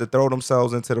 niggas had to throw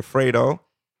themselves into the fray though.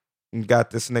 And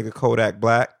got this nigga Kodak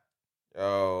Black.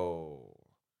 Yo,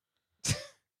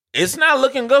 it's not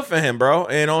looking good for him, bro.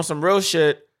 And on some real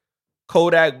shit,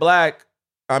 Kodak Black.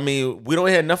 I mean, we don't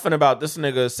hear nothing about this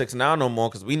nigga 6ix9ine no more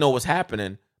because we know what's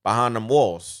happening behind them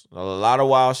walls. A lot of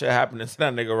wild shit happening to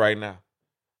that nigga right now.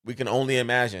 We can only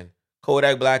imagine.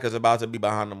 Kodak Black is about to be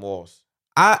behind them walls.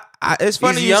 It's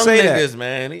funny these you young say niggas, that,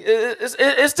 man.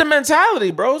 It's the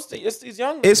mentality, bro. It's these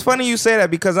young niggas. It's funny you say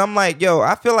that because I'm like, yo,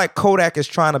 I feel like Kodak is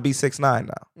trying to be 6ix9ine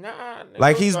now. Nah, nigga,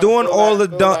 Like he's doing all the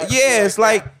dumb. Yeah, it's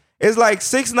like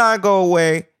 6ix9ine go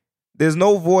away. There's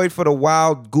no void for the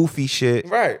wild, goofy shit.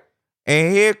 Right.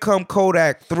 And here come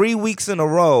Kodak 3 weeks in a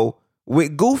row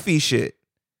with goofy shit.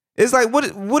 It's like,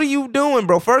 what are you doing,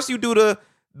 bro? First you do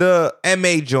the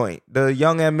MA joint, the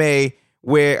young MA,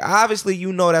 where obviously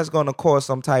you know that's gonna cause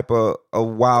some type of a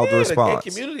wild response. The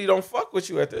gay community don't fuck with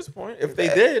you at this point. If they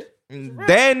did,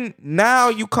 then now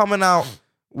you coming out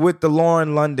with the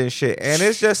Lauren London shit, and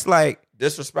it's just like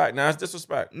disrespect. Now it's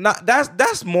disrespect.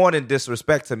 That's more than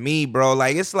disrespect to me, bro.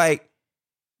 Like it's like,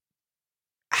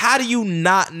 how do you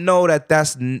not know that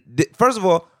that's first of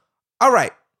all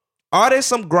right? Are there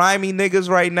some grimy niggas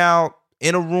right now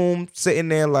in a room sitting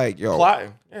there like, yo,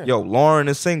 plotting? Yeah. Yo, Lauren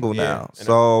is single now.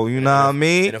 So, you know what I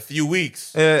mean? In a few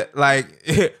weeks. There's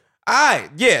definitely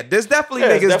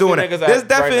niggas doing it. There's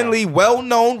definitely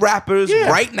well-known rappers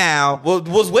right now.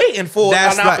 Was waiting for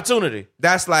an opportunity.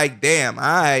 That's like, damn, all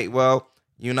right, well,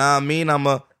 you know what I mean?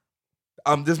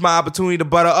 This is my opportunity to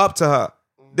butter up to her.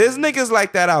 There's niggas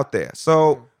like that out there.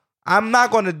 So, I'm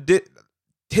not going to...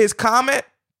 his comment,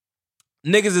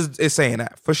 niggas is saying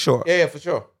that, for sure. Yeah, for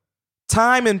sure.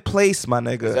 Time and place, my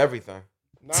nigga. It's everything.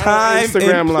 Time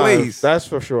Instagram and Live, place. that's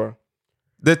for sure.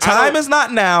 The time is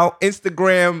not now.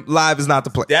 Instagram Live is not the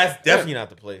place. That's definitely not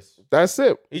the place. That's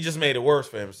it. He just made it worse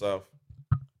for himself.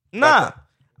 Nah.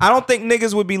 I don't think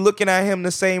niggas would be looking at him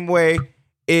the same way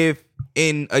if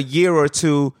in a year or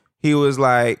two he was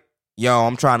like, yo,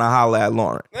 I'm trying to holler at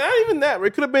Lauren. Not even that.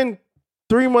 It could have been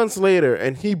 3 months later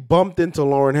and he bumped into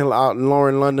Lauren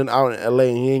London out in LA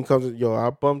and he ain't comes. Yo, I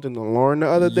bumped into Lauren the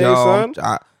other day, son.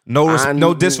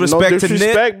 No disrespect to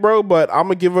Nip, bro, but I'm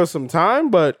gonna give her some time.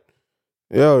 But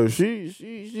yo, she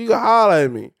can holler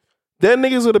at me. Then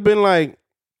niggas would have been like,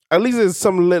 at least there's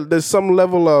some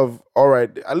level of, all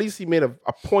right. At least he made a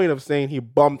point of saying he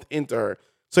bumped into her,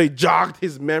 so he jogged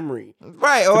his memory,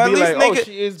 right? Or at least like,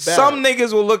 she is bad. Some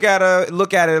niggas will look at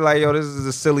it like, yo, this is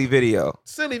a silly video.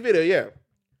 Yeah.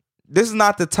 This is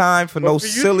not the time for no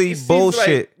silly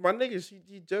bullshit. Like, my nigga,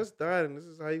 she just died, and this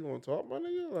is how you gonna talk, my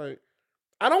nigga? Like,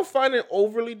 I don't find it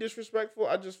overly disrespectful.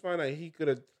 I just find that he could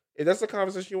have. If that's a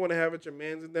conversation you want to have with your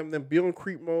mans and them, then be on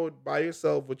creep mode by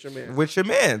yourself with your man. With your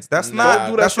mans. That's not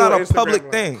a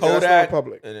public thing. Kodak,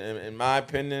 public. In my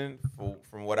opinion,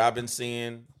 from what I've been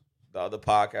seeing, the other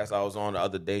podcast I was on the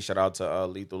other day, shout out to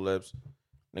Lethal Lips.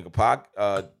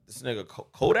 Nigga, this nigga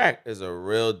Kodak is a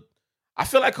real. I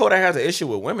feel like Kodak has an issue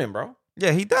with women, bro.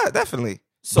 Yeah, he does, definitely.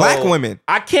 So black women.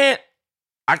 I can't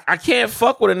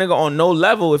fuck with a nigga on no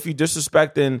level if you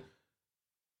disrespecting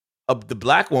the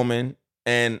black woman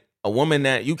and a woman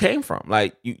that you came from.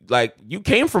 Like you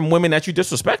came from women that you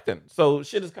disrespecting. So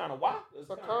shit is kind of wild. It's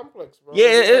a complex, bro. Yeah,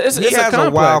 it's he has a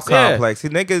wild complex. He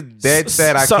nigga dead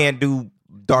said I can't do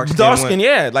dark skin.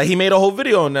 Yeah. Like he made a whole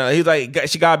video on that. He's like,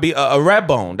 she gotta be a red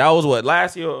bone. That was what,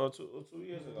 last year or 2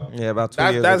 years ago. Yeah, about 2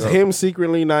 years ago. That's him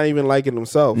secretly not even liking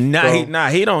himself. He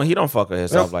don't fuck with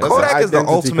himself like that. Kodak is the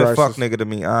ultimate fuck nigga to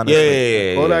me,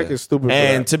 honestly. Yeah. Kodak is stupid.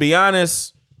 And to be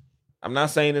honest, I'm not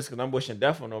saying this because I'm wishing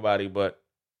death on nobody, but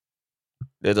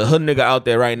there's a hood nigga out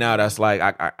there right now that's like,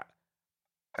 I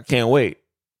can't wait.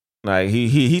 Like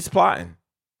he's plotting.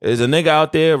 There's a nigga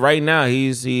out there right now.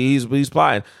 He's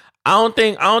plotting. I don't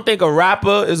think a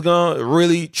rapper is gonna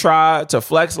really try to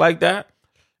flex like that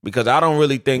because I don't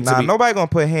really think. Nobody gonna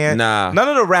put hands. Nah, none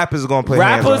of the rappers is gonna put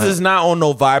hands. Rappers is not on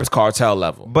no Vibes Cartel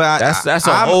level. But that's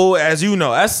a whole, as you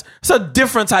know, it's a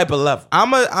different type of level.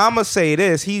 I'ma say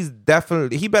this. He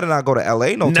better not go to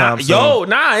LA no time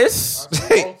soon. It's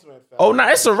Oh, no,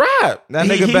 it's a wrap. That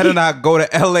nigga better not go to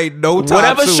LA no time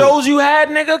Whatever soon. shows you had,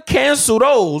 nigga, cancel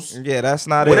those. Yeah, that's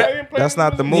not it. That's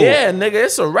not the move. Yeah, nigga,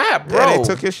 it's a wrap, bro. Yeah, they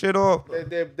took his shit off.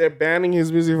 They're banning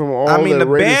his music from all. I mean, the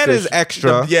radio band is stations.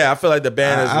 extra. Yeah, I feel like the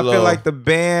band is I low. feel like the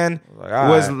band Like,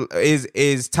 all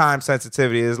is time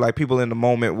sensitivity. It's like people in the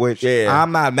moment, which Yeah.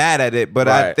 I'm not mad at it, but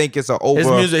I Right. think it's a over.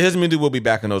 his music will be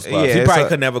back in those clubs. Yeah, He it's probably a-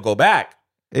 could never go back.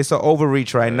 It's an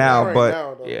overreach right now, Right but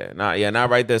now, though. Not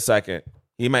right this second.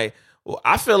 He might. Well,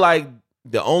 I feel like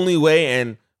the only way,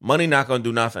 and money not gonna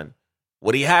do nothing.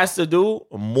 What he has to do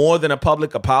more than a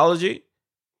public apology,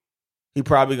 he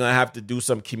probably gonna have to do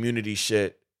some community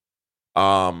shit,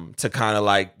 to kind of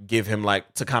like give him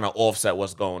like to kind of offset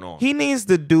what's going on. he needs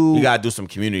to do. He gotta do some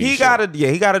community. He shit.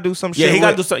 gotta do some shit. Yeah, he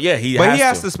gotta do with- something. Yeah, he But has he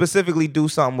has to. to specifically do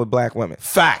something with black women.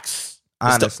 Facts.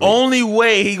 It's the Honestly. only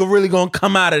way he really gonna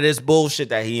come out of this bullshit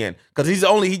that he in. Because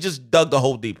he just dug the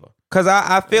hole deeper. Cause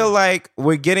I feel like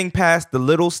we're getting past the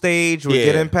little stage. We're Yeah.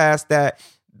 getting past that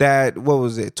what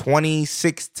was it,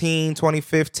 2016,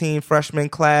 2015 freshman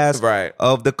class Right.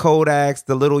 of the Kodaks,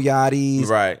 the Little Yachties,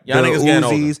 Right. Y'all the niggas getting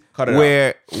older. Uzis, Cut it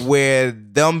out. where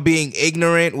them being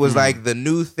ignorant was like the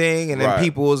new thing, and then Right.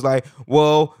 people was like,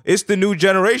 well, it's the new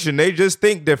generation. They just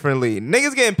think differently.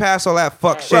 Niggas getting past all that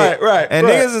fuck shit. right, And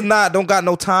right. niggas is don't got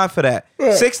no time for that.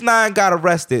 6ix9ine got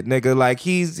arrested, nigga. Like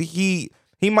he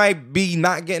might be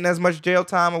not getting as much jail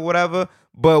time or whatever,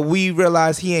 but we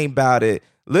realize he ain't about it.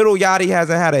 Lil Yachty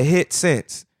hasn't had a hit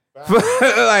since.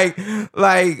 like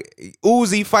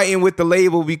Uzi fighting with the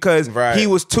label because Right. he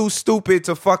was too stupid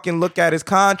to fucking look at his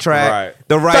contract Right.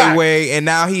 the right Facts. way, and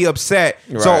now he upset.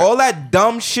 So Right. all that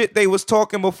dumb shit they was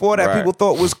talking before that Right. people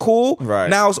thought was cool, Right.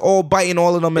 now it's all biting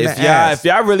all of them in If the ass. if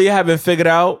y'all really haven't figured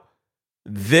out,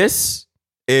 this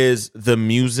is the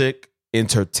music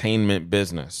entertainment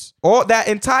business. all that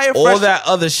entire All fresh- that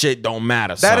other shit don't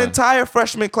matter. that son. entire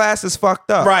freshman class is fucked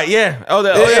up. right, yeah. Oh,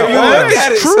 If you yeah. look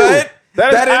at it, true. son,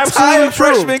 That is that absolutely entire true.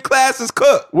 freshman class is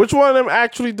cooked. Which one of them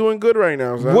actually doing good right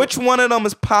now? Son? Which one of them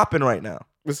is popping right now?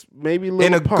 It's maybe Lil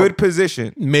In a Pump. good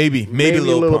position. Maybe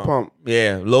Lil Lil Pump. Pump.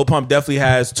 Yeah, Lil Pump definitely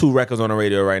has 2 records on the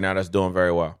radio right now that's doing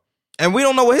very well. And we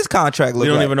don't know what his contract We looks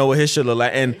don't like. even know what his shit look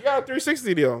like. And He got a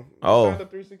 360 deal. Oh. He got a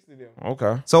 360 deal.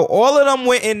 okay, So all of them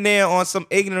went in there on some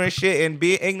ignorant shit, and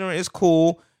being ignorant is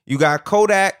cool. You got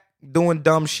Kodak doing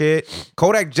dumb shit.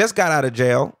 Kodak just got out of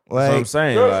jail. that's what I'm Like,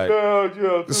 saying.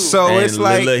 Like, so and it's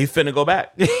like he finna go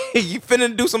back. you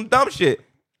finna do some dumb shit.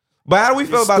 But how do we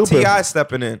feel He's about stupid. T.I.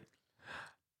 stepping in?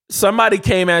 Somebody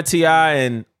came at T.I.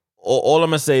 and all I'm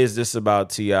gonna say is this about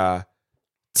T.I.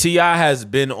 T.I. has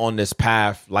been on this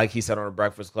path, like he said on the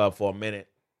Breakfast Club, for a minute.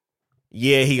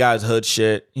 Yeah, he got his hood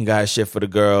shit. He got his shit for the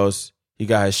girls. He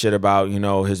got his shit about,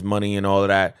 his money and all of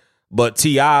that. But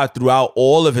T.I. throughout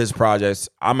all of his projects,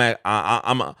 I'm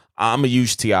a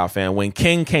huge T.I. fan. When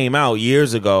King came out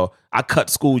years ago, I cut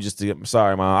school just to get. I'm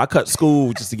sorry, Mom. I cut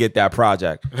school just to get that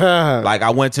project. Like, I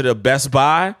went to the Best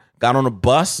Buy, got on a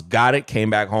bus, got it, came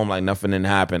back home like nothing didn't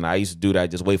happen. I used to do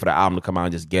that, just wait for the album to come out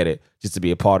and just get it, just to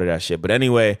be a part of that shit. But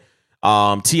anyway,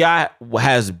 T.I.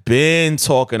 has been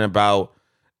talking about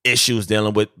issues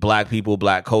dealing with black people,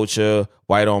 black culture,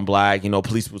 white on black,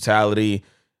 police brutality.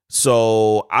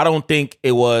 So I don't think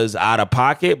it was out of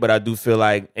pocket, but I do feel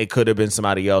like it could have been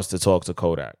somebody else to talk to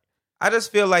Kodak. I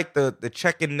just feel like the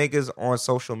checking niggas on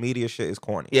social media shit is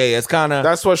corny. Yeah, it's kind of...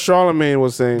 That's what Charlamagne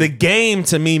was saying. The Game,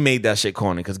 to me, made that shit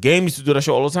corny, because Game used to do that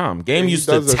shit all the time. Game he used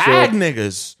to does that tag shit.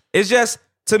 niggas. It's just,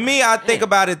 to me, I think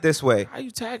about it this way. How you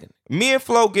tagging? Me and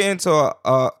Flo get into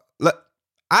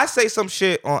I say some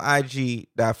shit on IG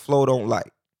that Flo don't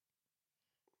like.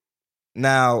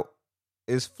 Now,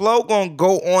 is Flo gonna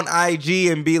go on IG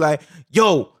and be like,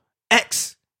 yo,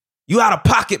 X, you out of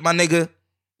pocket, my nigga.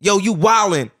 Yo, you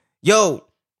wildin'. Yo,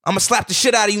 I'm gonna slap the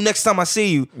shit out of you next time I see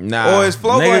you. Nah. Or is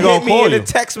Flo Nigga gonna hit me call in you. the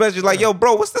text message like, yo,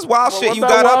 bro, what's this wild shit What's you that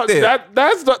got up wild-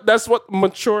 there? That's what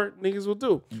mature niggas will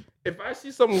do. If I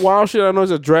see some wild shit I know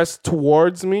is addressed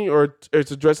towards me, or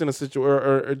it's addressed in a situation,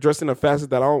 or addressed in a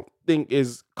facet that I don't think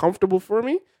is comfortable for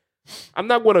me, I'm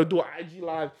not gonna do an IG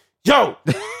live. Yo,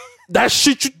 that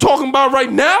shit you talking about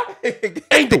right now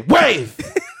ain't the wave.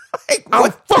 Like, I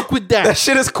what? don't fuck with that. That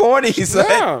shit is corny, son.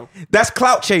 Yeah. That's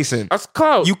clout chasing. That's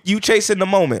clout. You chasing the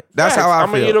moment. That's how I I'm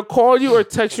feel. gonna either call you or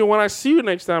text you when I see you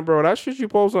next time, bro. That shit you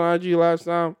posted on IG last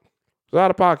time was out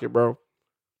of pocket, bro.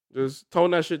 Just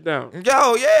tone that shit down.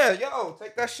 Yo,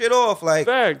 take that shit off. Like,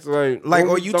 Facts, like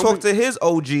or you talk to his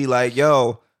OG, like,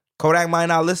 yo, Kodak might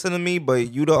not listen to me,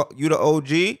 but you the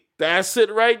OG. That's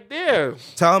it right there.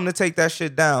 Tell him to take that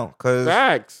shit down,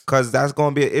 Facts. cause that's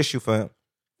gonna be an issue for him.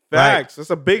 Facts. That's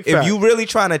a big fact. If you really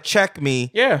trying to check me,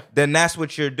 then that's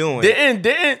what you're doing.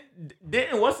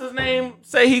 Didn't what's his name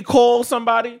say he called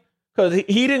somebody? Because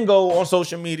he didn't go on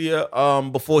social media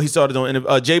before he started doing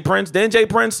Jay Prince. Then Jay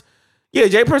Prince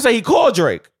said he called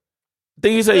Drake. I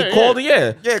think he said he called it.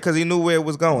 Yeah, because he knew where it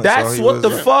was going. That's so what the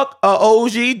fuck a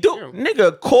OG do,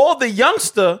 nigga. Call the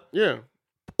youngster,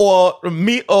 or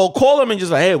me, or call him and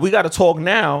just like, hey, we got to talk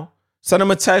now. Send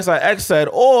him a text like X said,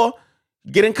 or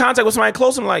get in contact with somebody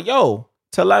close to him like, yo,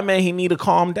 tell that man he need to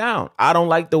calm down. I don't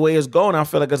like the way it's going. I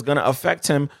feel like it's gonna affect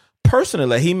him personally.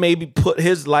 Like he maybe put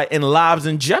his lives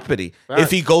in jeopardy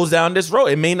if he goes down this road.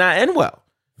 It may not end well.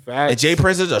 Facts. And Jay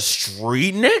Prince is a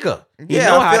street nigga. You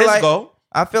know how this go.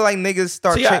 I feel like niggas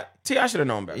start. T.I. should have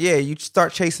known better. Yeah, you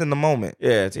start chasing the moment.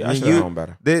 Yeah, T.I. should have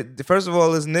known better. First of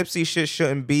all, this Nipsey shit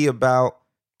shouldn't be about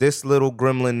this little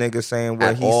gremlin nigga saying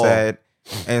what he said,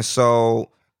 and so.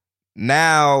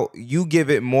 Now you give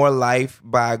it more life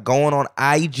by going on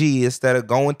IG instead of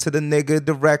going to the nigga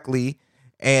directly,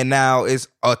 and now it's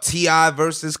a T.I.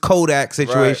 versus Kodak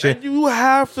situation. Right. And you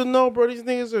have to know, bro. These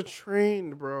niggas are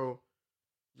trained, bro.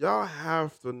 Y'all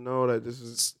have to know that this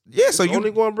is so you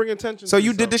only going to bring attention. So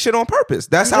you did this shit on purpose.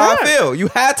 That's how I feel. You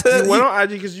had to. You went on IG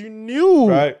because you knew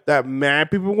that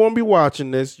mad people were going to be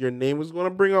watching this. Your name was going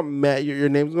to bring up mad. Your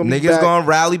name was going to be niggas going to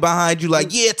rally behind you like,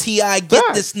 yeah, T.I. get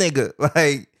this nigga.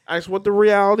 Like. That's what the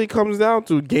reality comes down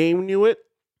to. Game knew it.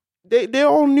 They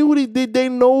all knew it. They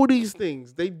know these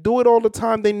things. They do it all the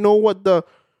time. They know what the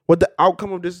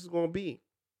outcome of this is going to be.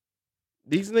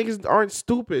 These niggas aren't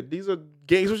stupid. These are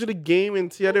games. Especially the game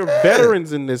and T.I. They're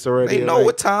veterans in this already. They know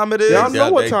what time it is. Y'all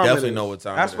know what time it is. Definitely know what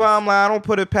time That's why I'm like, I don't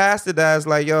put it past it as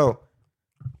like, yo,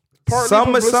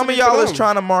 some of y'all is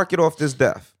trying to market off this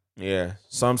death. Yeah,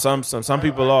 some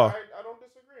people are.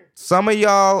 Some of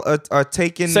y'all are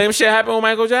taking... Same shit happened with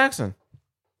Michael Jackson.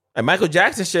 And Michael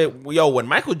Jackson shit, when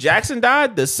Michael Jackson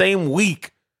died, the same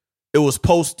week, it was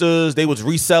posters, they was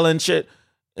reselling shit,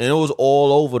 and it was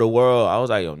all over the world. I was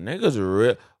like, yo, niggas are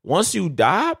real. Once you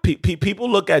die,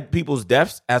 people look at people's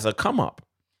deaths as a come-up.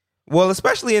 Well,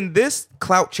 especially in this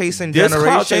clout-chasing generation. This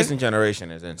clout-chasing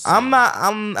generation is insane. I'm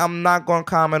not going to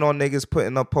comment on niggas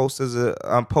putting up posters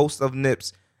on posts of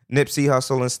Nipsey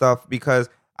Hussle and stuff because...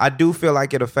 I do feel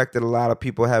like it affected a lot of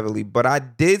people heavily, but I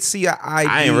did see an IG.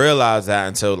 I didn't realize that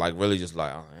until like really just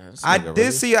like. Oh, man, I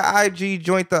did see an IG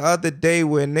joint the other day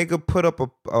where a nigga put up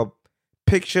a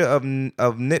picture of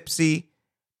Nipsey,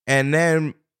 and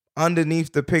then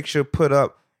underneath the picture put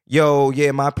up, "Yo,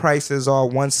 yeah, my prices are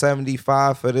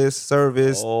 $175 for this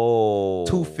service,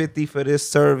 $250 for this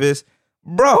service."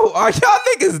 Bro, are y'all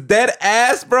niggas dead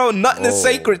ass, bro? Nothing is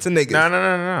sacred to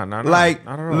niggas. No. Like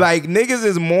niggas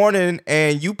is mourning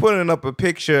and you putting up a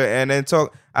picture and then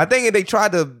talk. I think they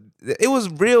tried to, it was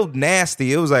real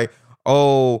nasty. It was like,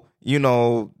 oh, you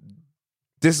know,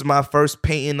 this is my first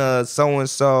painting of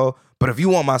so-and-so. But if you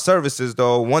want my services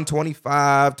though,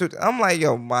 $125. I'm like,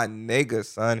 yo, my nigga,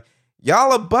 son.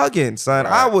 Y'all are bugging, son.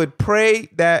 Right. I would pray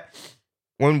that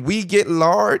when we get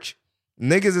large,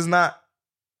 niggas is not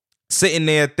sitting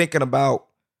there thinking about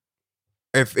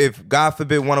if God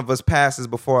forbid one of us passes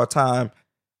before our time,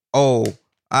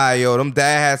 them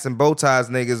dad hats and bow ties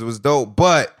niggas was dope,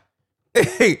 but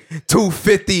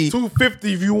 $250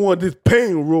 if you want this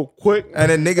pain real quick.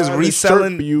 And then niggas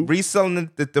reselling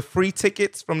the free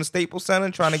tickets from the Staples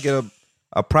Center trying to get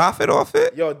a profit off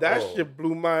it. Yo, that shit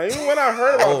blew my. Even when I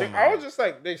heard about it, I was just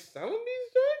like, they selling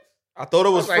these joints? I thought it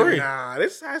was free. Like, nah,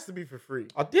 this has to be for free.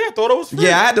 I thought it was free.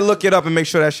 Yeah, I had to look it up and make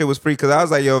sure that shit was free because I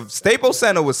was like, yo, if Staples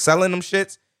Center was selling them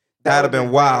shits, that'd have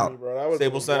been wild.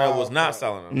 Staples Center was not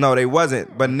selling them. No, they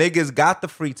wasn't. But niggas got the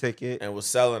free ticket and was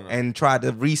selling them and tried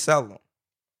to resell them.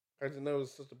 I didn't know it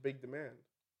was such a big demand.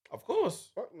 Of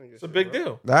course, it's a big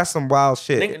deal. That's some wild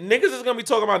shit. Niggas is gonna be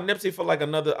talking about Nipsey for like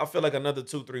another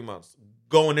 2-3 months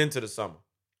going into the summer.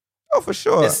 Oh, for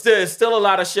sure. It's still a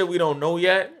lot of shit we don't know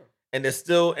yet. And there's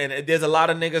a lot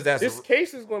of niggas that's... This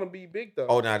case is going to be big, though.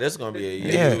 Oh, nah, this is going to be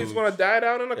It's going to die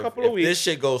down in a couple of weeks. This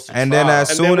shit goes to and trial. Then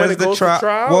as soon as the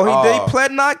trial... Well, he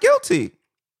pled not guilty.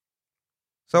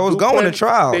 So it's going to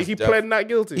trial. He pled not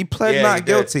guilty. He pled not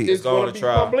guilty. It's going to be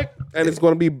public, and it's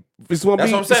going to be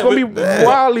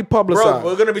wildly publicized. Bro,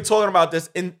 we're going to be talking about this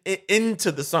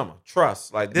into the summer.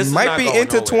 Trust. Like this might be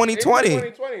into 2020.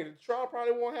 The trial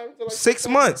probably won't happen until like 6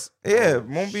 months. Yeah,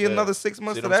 won't be another 6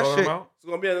 months for that shit.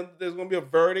 There's gonna be a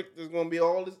verdict. There's gonna be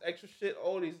all this extra shit.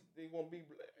 All these they're gonna be.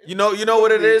 You know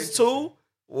what it is too.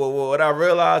 What I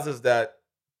realize is that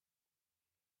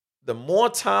the more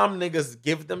time niggas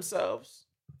give themselves,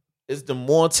 is the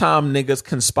more time niggas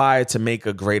conspire to make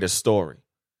a greater story.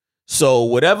 So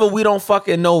whatever we don't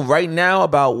fucking know right now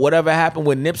about whatever happened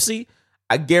with Nipsey,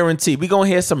 I guarantee we gonna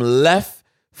hear some left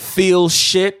field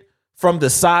shit from the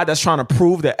side that's trying to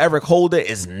prove that Eric Holder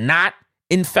is not,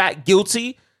 in fact,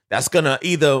 guilty. That's gonna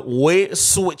either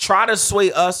try to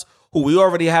sway us, who we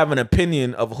already have an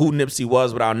opinion of who Nipsey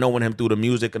was without knowing him through the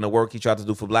music and the work he tried to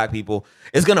do for black people.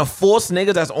 It's gonna force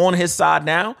niggas that's on his side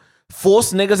now,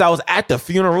 force niggas that was at the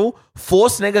funeral,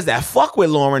 force niggas that fuck with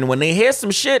Lauren when they hear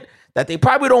some shit that they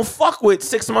probably don't fuck with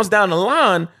 6 months down the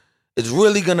line. It's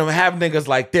really gonna have niggas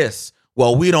like this.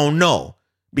 Well, we don't know.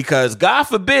 Because God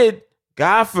forbid,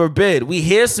 we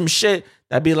hear some shit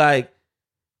that be like,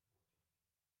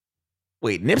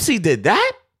 wait, Nipsey did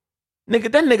that? Nigga,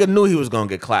 that nigga knew he was gonna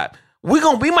get clapped. We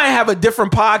might have a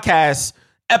different podcast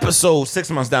episode 6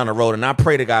 months down the road, and I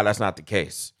pray to God that's not the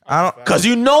case. Cause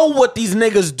you know what these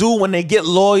niggas do when they get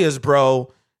lawyers,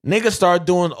 bro. Niggas start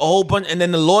doing a whole bunch, and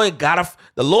then the lawyer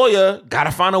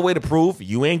gotta find a way to prove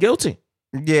you ain't guilty.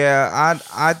 Yeah,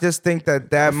 I just think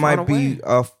that might be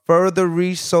a further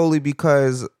reach solely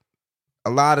because a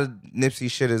lot of Nipsey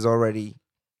shit is already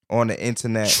on the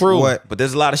internet. True, but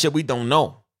there's a lot of shit we don't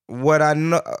know. What I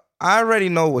know, I already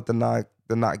know what the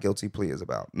not guilty plea is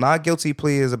about. Not guilty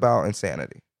plea is about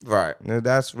insanity. Right.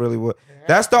 That's really what.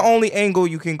 That's the only angle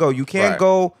you can go. You can't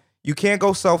go. You can't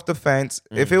go self-defense.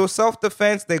 If it was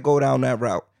self-defense, they go down that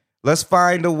route. Let's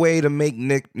find a way to make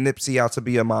Nipsey out to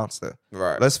be a monster.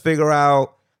 Right. Let's figure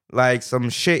out like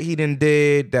some shit he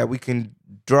did that we can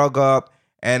drug up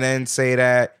and then say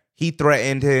that he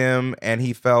threatened him and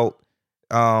he felt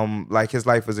like his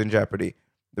life was in jeopardy.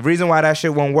 The reason why that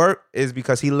shit won't work is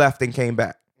because he left and came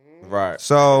back. Right.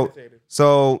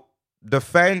 So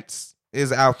defense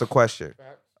is out the question.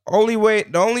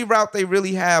 The only route they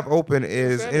really have open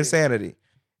is insanity.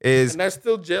 And that's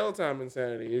still jail time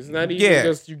insanity. It's not even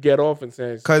just you get off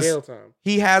insanity. It's jail time.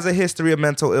 He has a history of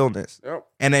mental illness. Yep.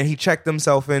 And then he checked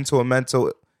himself into a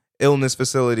mental illness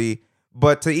facility.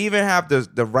 But to even have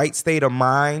the right state of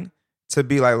mind to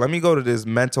be like, let me go to this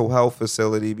mental health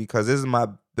facility because this is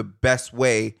the best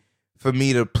way for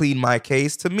me to plead my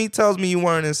case, to me tells me you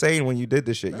weren't insane when you did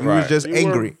this shit. You was just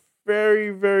angry. Very,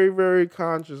 very, very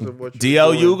conscious of what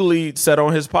DL Hughley said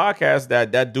on his podcast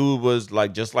that dude was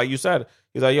like, just like you said,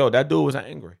 he's like, yo, that dude was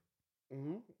angry.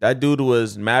 Mm-hmm. That dude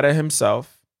was mad at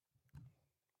himself.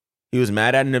 He was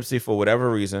mad at Nipsey for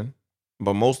whatever reason.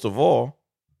 But most of all,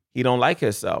 he don't like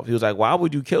himself. He was like, why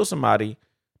would you kill somebody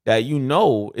that you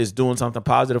know is doing something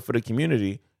positive for the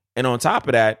community? And on top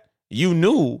of that, you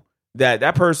knew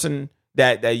that person,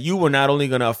 that you were not only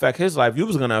going to affect his life, you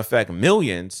was going to affect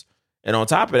millions. And on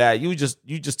top of that, you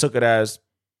just took it as,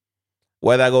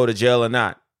 whether I go to jail or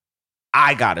not,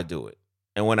 I got to do it.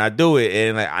 And when I do it,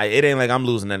 it ain't like I'm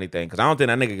losing anything. Because I don't think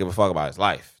that nigga give a fuck about his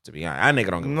life, to be honest. That nigga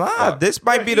don't give a fuck. This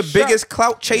might be the biggest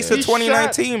clout chase of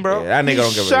 2019, bro. Yeah, that nigga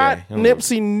don't give a fuck. He shot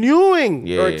Nipsey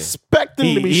knowing or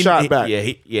expecting to be shot back.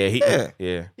 He did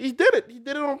it. He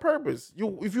did it on purpose.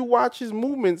 If you watch his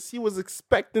movements, he was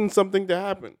expecting something to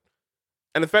happen.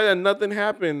 And the fact that nothing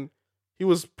happened, he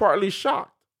was partly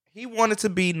shocked. He wanted to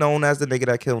be known as the nigga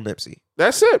that killed Nipsey.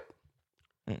 That's it.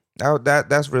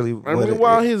 That's really what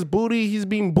meanwhile, he's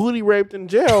being booty raped in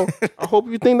jail. I hope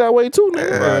you think that way too,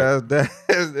 nigga.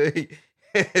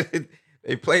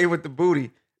 They play with the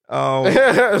booty.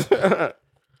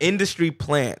 Industry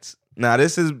plants. Now,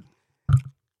 this is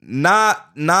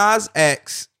not Nas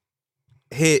X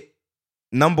hit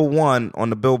 #1 on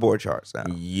the Billboard charts now.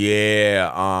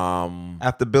 Yeah.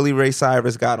 After Billy Ray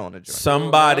Cyrus got on the joint.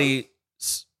 Somebody.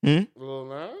 Lil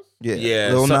Nas? Yeah.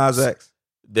 Lil Nas X.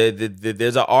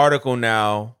 There's an article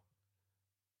now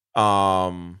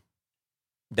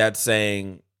that's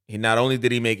saying he not only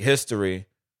did he make history,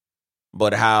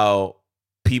 but how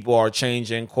people are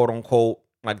changing, quote unquote,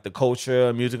 like the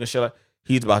culture, music and shit.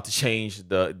 He's about to change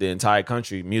the entire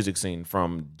country music scene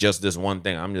from just this one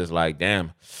thing. I'm just like,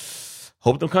 damn.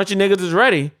 Hope them country niggas is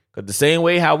ready. Because the same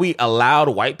way how we allowed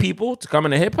white people to come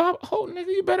into hip hop, nigga,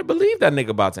 you better believe that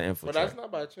nigga about to infiltrate. But that's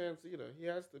not by chance either.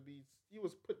 He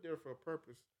was put there for a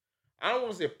purpose. I don't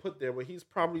want to say put there, but he's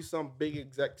probably some big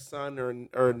exec son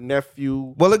or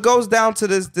nephew. Well, it goes down to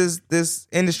this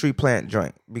industry plant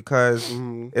joint because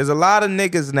there's a lot of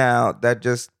niggas now that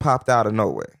just popped out of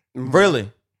nowhere.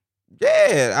 Really?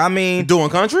 Yeah, I mean, doing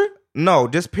country? No,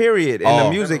 just period in the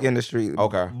music industry.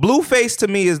 Okay, Blueface to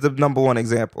me is the #1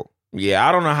 example. Yeah,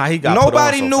 I don't know how he got.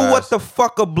 Nobody knew what the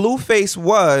fuck a Blueface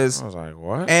was. I was like,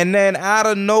 what? And then out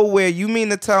of nowhere, you mean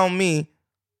to tell me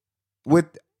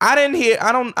I didn't hear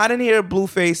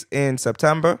Blueface in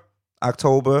September,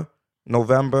 October,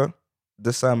 November,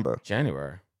 December,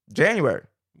 January.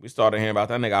 We started hearing about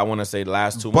that nigga. I want to say the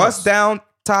last 2 months. Bust Down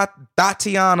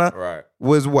Tatiana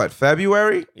was what,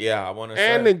 February? Yeah, I want to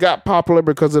say. And it got popular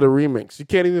because of the remix. You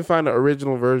can't even find the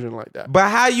original version like that. But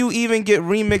how you even get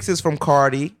remixes from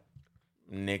Cardi?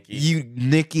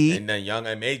 Nicki. And then Young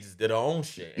M.A. just did her own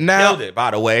shit. Now, killed it,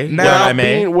 by the way.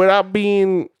 Without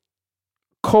being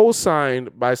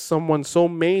co-signed by someone so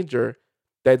major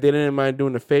that they didn't mind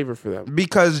doing a favor for them.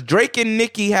 Because Drake and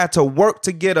Nicki had to work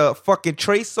to get a fucking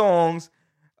Trey Songz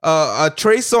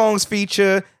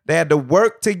feature. They had to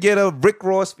work to get a Rick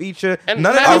Ross feature. And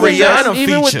none of Rihanna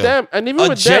even with them,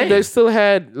 they still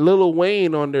had Lil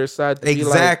Wayne on their side. To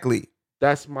exactly. Be like,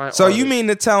 that's my. So artist. you mean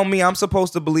to tell me I'm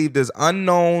supposed to believe this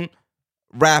unknown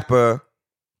rapper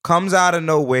comes out of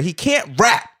nowhere? He can't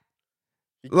rap.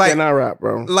 He cannot rap,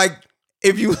 bro. Like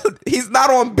he's not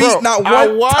on beat, bro, not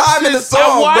one time in the song,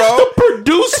 I watched bro. The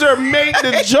producer make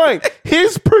the joint.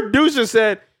 His producer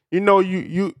said,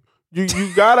 you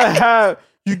gotta have.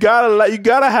 You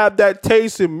gotta have that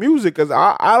taste in music, because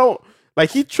I don't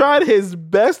like. He tried his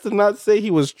best to not say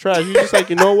he was trash. He's just like,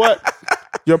 you know what,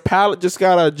 your palate just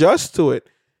gotta adjust to it.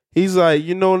 He's like,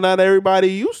 not everybody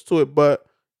used to it, but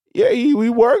yeah, he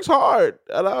works hard.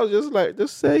 And I was just like,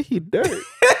 just say he dirty.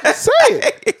 Just say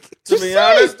it. To be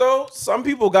honest, though, some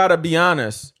people gotta be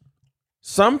honest.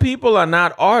 Some people are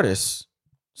not artists.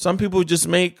 Some people just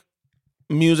make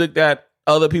music that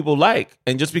other people like,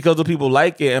 and just because the people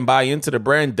like it and buy into the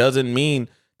brand doesn't mean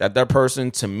that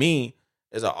person, to me,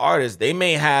 is an artist. They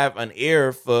may have an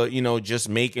ear for just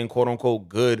making quote unquote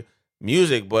good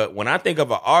music, but when I think of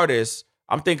an artist,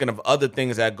 I'm thinking of other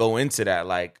things that go into that.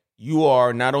 Like, you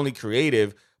are not only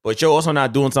creative, but you're also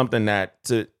not doing something that,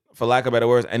 for lack of better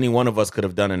words, any one of us could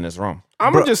have done in this room.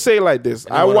 I'm gonna just say it like this: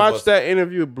 I watched that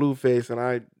interview with Blueface, and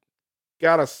I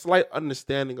got a slight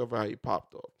understanding of how he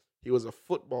popped off. He was a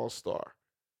football star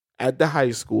at the high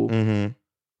school,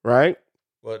 right?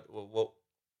 What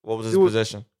was his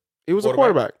position? He was a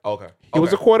quarterback. Okay. He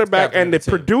was a quarterback, and the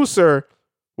producer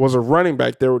was a running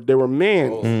back. They were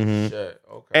men. Oh, shit.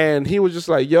 Okay. And he was just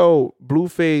like, yo,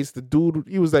 Blueface, the dude,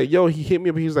 he was like, yo, he hit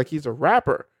me up. He was like, he's a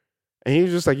rapper. And he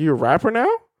was just like, you a rapper now?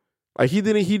 Like, he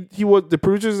was, the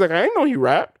producer was like, I didn't know he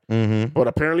rapped. But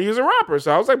apparently he's a rapper.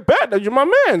 So I was like, bet, you're my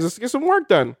man. Let's get some work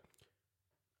done.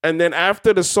 And then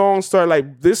after the song started,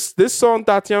 like, this song,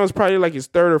 Tatiana, was probably like his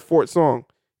third or fourth song.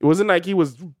 It wasn't like he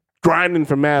was grinding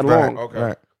for mad long. Okay.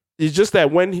 Right. It's just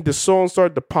that when the song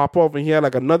started to pop off and he had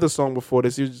like another song before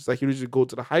this, he was just like, he would just go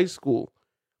to the high school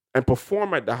and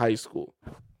perform at the high school.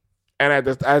 And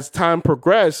as time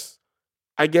progressed,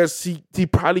 I guess he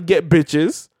probably get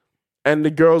bitches and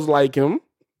the girls like him.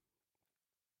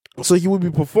 So he would be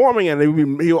performing, and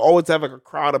he'll always have like a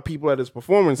crowd of people at his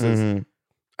performances.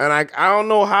 And I don't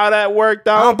know how that worked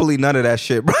out. I don't believe none of that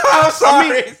shit, bro. I'm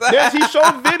sorry. He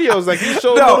showed videos. Like, he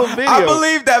showed little videos. I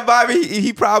believe that, Bobby,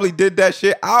 he probably did that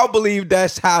shit. I don't believe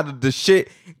that's how the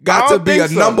shit got to be a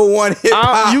number one hip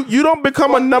hop. You don't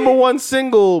become a number one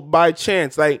single by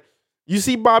chance. Like, you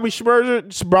see Bobby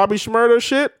Shmurda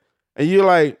shit, and you're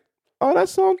like, oh, that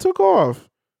song took off.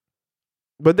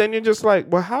 But then you're just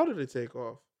like, well, how did it take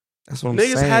off? That's what I'm saying.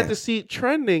 Niggas saying. had to see it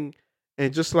trending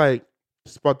and just like,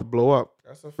 it's about to blow up.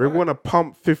 We're going to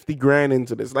pump 50 grand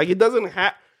into this. Like, it doesn't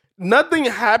nothing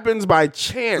happens by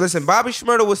chance. Listen, Bobby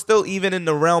Shmurda was still even in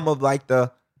the realm of like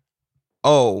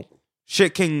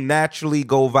shit can naturally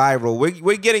go viral.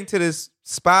 We're getting to this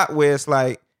spot where it's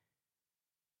like,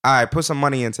 all right, put some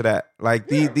money into that. Like,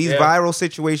 these viral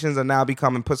situations are now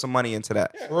becoming, put some money into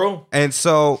that. True. And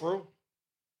so,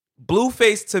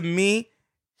 Blueface to me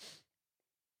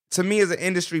is an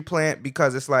industry plant,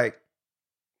 because it's like,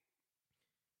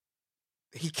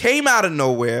 he came out of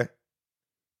nowhere,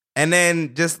 and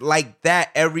then just like that,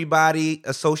 everybody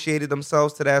associated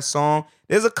themselves to that song.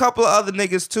 There's a couple of other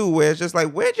niggas too, where it's just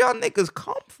like, where'd y'all niggas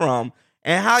come from?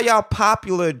 And how y'all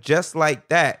popular just like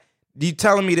that? You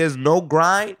telling me there's no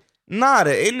grind? Nah,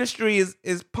 the industry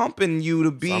is pumping you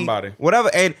to be somebody. Whatever.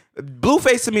 And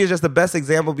Blueface to me is just the best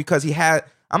example, because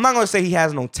I'm not going to say he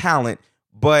has no talent,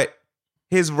 but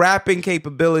his rapping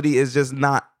capability is just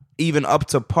not even up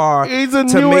to par. He's a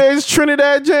new age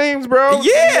Trinidad James, bro.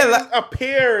 Yeah, like,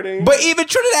 appeared. But even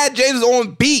Trinidad James is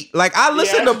on beat. Like, I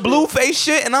listen to Blueface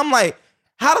shit, and I'm like,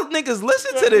 how do niggas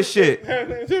listen to this shit?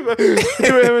 Like, it's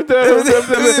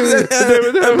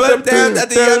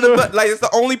the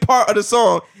only part of the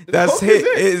song that's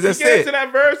hit. That's it. Get to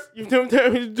that verse, you do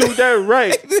that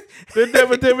right.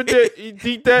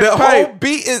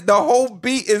 The whole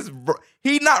beat is.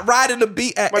 He not riding the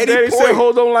beat at any point. My daddy said,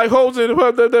 hold on like hoes in the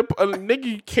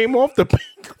nigga came off the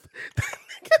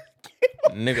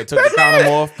nigga took the condom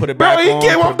off, put it back on. Bro, he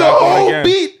came off the whole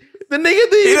beat. The nigga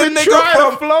didn't even try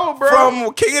to flow, bro.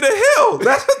 From King of the Hill.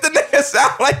 That's what the nigga nigga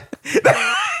sound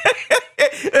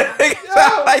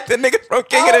like the nigga from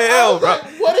King of the Hill, bro. Like,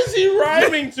 what is he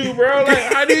rhyming to, bro? Like,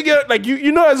 how do you get like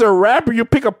you know, as a rapper, you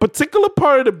pick a particular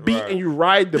part of the beat and you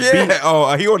ride the beat.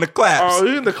 Oh, he on the claps. Oh,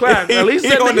 he in the claps. At least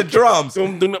he on the drums.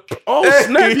 Oh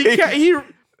snap!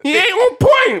 He ain't on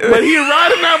point, but he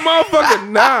riding that motherfucker.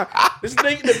 Nah, this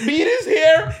nigga, the beat is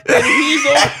here, and he's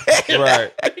on.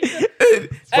 Right.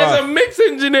 As a mix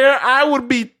engineer, I would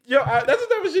be that's the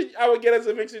type of shit I would get as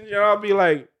a mix engineer. I'll be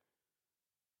like,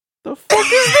 the fuck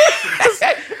is this?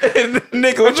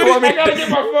 Nigga, what you want me? I gotta get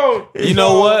my phone. You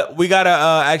know what? We gotta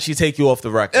actually take you off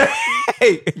the record.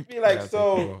 Hey, Be like,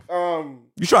 so,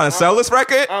 you trying to sell this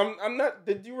record? I'm not.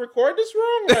 Did you record this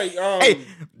wrong? Like, Hey,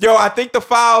 yo, I think the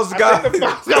files got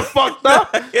fucked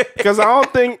up because I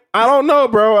don't know,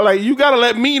 bro. Like, you gotta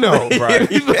let me know. Right.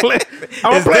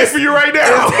 I'm gonna play for you right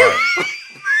now.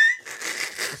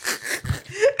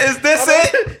 Is this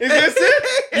it? Is this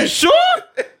it? You sure?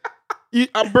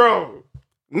 Bro,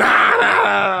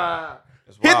 nah.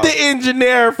 Hit the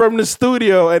engineer from the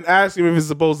studio and ask him if it's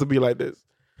supposed to be like this.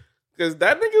 Because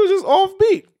that nigga was just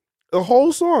offbeat. The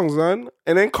whole song, son.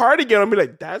 And then Cardigan will be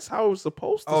like, that's how it was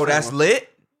supposed to sound. That's lit?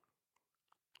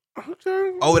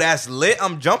 Okay. Oh, that's lit?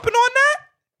 I'm jumping on that?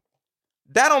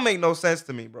 That don't make no sense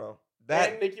to me, bro.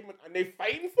 And they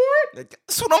fighting for it?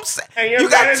 That's what I'm saying. And you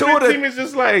got two of team is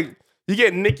just like, you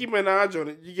get Nicki Minaj on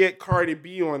it, you get Cardi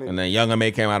B on it. And then Young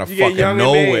M.A. came out of you fucking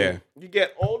nowhere. You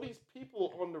get all these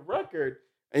people on the record,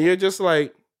 and you're just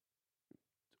like,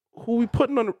 who we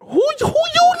putting on? Who you,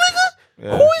 nigga?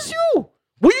 Yeah. Who is you?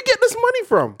 Where you get this money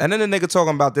from? And then the nigga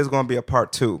talking about there's gonna be a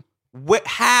part 2.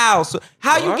 How? So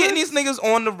how you getting these niggas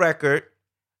on the record?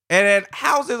 And then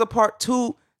how's there a part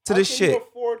 2 to this shit? How can you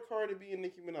afford Cardi B and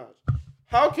Nicki Minaj?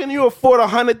 How can you afford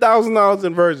 $100,000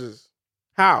 in verses?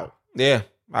 How? Yeah.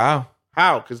 Wow.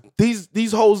 How? Because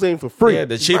these hoes ain't for free. Yeah,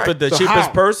 the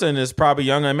cheapest person is probably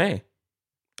Young M.A.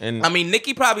 And I mean,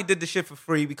 Nicki probably did the shit for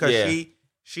free because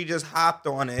she just hopped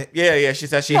on it. Yeah. She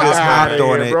said she just hopped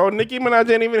on it, bro. Nicki Minaj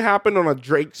didn't even happen on a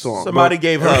Drake song. Somebody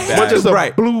gave her a bag. But just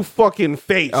a blue fucking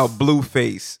face. A blue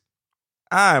face.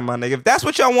 All right, my nigga. If that's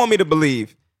what y'all want me to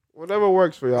believe, whatever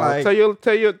works for y'all. Like,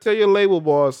 tell your label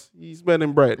boss he's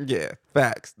spending bread. Yeah,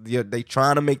 facts. They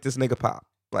trying to make this nigga pop.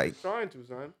 Like they're trying to,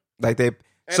 son. Like they.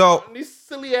 And so these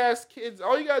silly ass kids,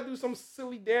 all you gotta do is some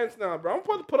silly dance now, bro. I'm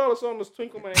about to put out a song that's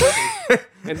Twinkle My Ankles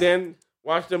and then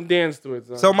watch them dance to it.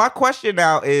 Son. So my question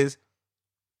now is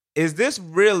this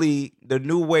really the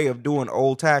new way of doing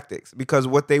old tactics? Because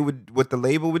what the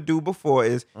label would do before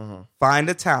is find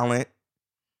a talent.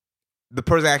 The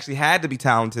person actually had to be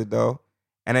talented though,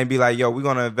 and then be like, "Yo, we're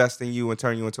gonna invest in you and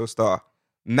turn you into a star."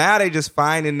 Now they just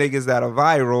finding niggas that are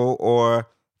viral or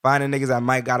finding niggas that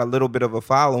might got a little bit of a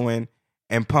following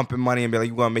and pumping money and be like,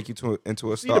 "We're gonna make you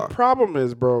into a star." The problem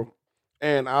is, bro,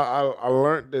 and I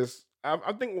learned this.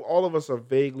 I think all of us are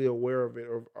vaguely aware of it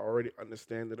or already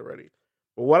understand it already.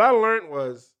 But what I learned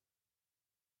was,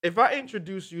 if I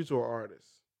introduce you to an artist,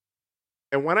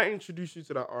 and when I introduce you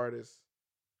to that artist,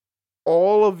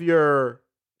 all of your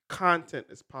content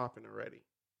is popping already.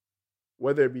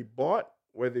 Whether it be bought,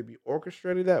 whether it be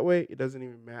orchestrated that way, it doesn't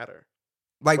even matter.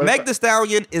 Like but Meg Thee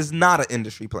Stallion is not an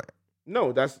industry player.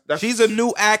 No, that's she's a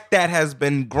new act that has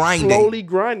been grinding. Slowly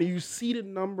grinding. You see the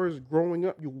numbers growing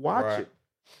up. You watch it.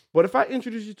 But if I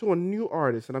introduce you to a new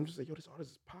artist and I'm just like, yo, this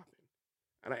artist is popping.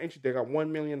 And they got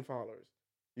 1 million followers.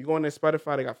 You go on their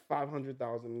Spotify, they got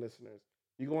 500,000 listeners.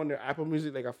 You go on their Apple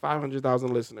Music, they got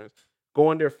 500,000 listeners. Go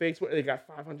on their Facebook, they got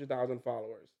 500,000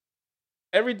 followers.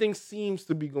 Everything seems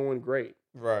to be going great.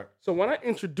 Right. So when I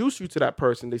introduce you to that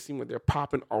person, they seem like they're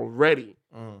popping already.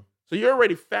 So you're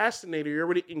already fascinated. You're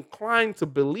already inclined to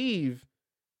believe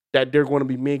that they're going to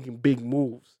be making big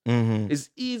moves. It's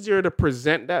easier to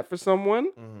present that for someone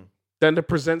than to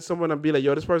present someone and be like,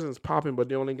 yo, this person is popping, but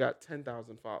they only got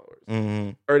 10,000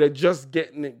 followers. Or they're just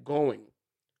getting it going.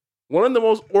 One of the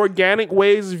most organic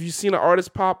ways, if you've seen an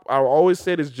artist pop, I always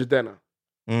say is Jidenna.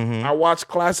 I watched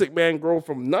Classic Man grow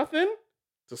from nothing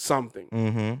to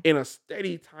something in a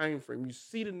steady time frame. You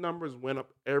see the numbers went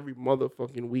up every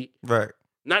motherfucking week. Right.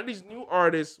 Not these new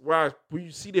artists where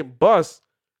you see them bust,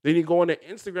 then you go on their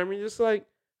Instagram and you're just like,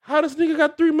 how this nigga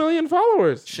got 3 million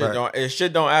followers? Shit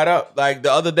don't add up. Like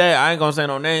the other day, I ain't gonna say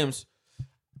no names.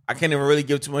 I can't even really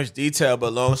give too much detail,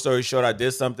 but long story short, I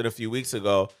did something a few weeks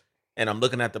ago, and I'm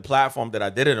looking at the platform that I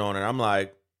did it on, and I'm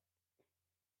like,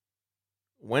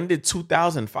 when did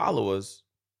 2,000 followers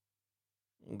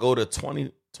go to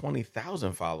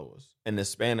 20,000 followers in the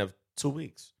span of 2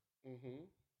 weeks?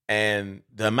 And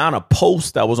the amount of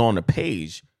posts that was on the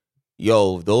page,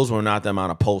 those were not the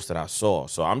amount of posts that I saw.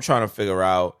 So I'm trying to figure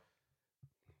out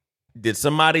Did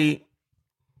somebody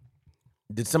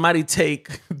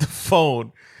take the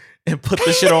phone and put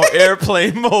the shit on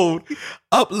airplane mode,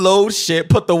 upload shit,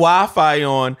 put the Wi-Fi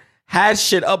on, had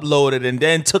shit uploaded, and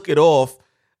then took it off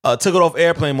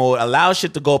airplane mode, allowed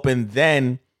shit to go up, and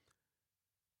then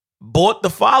bought the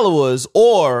followers,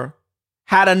 or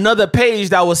had another page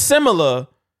that was similar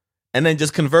and then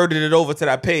just converted it over to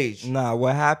that page? Nah,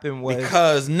 what happened was,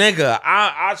 Because nigga,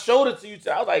 I showed it to you.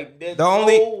 I was like, there's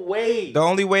no way. The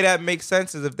only way that makes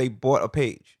sense is if they bought a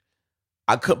page.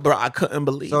 I couldn't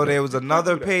believe. So it. there was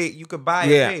another page. You could buy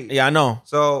a page. Yeah, I know.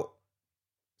 So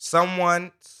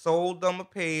someone sold them a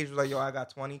page. Like, yo, I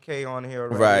got 20K on here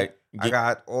already. Right. I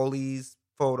got all these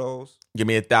photos. Give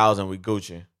me 1,000. We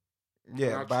Gucci.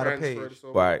 Yeah, buy the page.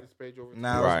 Right.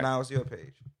 Now it's your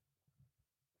page.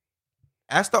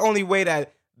 That's the only way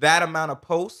that amount of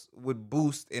posts would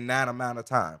boost in that amount of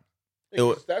time.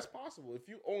 That's possible. If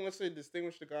you own, let's say,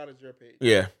 Distinguished to God is your page.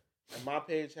 Yeah. And my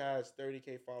page has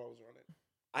 30K followers on it.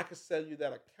 I could sell you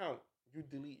that account. You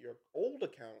delete your old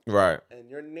account. Right. And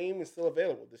your name is still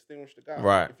available, Distinguished to God.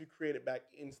 Right. If you create it back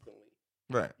instantly.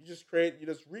 Right. You just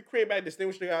recreate back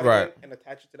Distinguished to God right. again and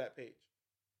attach it to that page.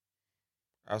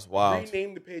 That's wild.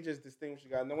 Rename the page as Distinguished to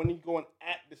God. And then when you go and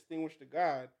at Distinguished to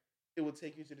God, it will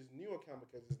take you to this new account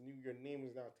because your name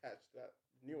is now attached to that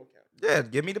new account. Yeah,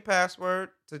 give me the password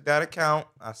to that account.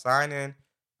 I sign in.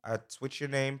 I switch your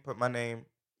name, put my name.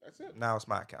 That's it. Now it's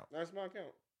my account. That's my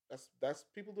account. That's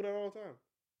people do that all the time.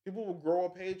 People will grow a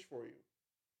page for you.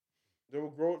 They will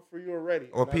grow it for you already.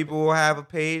 Or people will have a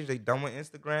page, they done with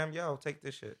Instagram. Yo, take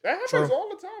this shit. That happens all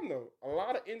the time though. A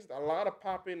lot of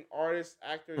popping artists,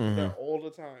 actors do that all the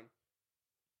time.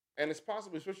 And it's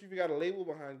possible, especially if you got a label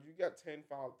behind you. You got 10,000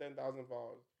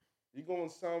 followers. You go on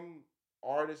some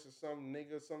artist or some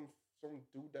nigga, some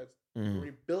dude that's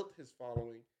already built his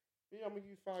following. Yeah, I'm gonna give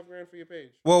you $5,000 for your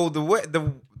page. Well, the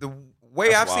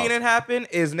way I've seen it happen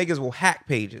is niggas will hack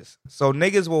pages. So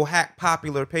niggas will hack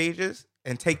popular pages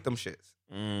and take them shits.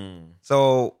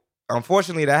 So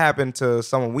unfortunately, that happened to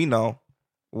someone we know,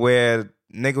 where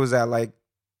nigga was at like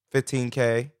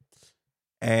 15K,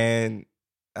 and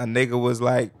a nigga was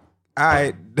like, "All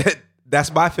right,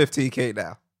 that's my 15K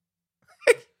now."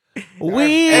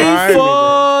 We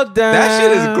fall down. That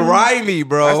shit is grimy,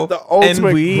 bro. That's the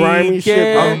ultimate grimy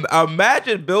shit.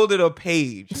 Imagine building a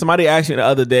page. Somebody asked me the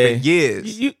other day,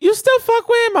 years. You still fuck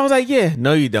with him? I was like, yeah.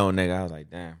 No, you don't, nigga. I was like,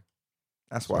 damn.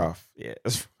 That's rough. Yeah,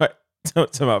 that's right.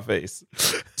 To my face.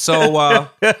 So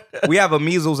we have a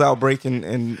measles outbreak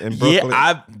in Brooklyn.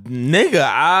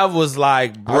 Yeah, I was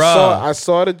like, bro. I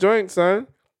saw the joint, son,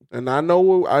 and I know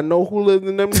who lived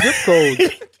in them zip codes.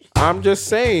 I'm just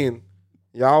saying.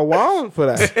 Y'all wilding for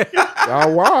that.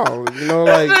 Y'all wild. You know,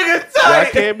 like,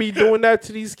 y'all can't be doing that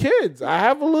to these kids. I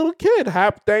have a little kid.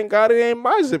 Thank God it ain't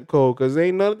my zip code, because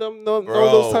ain't none of them, none of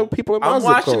those type of people in my zip code.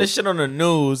 I'm watching this shit on the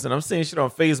news, and I'm seeing shit on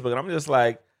Facebook, and I'm just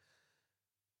like,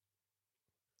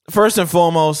 first and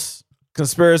foremost,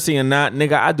 conspiracy or not,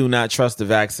 nigga, I do not trust the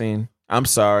vaccine. I'm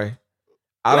sorry.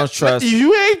 I don't trust.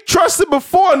 You ain't trusted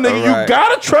before, nigga. Right. You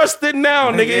gotta trust it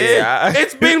now, nigga. Yeah.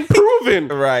 It's been proven.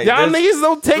 Right. Y'all niggas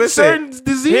don't take certain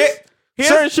disease.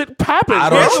 Certain shit popping.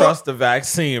 I don't trust the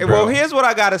vaccine, bro. Well, here's what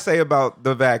I gotta say about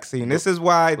the vaccine. This is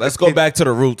why. Let's go back to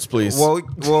the roots, please. Well,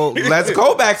 let's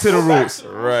go back to the roots.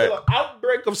 Right.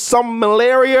 Outbreak of some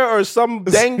malaria or some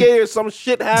dengue or some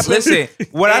shit happened. Listen,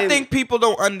 what I think people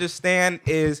don't understand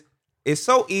is it's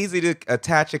so easy to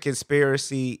attach a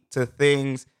conspiracy to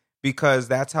things because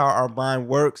that's how our mind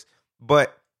works.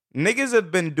 But niggas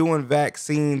have been doing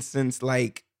vaccines since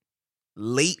like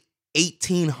late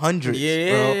 1800s.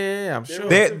 Yeah, I'm sure.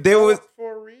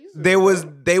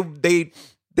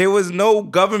 There was no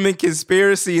government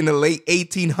conspiracy in the late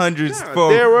 1800s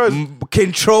for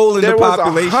controlling the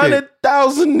population.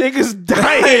 100,000 niggas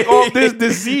dying of this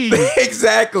disease.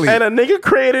 Exactly. And a nigga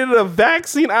created a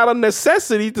vaccine out of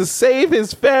necessity to save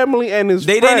his family and his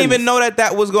friends. They didn't even know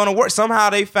that was going to work. Somehow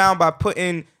they found by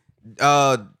putting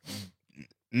not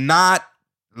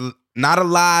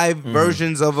alive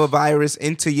versions of a virus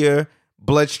into your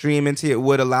bloodstream, it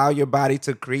would allow your body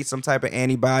to create some type of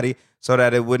antibody so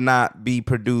that it would not be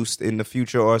produced in the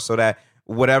future, or so that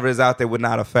whatever is out there would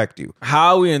not affect you.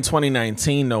 How are we in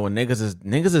 2019 though when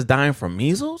niggas is dying from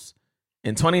measles?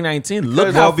 In 2019,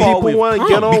 look how far people want to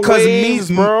get on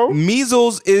waves, bro.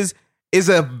 Measles is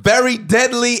a very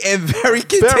deadly and very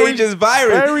contagious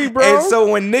virus. Bro. And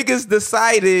so when niggas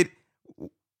decided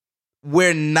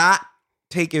we're not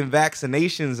taking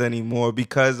vaccinations anymore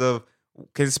because of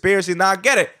conspiracy. Now, I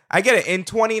get it. In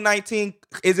 2019,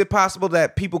 is it possible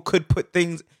that people could put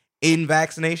things in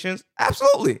vaccinations?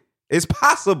 Absolutely. It's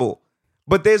possible.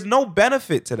 But there's no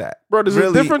benefit to that. Bro, there's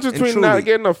really, a difference between not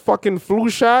getting a fucking flu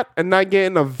shot and not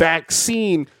getting a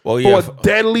vaccine for a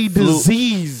deadly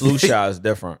disease. Flu shot is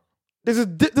different. There's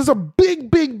a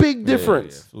big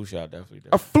difference. Yeah. Flu shot definitely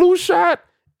different. A flu shot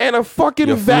and a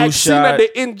fucking vaccine that they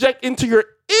inject into your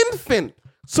infant.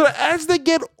 So that as they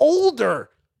get older,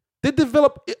 they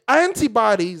develop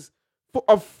antibodies for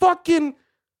a fucking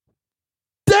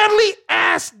deadly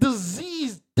ass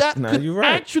disease that could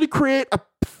actually create a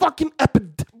fucking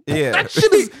epidemic. Yeah. That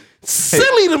shit is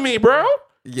silly to me, bro.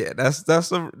 Yeah,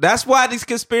 that's why these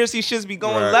conspiracy shits be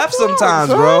going left sometimes,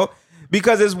 bro.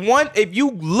 Because it's if you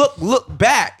look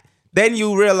back, then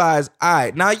you realize, all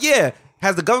right, now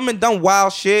has the government done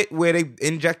wild shit where they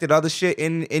injected other shit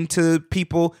into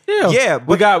people? Yeah,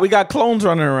 but we got clones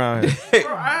running around here.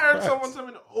 Bro, I heard someone tell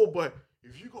me, but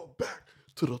if you go back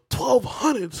to the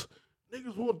 1200s,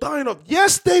 niggas won't die enough.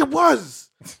 Yes, they was.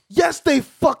 Yes, they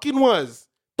fucking was.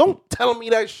 Don't tell me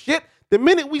that shit. The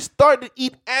minute we started to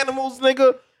eat animals,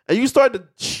 nigga, and you started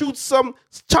to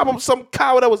chop up some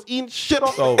cow that was eating shit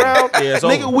off the ground,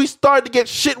 nigga, we started to get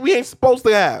shit we ain't supposed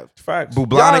to have. Facts.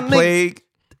 Bubonic plague.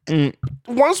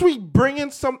 Once we bring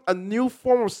in a new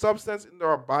form of substance into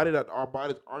our body that our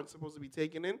bodies aren't supposed to be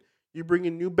taking in, you bring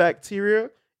in new bacteria,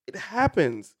 it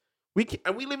happens. We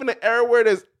live in an era where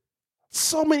there's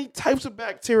so many types of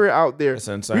bacteria out there. That's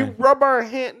insane. We rub our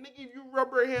hand, nigga. If you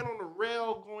rub your hand on the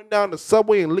rail going down the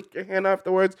subway and lick your hand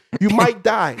afterwards, you might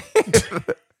die.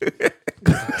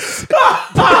 It's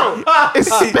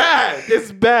bad.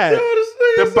 It's bad.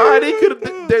 The body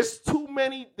could. There's too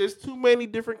many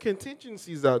different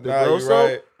contingencies out there, bro.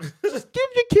 So just give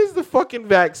your kids the fucking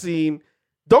vaccine.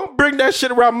 Don't bring that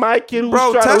shit around my kid who's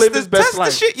trying to live his best life.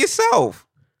 Test the shit yourself.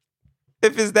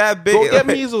 If it's that big, go get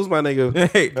measles, my nigga.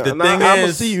 Hey, I'm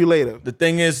gonna see you later. The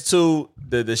thing is, too,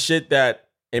 the shit that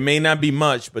it may not be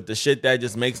much, but the shit that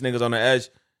just makes niggas on the edge.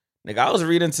 Nigga, I was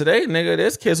reading today, nigga,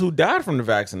 there's kids who died from the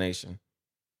vaccination.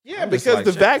 Yeah, because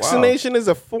the vaccination is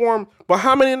a form. But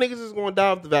how many niggas is going to die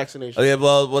of the vaccination? Oh, yeah,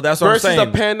 well, that's what I'm saying.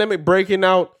 Versus a pandemic breaking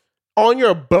out on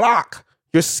your block.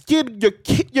 Your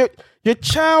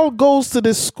child goes to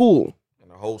this school. And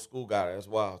the whole school got it. That's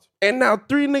wild. And now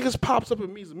 3 niggas pops up with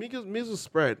measles. Measles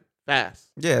spread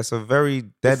fast. Yeah, it's a very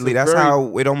deadly. That's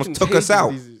how it almost took us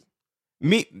out.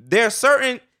 There are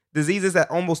certain diseases that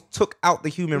almost took out the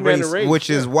human race, which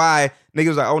is why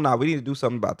niggas like, oh, nah, we need to do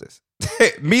something about this.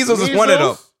 Measles is one of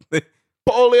them.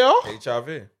 Polio.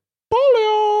 HIV.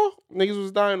 Polio. Niggas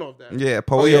was dying off that. Yeah,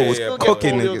 polio was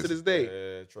cooking polio niggas. to this day.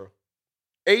 Yeah, true.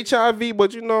 HIV,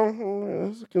 but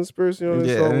it's a conspiracy on this.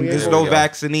 Yeah, there's no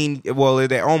vaccine. Well,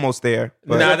 they're almost there.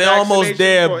 Nah, they're almost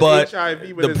there, but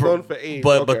HIV, but it's done for AIDS.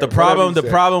 But the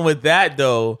problem with that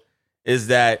though is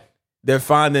that they're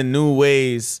finding new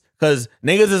ways because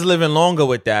niggas is living longer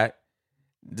with that.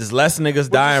 There's less niggas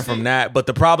dying from that. But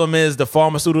the problem is the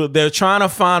pharmaceutical, they're trying to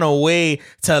find a way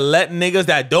to let niggas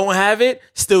that don't have it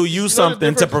still use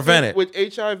something to prevent it. With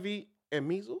HIV and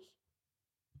measles,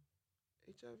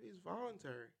 HIV is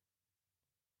voluntary.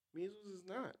 Measles is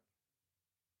not.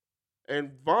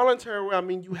 And voluntary, I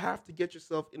mean, you have to get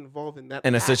yourself involved in that.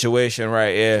 In a situation,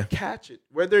 right, yeah. Catch it.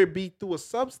 Whether it be through a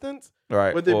substance,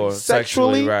 right, whether or it be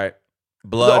sexually, right.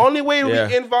 Blood. The only way to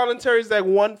be involuntary is that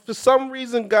for some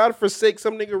reason, God forsake,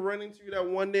 some nigga run into you that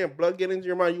one day and blood get into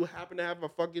your mind. You happen to have a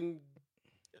fucking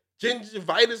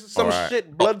gingivitis or some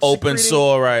shit. Blood open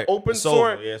sore, right? Open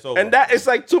sore. Yeah, and that it's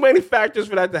like too many factors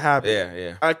for that to happen. Yeah,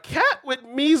 yeah. A cat with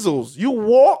measles, you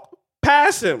walk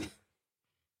past him,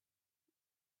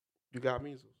 you got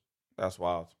measles. That's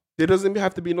wild. There doesn't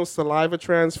have to be no saliva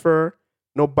transfer,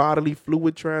 no bodily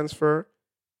fluid transfer.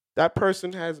 That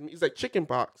person it's like chicken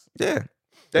pox. Yeah.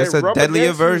 It's a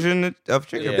deadlier version of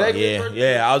chicken pox.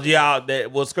 Yeah.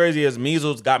 What's crazy is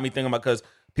measles got me thinking about because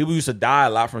people used to die a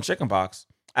lot from chicken pox.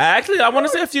 I want to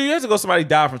say a few years ago somebody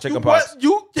died from chicken pox.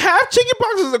 You have chicken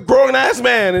pox as a grown ass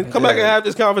man and come back and have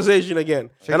this conversation again.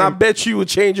 And I bet you would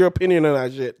change your opinion on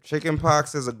that shit. Chicken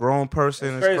pox as a grown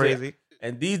person is crazy.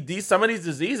 And some of these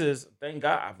diseases, thank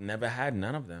God, I've never had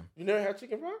none of them. You never had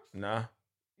chicken pox? Nah.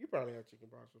 You probably had chicken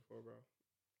pox before, bro.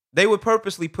 They would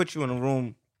purposely put you in a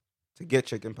room to get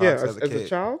chicken pox as a kid. As a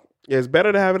child? Yeah, it's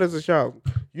better to have it as a child.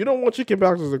 You don't want chicken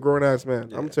pox as a grown-ass man. I'm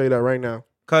going to tell you that right now.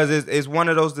 Because it's one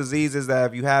of those diseases that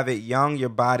if you have it young, your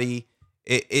body,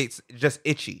 it's just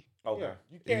itchy. Okay. Yeah,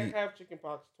 you can't have chicken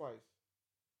pox twice.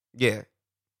 Yeah.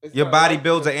 Your body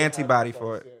builds an antibody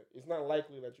for it. Yeah. It's not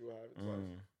likely that you will have it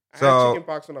twice. I had chicken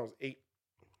pox when I was 8.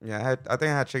 Yeah, I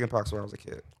think I had chicken pox when I was a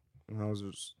kid. When I was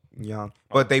just young.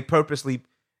 But they purposely...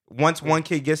 Once one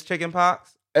kid gets chicken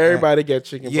pox, everybody gets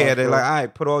chicken pox. Yeah, they're like, all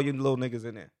right, put all you little niggas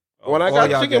in there. When I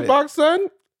got chicken pox, son,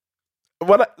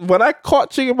 when I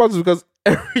caught chickenpox, because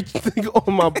everything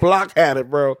on my block had it,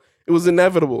 bro. It was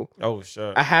inevitable. Oh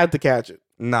shit! I had to catch it.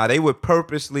 Nah, they would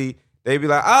purposely. They'd be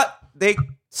like, they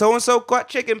so and so got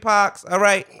chickenpox. All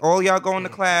right, all y'all going to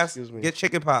class, get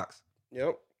chickenpox.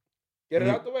 Yep. Get it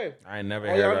out the way. I ain't never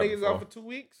all heard y'all that niggas before. out for 2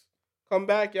 weeks. Come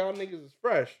back, y'all niggas is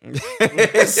fresh.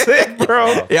 Sick,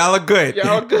 bro. Y'all are good.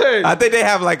 Y'all good. I think they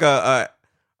have like a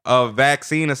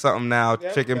vaccine or something now.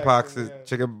 Yeah, chickenpox vaccine, is yeah.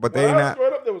 chicken, but When they I was not.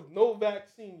 growing up, there was no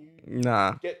vaccine. You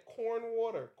Nah. get corn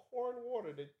water.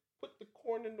 They put the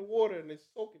corn in the water and they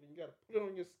soak it. And you gotta put it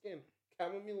on your skin.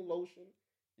 Chamomile lotion.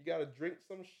 You gotta drink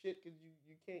some shit because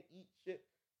you can't eat shit.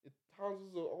 Your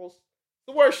tonsils are all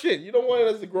the worst shit. You don't want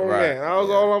it as a grown man. That was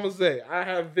all I'm gonna say. I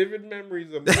have vivid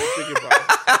memories of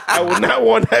chickenpox. I would not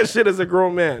want that shit as a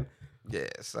grown man.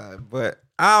 Yes, but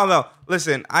I don't know.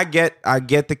 Listen, I get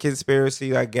the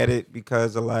conspiracy. I get it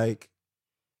because of like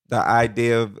the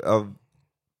idea of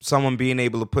someone being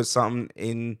able to put something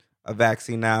in a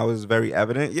vaccine now is very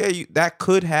evident. Yeah, that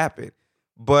could happen,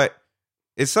 but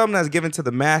it's something that's given to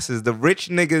the masses. The rich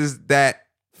niggas that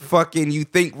fucking you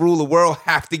think rule the world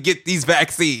have to get these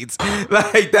vaccines.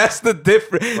 Like that's the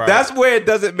difference. Right. That's where it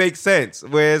doesn't make sense.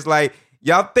 Where it's like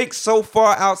y'all think so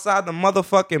far outside the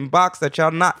motherfucking box that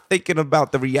y'all not thinking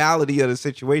about the reality of the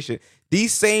situation.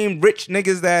 These same rich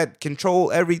niggas that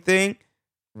control everything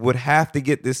would have to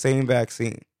get this same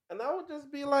vaccine. And I would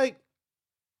just be like,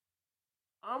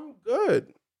 I'm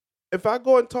good. If I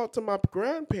go and talk to my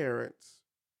grandparents,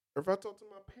 or if I talk to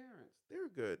my parents, they're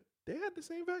good. They had the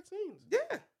same vaccines.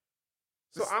 Yeah.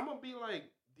 So I'm going to be like,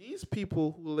 these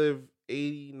people who live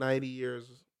 80, 90 years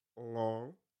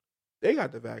long, they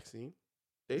got the vaccine.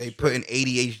 They put in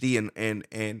ADHD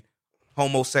and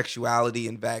homosexuality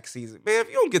and vaccines. Man, if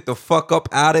you don't get the fuck up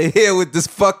out of here with this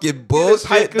fucking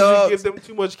bullshit, because you give them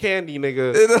too much candy,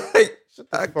 nigga.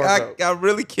 I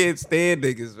really can't stand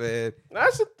niggas, man.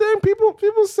 That's the thing.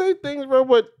 People say things, bro,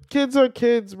 but kids are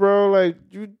kids, bro. Like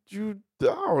you I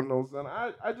don't know, son.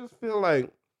 I just feel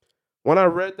like when I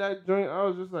read that joint, I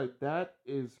was just like, that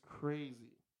is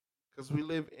crazy. Because we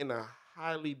live in a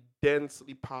highly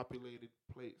densely populated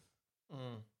place.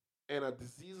 And a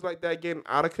disease like that getting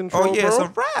out of control. Oh yeah, bro, it's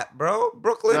a wrap, bro.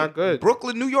 Brooklyn, not good.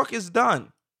 Brooklyn, New York is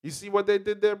done. You see what they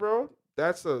did there, bro?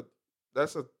 That's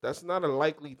not a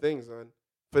likely thing, son.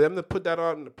 For them to put that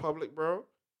out in the public, bro,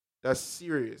 that's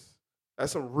serious.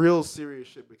 That's some real serious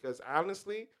shit. Because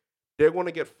honestly, they're going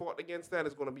to get fought against that.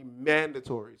 It's going to be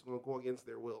mandatory. It's going to go against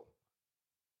their will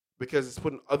because it's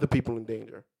putting other people in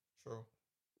danger. True.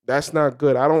 That's not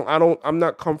good. I'm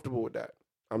not comfortable with that.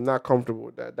 I'm not comfortable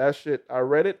with that. That shit, I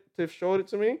read it. Tiff showed it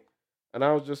to me, and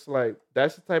I was just like,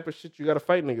 that's the type of shit you got to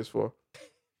fight niggas for.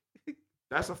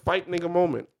 That's a fight nigga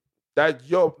moment. That,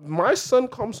 my son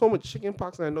comes home with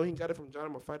chickenpox, and I know he got it from Johnny.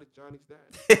 I'm going to fight Johnny's dad.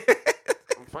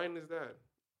 I'm fighting his dad.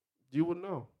 You would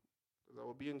know, because I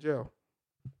would be in jail.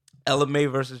 Ella May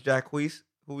versus Jacquees.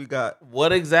 Who we got?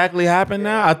 What exactly happened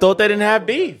now? I thought they didn't have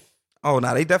beef. Oh,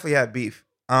 no, they definitely had beef.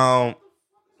 So,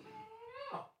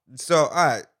 all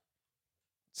right.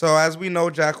 So, as we know,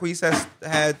 Jacquees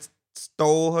had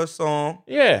stole her song.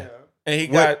 Yeah. And he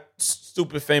got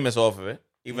stupid famous off of it,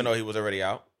 even though he was already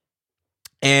out.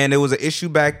 And it was an issue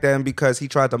back then because he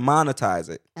tried to monetize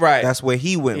it. Right. That's where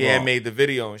he went Yeah, wrong. made the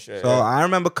video and shit. So, I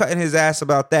remember cutting his ass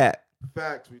about that.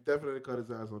 Facts. We definitely cut his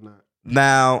ass on that.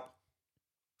 Now,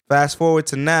 fast forward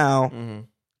to now,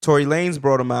 Tory Lanez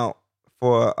brought him out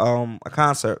for a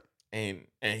concert. And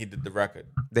he did the record.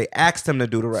 They asked him to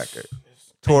do the record.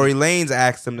 Tory Lanez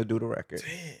asked him to do the record.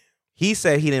 Damn. He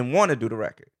said he didn't want to do the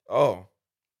record. Oh.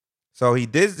 So he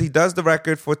does the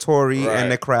record for Tory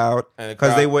and the crowd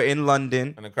because they were in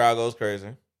London. And the crowd goes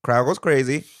crazy. Crowd goes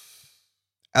crazy.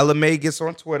 Ella May gets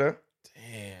on Twitter.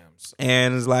 Damn.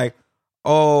 And is like,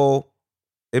 oh,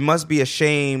 it must be a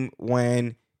shame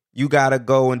when you got to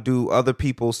go and do other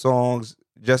people's songs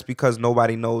just because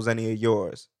nobody knows any of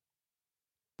yours.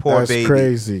 Poor baby. That's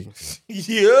crazy.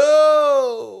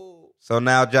 Yo. So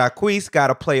now Jacquees got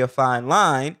to play a fine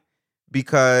line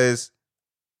because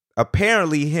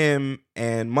apparently him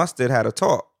and Mustard had a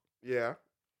talk. Yeah.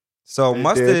 So They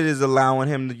Mustard did. is allowing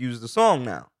him to use the song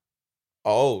now.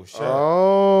 Oh, shit.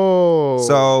 Oh.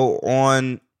 So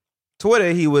on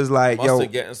Twitter, he was like,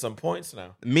 Mustard getting some points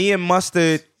now. me and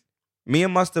Mustard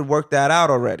worked that out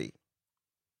already.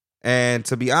 And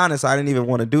to be honest, I didn't even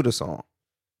want to do the song.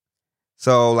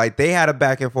 So like they had a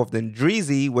back and forth. Then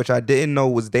Dreezy, which I didn't know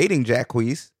was dating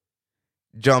Jacquees,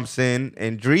 jumps in,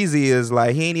 and Dreezy is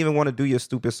like, he ain't even want to do your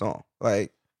stupid song.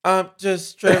 Like, I'm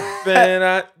just tripping.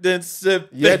 I didn't sip.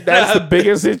 Yeah, that's the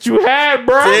biggest hit you had,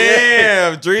 bro.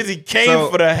 Damn, Dreezy came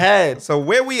for the head. So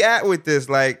where we at with this?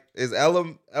 Like, is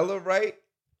Ella right,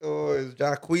 or is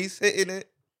Jacquees hitting it?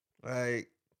 Like,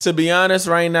 to be honest,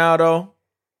 right now though,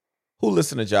 who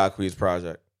listened to Jacquees'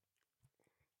 project?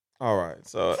 All right,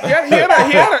 so he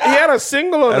had a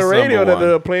single on the radio that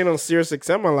they're playing on Sirius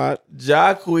XM a lot.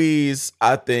 Jacquees,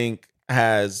 I think,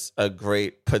 has a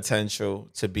great potential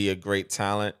to be a great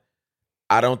talent.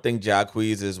 I don't think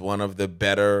Jacquees is one of the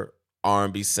better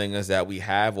R&B singers that we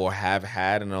have or have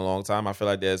had in a long time. I feel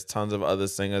like there's tons of other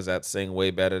singers that sing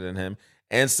way better than him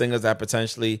and singers that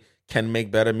potentially can make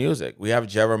better music. We have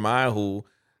Jeremiah, who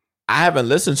I haven't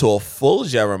listened to a full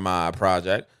Jeremiah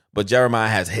project, but Jeremiah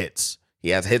has hits. He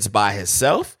has hits by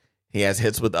himself. He has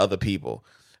hits with other people.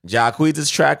 Jacquees'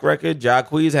 track record,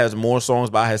 Jacquees has more songs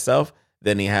by himself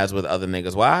than he has with other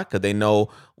niggas. Why? Because they know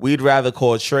we'd rather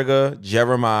call Trigger,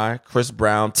 Jeremiah, Chris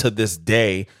Brown to this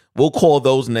day. We'll call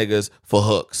those niggas for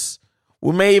hooks.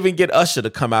 We may even get Usher to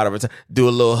come out of it, do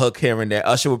a little hook here and there.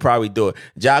 Usher would probably do it.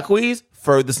 Jacquees,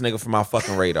 furthest nigga from my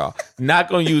fucking radar. Not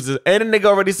gonna use it. And the nigga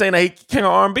already saying that he can't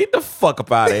R&B. The fuck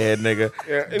up out of here, nigga.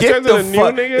 Yeah, in terms of the new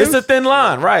niggas, it's a thin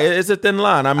line, right? It's a thin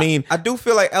line. I mean, I do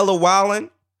feel like Ella wildin'.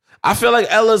 I feel like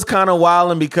Ella's kind of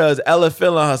wilding because Ella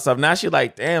feeling herself. Now she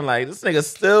like, damn, like this nigga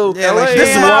still. Yeah, like, this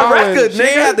is my record, she nigga.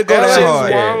 ain't had to go that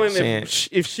hard. Wilding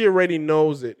if she already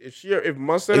knows it. If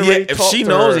Mustard already if talked she to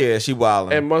knows, her, yeah, she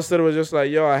wilding. and Mustard was just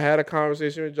like, yo, I had a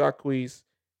conversation with Jacquees.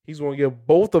 He's gonna give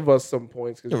both of us some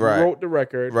points because Right. you wrote the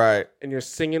record, Right. and you're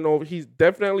singing over. He's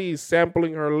definitely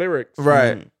sampling her lyrics,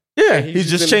 Right. Yeah, And he's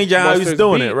just using changing how he's Mustard's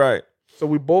doing beat. it. Right. So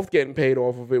we both getting paid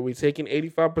off of it. We taking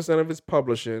 85% of his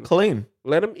publishing. Clean.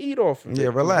 Let him eat off of it. Yeah,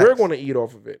 relax. We're gonna eat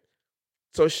off of it.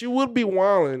 So she would be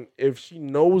wilding if she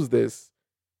knows this,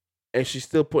 and she's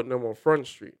still putting them on Front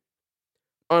Street,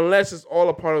 unless it's all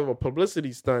a part of a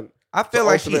publicity stunt. I feel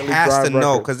like she ultimately has drive to know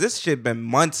records. because this shit been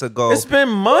months ago. It's been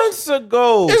months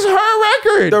ago. It's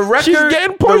her record. The record. She's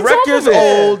getting points The record's off of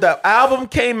it. old. The album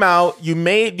came out. You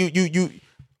made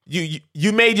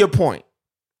you made your point.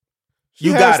 She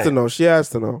has to know. She has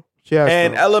to know. She has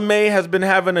And to know. Ella Mai has been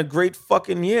having a great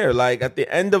fucking year. Like at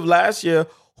the end of last year,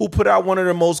 who put out one of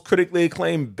the most critically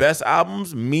acclaimed best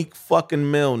albums? Meek fucking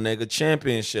Mill, nigga.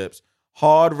 Championships.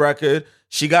 Hard record.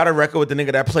 She got a record with the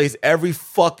nigga that plays every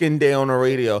fucking day on the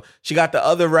radio. She got the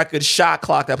other record, Shot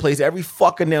Clock, that plays every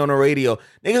fucking day on the radio.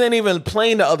 Niggas ain't even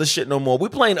playing the other shit no more. We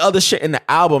playing other shit in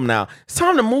the album now. It's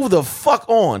time to move the fuck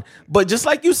on. But just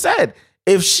like you said,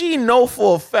 if she know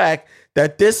for a fact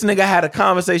that this nigga had a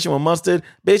conversation with Mustard,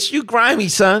 bitch, you grimy,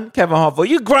 son. Kevin Hartford,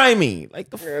 you grimy. Like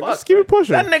the fuck. Just keep it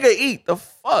pushing. That nigga eat the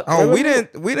fuck. Oh, we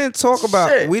didn't talk about.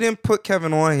 Shit. We didn't put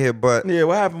Kevin on here, but Yeah,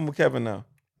 what happened with Kevin now?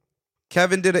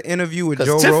 Kevin did an interview with Joe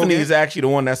Because Tiffany Rogan. is actually the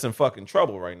one that's in fucking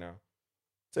trouble right now.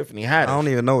 Tiffany had it. I don't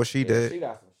even know what she Yeah, did. She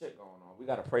got some shit going on. We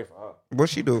gotta pray for her. What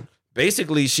she do?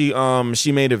 Basically, she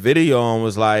made a video and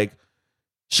was like,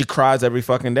 she cries every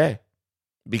fucking day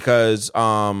because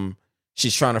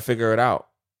she's trying to figure it out.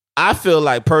 I feel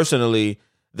like personally,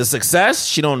 the success,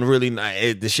 she don't really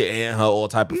the shit hit her all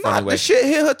type of funny way. The shit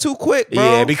hit her too quick, bro.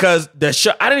 Yeah, because the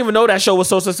show, I didn't even know that show was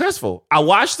so successful. I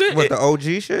watched it. With the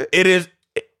OG shit. It is.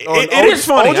 It is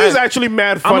funny. OG's actually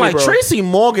mad funny, I'm like, bro. Tracy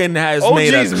Morgan has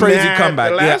made a OG's crazy mad.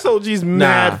 comeback. The last OG's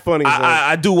mad funny. son.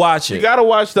 I do watch it. You gotta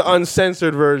watch the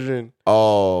uncensored version,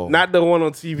 oh, not the one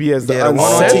on TBS. The Yeah, the one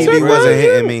on uncensored TV wasn't version?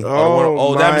 hitting me.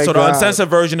 Oh, that my so the God. uncensored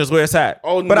version is where it's at.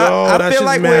 Oh But no, I that feel shit's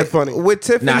like mad funny. with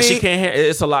Tiffany, Nah, she can't.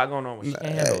 It's a lot going on. She can't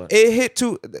handle it. it hit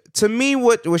to me.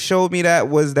 What showed me that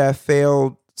was that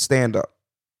failed stand up.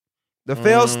 The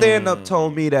failed stand up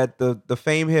told me that the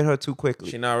fame hit her too quickly.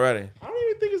 She not ready. I don't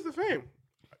even think it's the fame.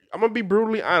 I'm gonna be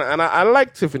brutally honest, and I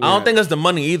like Tiffany. I don't think it's the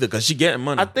money either because she getting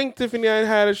money. I think Tiffany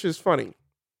Haddish is funny.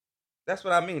 That's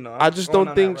what I mean. Though. I just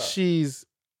don't think she's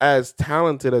as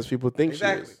talented as people think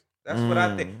exactly. she is. That's what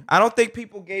I think. I don't think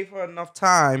people gave her enough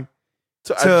time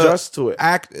To adjust to it.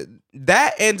 act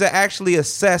that and to actually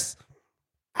assess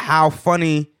how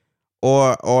funny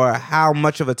or how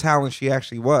much of a talent she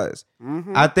actually was.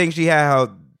 Mm-hmm. I think she had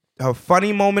her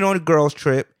funny moment on the girls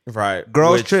trip. right.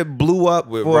 Girls trip blew up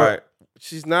for right.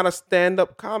 She's not a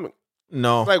stand-up comic.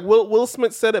 No. It's like Will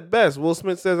Smith said it best. Will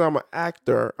Smith says, "I'm an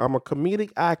actor. I'm a comedic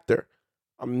actor.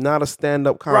 I'm not a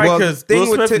stand-up comic." right. well, Because the thing Will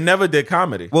with Smith Tiff- never did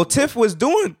comedy. Well, Tiff was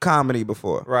doing comedy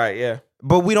before, Right. Yeah.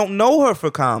 but we don't know her for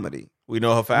comedy. We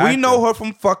know her for We acting. know her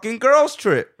from fucking Girls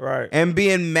Trip Right. and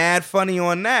being mad funny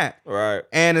on that. Right.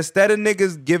 And instead of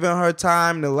niggas giving her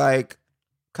time to like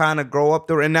kind of grow up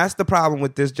there, and that's the problem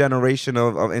with this generation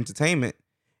of entertainment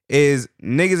is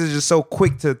niggas is just so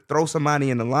quick to throw somebody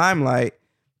in the limelight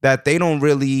that they don't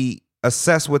really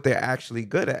assess what they're actually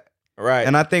good at. Right.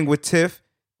 And I think with Tiff,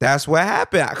 that's what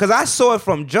happened. Because I saw it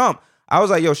from jump. I was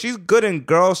like, yo, she's good in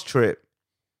Girls Trip.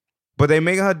 But they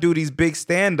making her do these big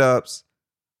stand-ups.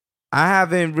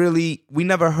 We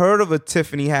never heard of a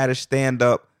Tiffany Haddish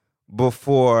stand-up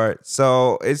before.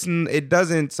 So it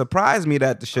doesn't surprise me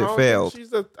that the shit failed.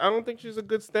 I don't think she's a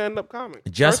good stand-up comic.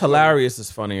 Jess Hilarious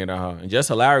is funnier than her. And Jess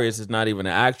Hilarious is not even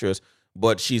an actress,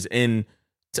 but she's in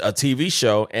a TV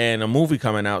show and a movie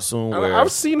coming out soon. Where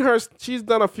I've seen her. She's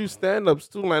done a few stand-ups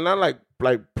too, like not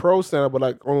like pro stand-up, but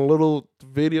like on little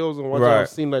videos and what I've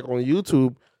seen like on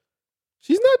YouTube.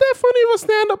 She's not that funny of a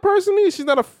stand-up person. She's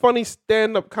not a funny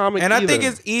stand-up comic. And either. I think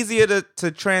it's easier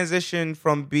to transition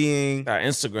from being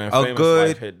Instagram famous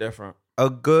life hit different.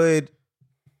 A good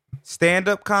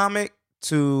stand-up comic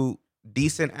to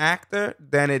decent actor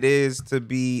than it is to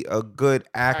be a good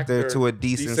actor to a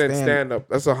decent stand-up.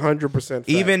 That's 100%.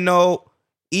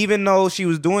 Even though she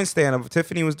was doing stand-up,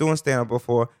 Tiffany was doing stand-up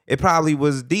before, it probably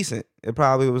was decent. It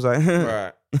probably was like,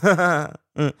 right.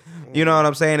 You know what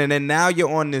I'm saying? And then now you're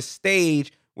on this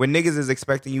stage where niggas is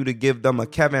expecting you to give them a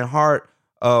Kevin Hart,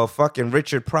 a fucking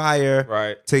Richard Pryor,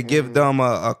 right? To give them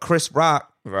a Chris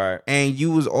Rock, right? And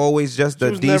you was always just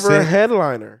a decent. She was never a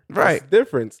headliner, right? That's the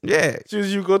difference. Yeah,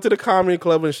 you go to the comedy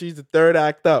club and she's the third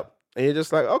act up, and you're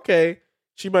just like, okay,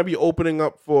 she might be opening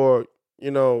up for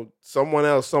someone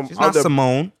else. She's not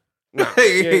Simone. No,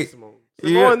 she ain't Simone.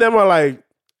 Simone and them are like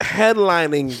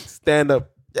headlining stand-up.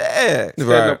 Yeah,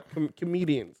 stand-up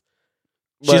comedians.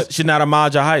 But she's not a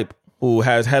Maja Hype who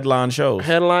has headline shows.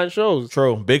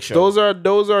 True, big shows.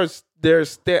 Those are their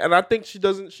and I think she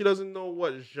doesn't know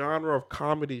what genre of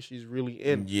comedy she's really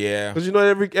in. Yeah, because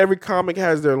every comic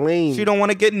has their lane. She don't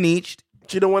want to get niched.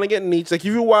 Like if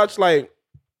you watch like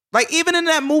even in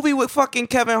that movie with fucking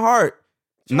Kevin Hart,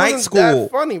 Night School.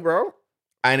 That funny, bro.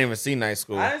 I ain't even seen Night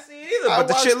School. I didn't see it either, but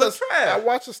the shit looks trash.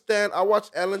 I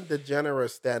watched Ellen DeGeneres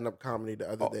stand-up comedy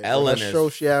the other day. Ellen is show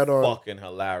she had on fucking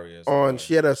hilarious.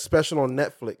 She had a special on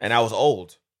Netflix, and I was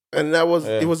old. And that was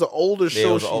it was an older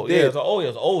show she did. Yeah, it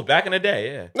was old back in the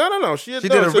day. Yeah. No. She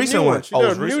did a recent one. She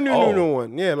did a new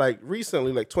one. Yeah, like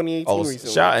recently, like 2018.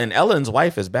 Recently. And Ellen's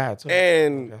wife is bad too.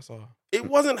 And it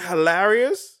wasn't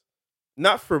hilarious.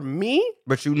 Not for me,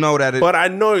 but you know that. But I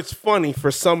know it's funny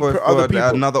for other people.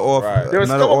 Another offer. Right. There was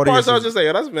a couple parts I was just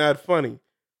like, that's mad funny,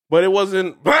 but it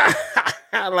wasn't like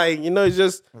it's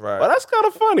just. Right. But that's kind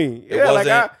of funny.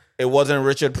 It wasn't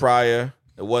Richard Pryor.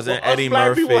 It wasn't Eddie black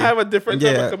Murphy. People have a different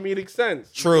type of comedic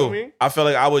sense. True. You know what I mean? I feel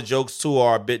like our jokes too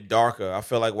are a bit darker. I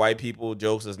feel like white people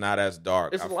jokes is not as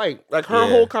dark. It's light. Like her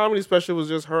whole comedy special was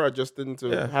just her adjusting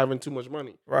to having too much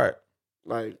money. Right.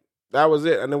 Like. That was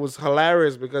it. And it was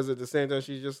hilarious because at the same time,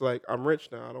 she's just like, I'm rich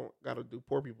now. I don't got to do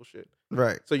poor people shit.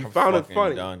 Right. So you found it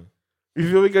funny. Done. You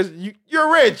feel because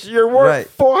you're rich. You're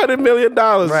worth $400 million.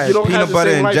 Right. You don't Peanut have the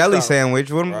butter same and jelly lifestyle.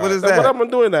 sandwich. What is that? But I'm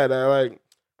doing that. Like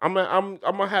I'm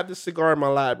gonna have this cigar in my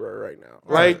library right now.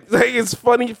 Right. Like it's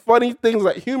funny things,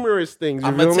 like humorous things.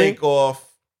 I'm gonna take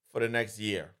off for the next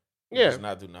year. Yeah. Just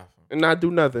not do nothing. And not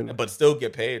do nothing. But still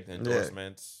get paid.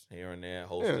 Endorsements here and there.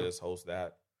 Host this, host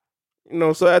that.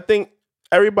 So I think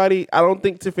everybody, I don't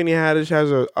think Tiffany Haddish has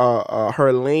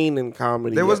her lane in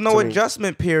comedy. There was no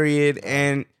adjustment period,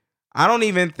 and I don't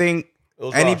even think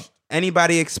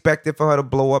anybody expected for her to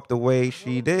blow up the way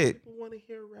she did. People want to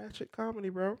hear ratchet comedy,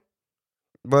 bro.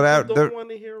 But I don't want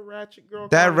to hear ratchet girl.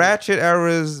 That comedy. ratchet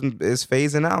era is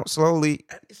phasing out slowly.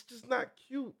 It's just not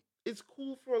cute. It's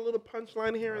cool for a little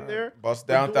punchline here and there. Bust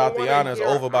Down Tatiana is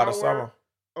over by the summer.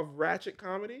 Of ratchet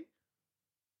comedy,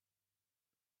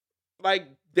 like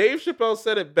Dave Chappelle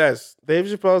said it best. Dave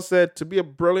Chappelle said, to be a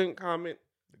brilliant comic,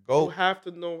 you have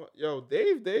to know.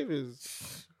 Dave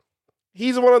is.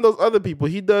 He's one of those other people.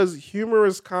 He does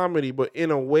humorous comedy, but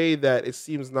in a way that it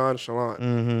seems nonchalant.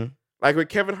 Mm-hmm. Like with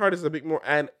Kevin Hart is a bit more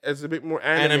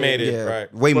animated. Yeah,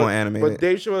 right? Way more animated. But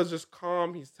Dave Chappelle is just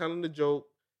calm. He's telling the joke,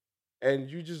 and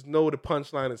you just know the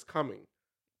punchline is coming.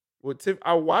 With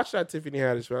I watched that Tiffany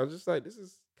Haddish show. I was just like, this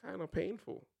is kind of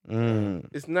painful.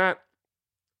 It's not.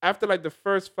 After like the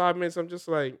first 5 minutes, I'm just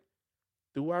like,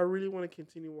 do I really want to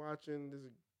continue watching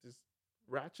this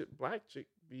ratchet black chick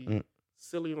be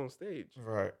silly on stage?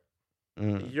 Right.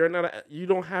 You're not. You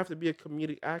don't have to be a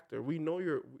comedic actor. We know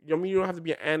you don't have to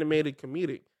be an animated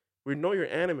comedic. We know you're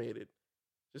animated.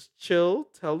 Just chill,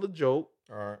 tell the joke,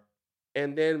 all right,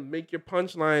 and then make your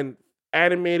punchline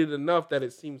animated enough that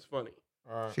it seems funny.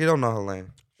 All right. She don't know her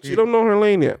lane. She don't know her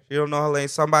lane yet. She don't know her lane.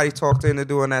 Somebody talked her into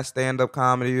doing that stand-up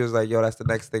comedy. He was like, yo, that's the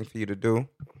next thing for you to do.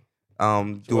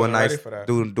 Do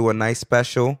a nice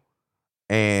special,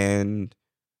 and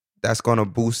that's gonna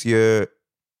boost your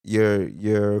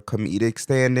your comedic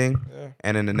standing,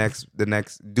 and then the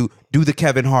next do the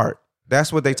Kevin Hart.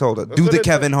 That's what they told her. Do the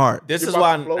Kevin Hart. This is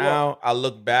why now I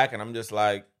look back and I'm just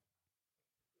like,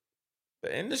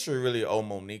 the industry really owe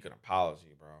Monique an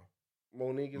apology, bro.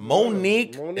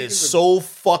 Monique is so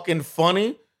fucking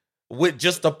funny with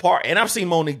just the part. And I've seen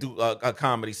Monique do a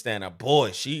comedy stand-up.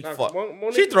 Boy, she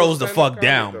throws the fuck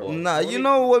down, boy. Nah, you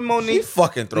know what Monique? She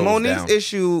fucking throws Monique's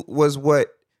down.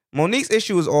 Monique's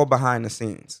issue is all behind the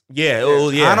scenes. Yeah.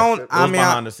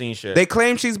 Behind the scenes shit. They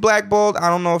claim she's blackballed. I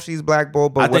don't know if she's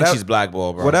blackballed, but I think she's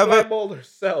blackballed, bro. Whatever. Blackballed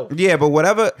herself. Yeah, but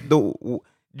whatever.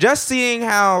 Just seeing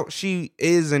how she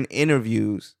is in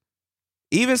interviews,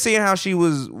 even seeing how she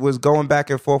was going back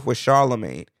and forth with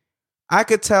Charlamagne, I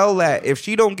could tell that if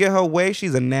she don't get her way,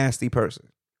 she's a nasty person.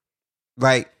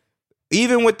 Like,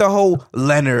 even with the whole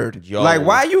Leonard, like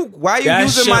why you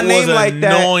using my name like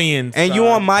annoying, that? And you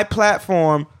on my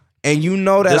platform, and you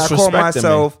know that I call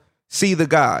myself See the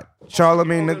God,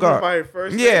 Charlamagne the God.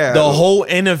 Yeah, the whole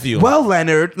interview. Well,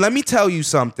 Leonard, let me tell you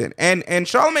something. And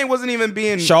Charlamagne wasn't even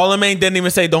being. Charlamagne didn't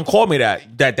even say, "Don't call me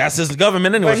that." That's his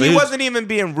government anyway. But he wasn't even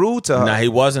being rude to her. Nah, he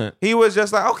wasn't. He was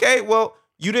just like, okay, well,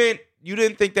 you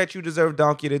didn't think that you deserved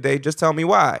donkey today. Just tell me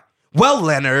why. Well,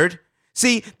 Leonard.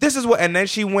 See, this is what, and then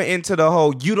she went into the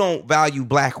whole, you don't value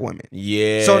black women.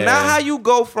 Yeah. So now how you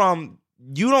go from,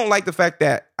 you don't like the fact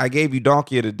that I gave you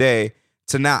donkey of the day,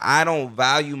 to now I don't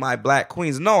value my black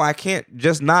queens. No, I can't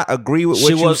just not agree with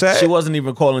what you said. She wasn't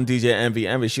even calling DJ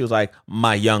Envy. She was like,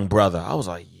 my young brother. I was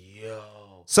like, yo.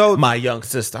 So my young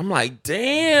sister. I'm like,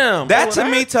 damn. That to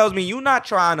me tells me you're not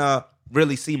trying to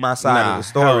really see my side of the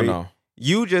story. Hell no.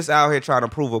 You just out here trying to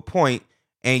prove a point.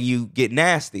 And you get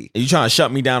nasty. You trying to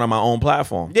shut me down on my own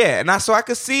platform? Yeah, and I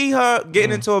could see her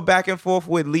getting into a back and forth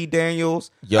with Lee Daniels.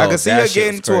 I could see her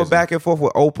getting into a back and forth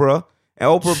with Oprah, and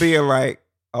Oprah being like,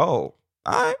 "Oh, all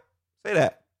right, say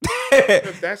that."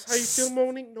 If that's how you feel,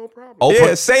 Monique, no problem. Oprah,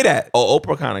 yeah, say that. Oh,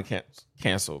 Oprah kind of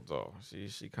canceled though.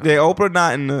 She kind of Oprah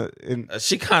not in the.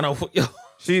 She kind of.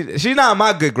 She's not in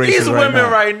my good graces. These women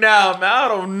right now, man. I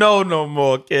don't know no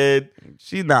more, kid.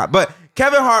 She's not, but.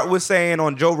 Kevin Hart was saying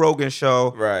on Joe Rogan's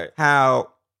show,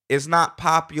 how it's not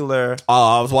popular.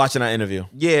 Oh, I was watching that interview.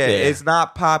 Yeah, it's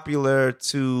not popular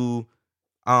to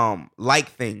like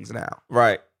things now.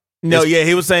 Right. No,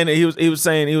 he was saying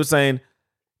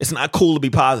it's not cool to be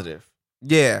positive.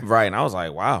 Yeah. Right. And I was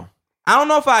like, wow. I don't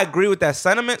know if I agree with that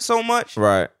sentiment so much.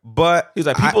 Right. But he's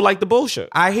like, people like the bullshit.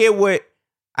 I hear what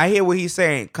he's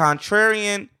saying.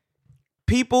 Contrarian,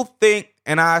 people think,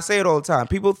 and I say it all the time,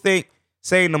 people think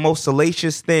saying the most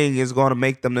salacious thing is going to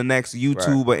make them the next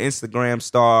YouTube or Instagram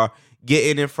star,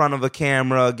 getting in front of a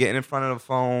camera, getting in front of the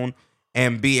phone,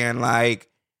 and being like,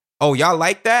 oh, y'all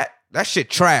like that? That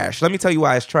shit trash. Let me tell you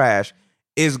why it's trash.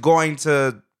 Is going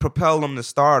to propel them to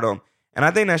stardom. And I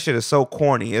think that shit is so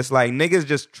corny. It's like niggas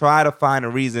just try to find a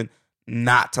reason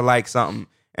not to like something.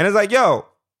 And it's like, yo,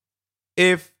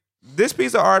 if this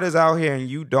piece of art is out here and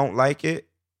you don't like it,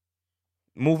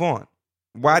 move on.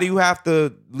 Why do you have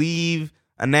to leave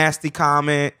a nasty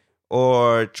comment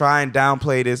or try and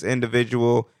downplay this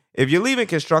individual? If you're leaving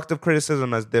constructive criticism,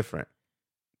 that's different.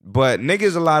 But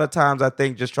niggas a lot of times, I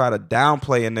think, just try to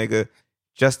downplay a nigga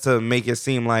just to make it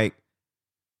seem like,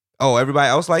 oh, everybody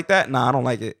else like that? Nah, I don't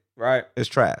like it. Right. It's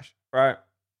trash. Right.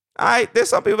 All right, there's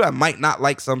some people that might not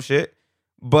like some shit,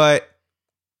 but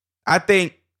I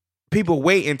think people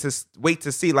wait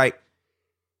to see, like,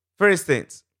 for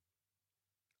instance,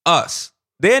 Us.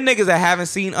 There are niggas that haven't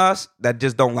seen Us that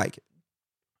just don't like it.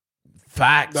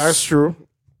 Facts. That's true.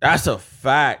 That's a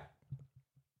fact.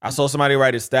 I saw somebody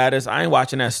write a status. I ain't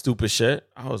watching that stupid shit.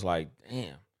 I was like,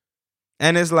 damn.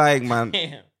 And it's like, man.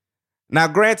 Damn. Now,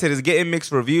 granted, it's getting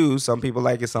mixed reviews. Some people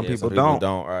like it, some people don't.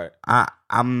 Right.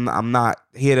 I'm not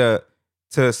here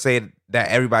to say that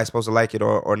everybody's supposed to like it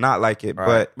or not like it.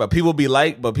 Right. But people don't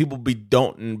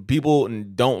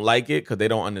like it because they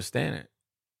don't understand it.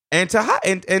 And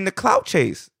the clout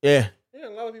chase. Yeah. Yeah,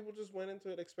 a lot of people just went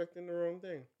into it expecting the wrong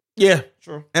thing. Yeah,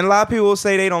 true. And a lot of people will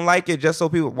say they don't like it just so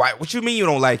people, why? What you mean you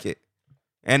don't like it?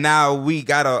 And now we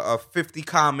got a 50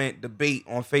 comment debate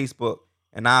on Facebook,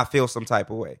 and now I feel some type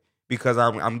of way because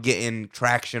I'm getting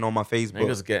traction on my Facebook.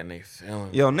 Niggas getting they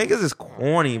feeling. Yo, niggas is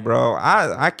corny, bro.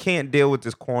 I can't deal with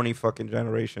this corny fucking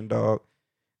generation, dog.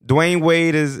 Dwayne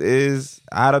Wade is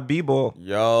out of b-ball.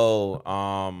 Yo,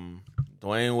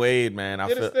 Dwayne Wade, man.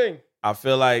 I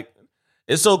feel like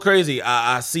it's so crazy.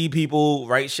 I see people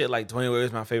write shit like Dwayne Wade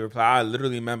is my favorite player. I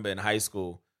literally remember in high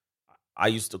school, I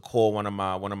used to call one of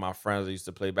my friends I used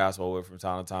to play basketball with from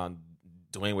time to time,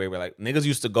 Dwayne Wade. Like niggas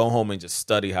used to go home and just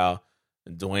study how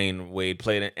Dwayne Wade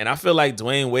played it. And I feel like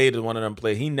Dwayne Wade is one of them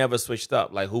players. He never switched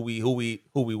up like who he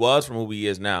was from who he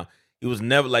is now. He was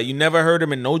never like, you never heard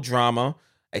him in no drama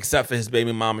except for his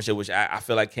baby mama shit, which I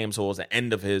feel like came towards the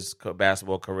end of his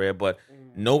basketball career. But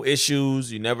no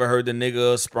issues. You never heard the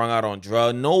nigga sprung out on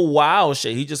drugs. No wild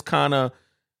shit. He just kind of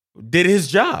did his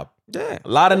job. Yeah. A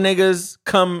lot of niggas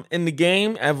come in the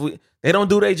game and they don't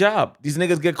do their job. These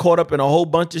niggas get caught up in a whole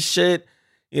bunch of shit.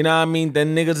 You know what I mean?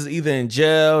 Then niggas is either in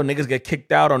jail, niggas get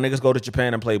kicked out, or niggas go to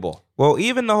Japan and play ball. Well,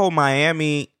 even the whole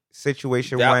Miami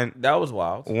situation that was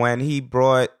wild. When he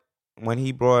brought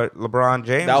LeBron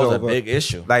James that was over, a big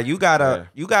issue. Like you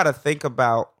gotta think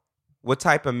about what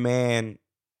type of man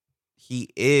he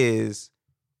is,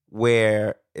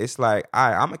 where it's like,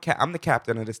 all right, I'm the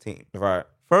captain of this team. Right.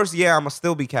 First year, I'm gonna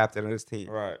still be captain of this team.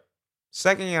 Right.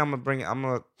 Second year, I'm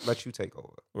gonna let you take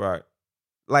over. Right.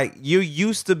 Like you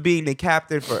used to being the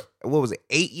captain for what was it,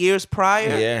 8 years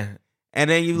prior? Yeah. And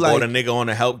then you brought like a nigga on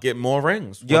to help get more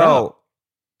rings. Yo,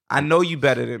 I know you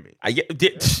better than me.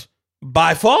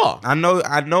 By far. I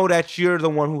know that you're the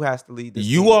one who has to lead this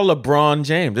You team. are LeBron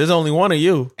James. There's only one of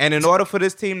you. And in order for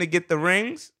this team to get the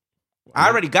rings, I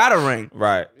already got a ring.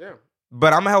 Right. Yeah.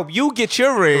 But I'm gonna help you get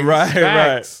your ring. Right.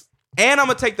 And I'm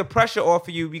gonna take the pressure off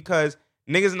of you because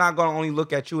niggas not gonna only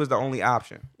look at you as the only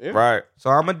option. Yeah. Right. So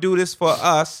I'm gonna do this for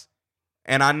us.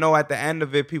 And I know at the end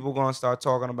of it, people gonna start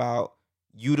talking about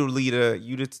you the leader,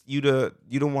 you the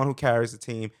one who carries the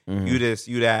team, you this,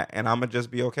 you that, and I'm gonna just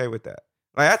be okay with that.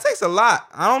 Like that takes a lot.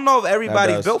 I don't know if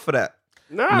everybody's built for that.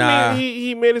 I mean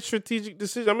he made a strategic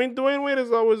decision. I mean, Dwayne Wade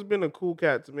has always been a cool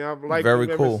cat to me. I've liked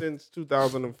him ever since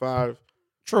 2005.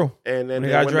 True. And then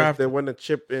they won the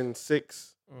chip in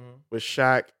 6 with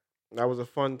Shaq. That was a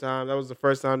fun time. That was the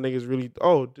first time niggas really,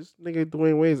 this nigga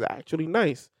Dwayne Wade is actually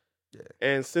nice. Yeah.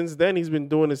 And since then, he's been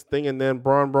doing his thing. And then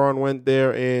Braun went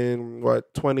there in,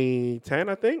 2010,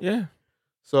 I think? Yeah.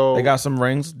 So they got some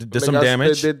rings, did some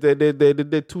damage. They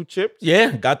did 2 chips.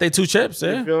 Yeah, got their 2 chips,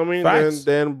 yeah. You feel me?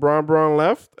 Then Braun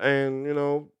left.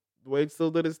 And, Wade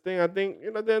still did his thing. I think,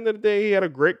 at the end of the day, he had a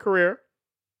great career.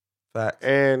 Facts.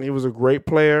 And he was a great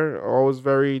player. Always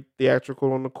very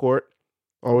theatrical on the court.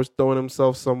 Always throwing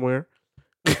himself somewhere.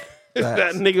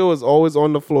 That nigga was always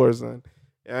on the floor, son.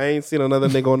 I ain't seen another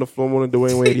nigga on the floor more than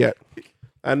Dwayne Wade yet.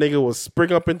 That nigga was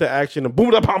spring up into action and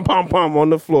boom, da pom pom pom on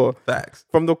the floor. Facts.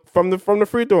 From the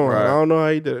free throw line. Right. I don't know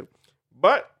how he did it,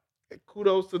 but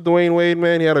kudos to Dwayne Wade,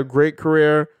 man. He had a great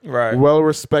career. Right. Well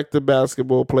respected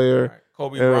basketball player. Right.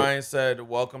 Kobe Bryant said,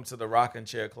 "Welcome to the Rockin'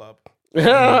 Chair Club."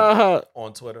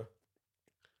 On Twitter.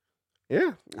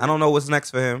 Yeah. I don't know what's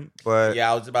next for him, but yeah,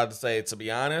 I was about to say, to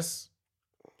be honest,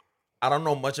 I don't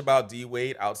know much about D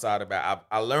Wade outside of that.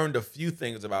 I learned a few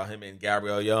things about him in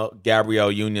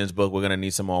Gabrielle Union's book. We're gonna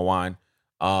need some more wine.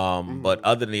 But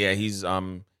other than that, he's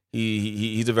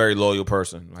a very loyal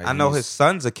person. Like, I know his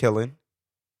sons are killing.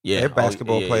 Yeah, they're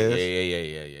basketball players.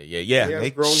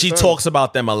 Yeah. She talks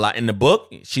about them a lot in the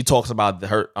book. She talks about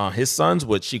his sons,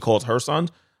 which she calls her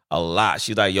sons, a lot.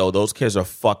 She's like, yo, those kids are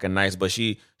fucking nice. But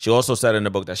she also said in the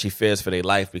book that she fears for their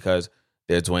life because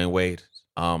they're Dwayne Wade.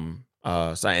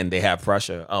 And they have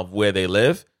pressure of where they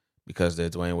live because they're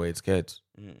Dwayne Wade's kids.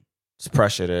 It's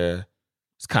pressure there.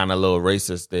 It's kind of a little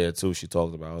racist there too. She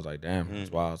talked about. I was like, damn,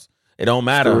 it's wild. It don't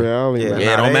matter. It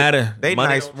don't matter. They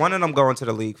Money nice. One of them going to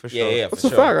the league for sure. Yeah, that's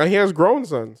a fact. He has grown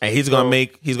sons, and he's gonna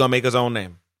make his own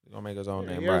name. He's gonna make his own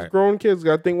name. He has grown kids.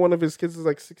 I think one of his kids is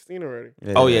like 16 already.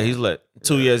 Yeah. He's lit.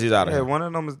 2 years, he's out of here. One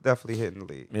of them is definitely hitting the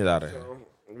league. He's out of here.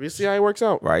 We see how it works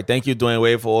out. Right. Thank you, Dwayne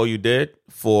Wade, for all you did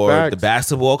for the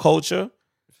basketball culture.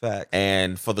 Facts.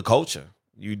 And for the culture.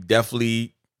 You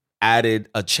definitely added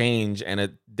a change and a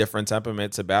different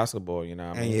temperament to basketball, you know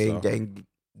what I mean? And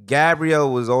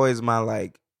Gabrielle was always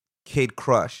my kid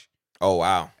crush. Oh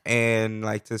wow. And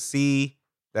to see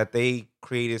that they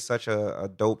created such a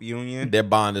dope union. Their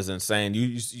bond is insane.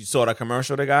 You saw that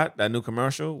commercial they got? That new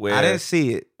commercial? Where I didn't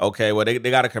see it. Okay, well they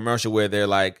got a commercial where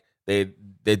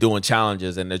they're doing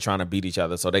challenges and they're trying to beat each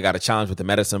other. So they got a challenge with the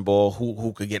medicine ball.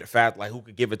 Who could get it fast? Who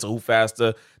could give it to who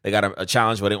faster? They got a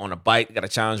challenge where they on a bike. They got a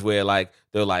challenge where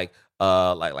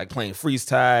they're playing freeze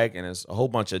tag, and it's a whole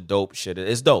bunch of dope shit.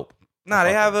 It's dope. Nah,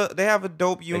 they have a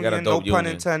dope union. No pun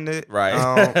intended.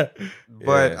 Right.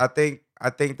 But I think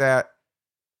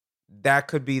that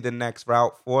could be the next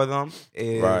route for them.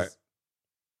 Is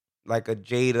like a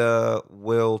Jada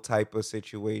Will type of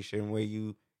situation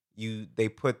where they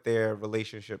put their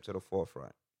relationship to the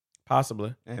forefront.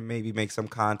 Possibly. And maybe make some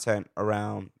content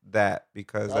around that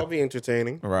because that'll be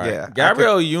entertaining. Right. Yeah.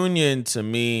 Gabrielle Union to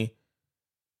me,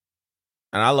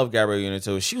 and I love Gabrielle Union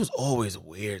too, she was always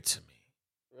weird to me.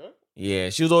 Yeah,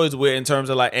 she was always weird in terms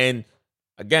of and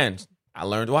again, I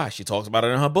learned why. She talks about it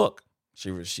in her book.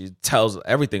 She tells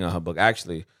everything in her book,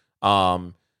 actually.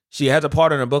 She has a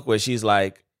part in her book where she's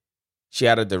like, she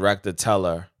had a director tell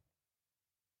her,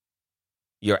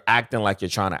 you're acting like you're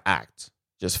trying to act.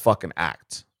 Just fucking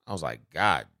act. I was like,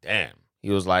 God damn. He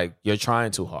was like, you're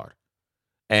trying too hard.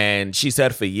 And she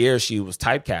said for years she was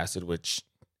typecasted, which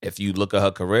if you look at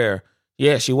her career,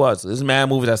 yeah, she was. There's mad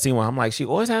movies I've seen where I'm like, she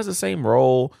always has the same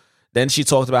role. Then she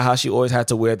talked about how she always had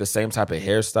to wear the same type of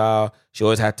hairstyle. She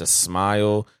always had to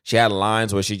smile. She had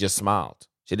lines where she just smiled.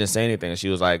 She didn't say anything. And she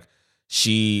was like,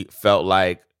 she felt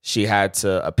like she had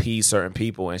to appease certain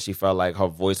people and she felt like her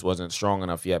voice wasn't strong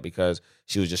enough yet because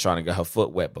she was just trying to get her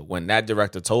foot wet. But when that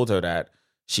director told her that,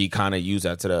 she kind of used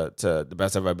that to the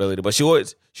best of her ability. But she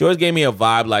always gave me a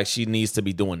vibe like she needs to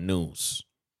be doing news.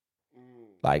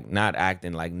 Like not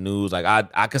acting like news. Like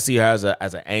I could see her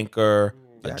as an anchor,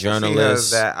 a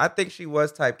journalist. I think she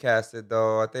was typecasted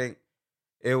though. I think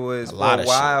it was for a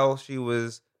while she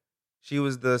was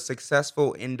the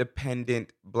successful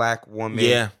independent black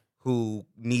woman who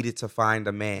needed to find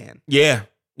a man. Yeah.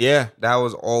 Yeah. That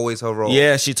was always her role.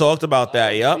 Yeah, she talked about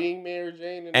that. Yep. Being Mary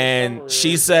Jane and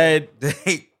she said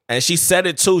and she said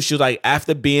it too. She was like,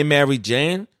 after being Mary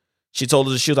Jane, she told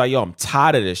us, she was like, yo, I'm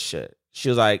tired of this shit. She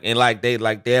was like, and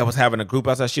they was having a group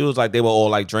outside. She was like, they were all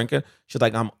like drinking. She was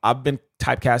like, I've been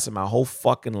typecasted my whole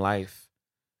fucking life,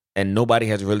 and nobody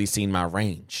has really seen my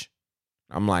range.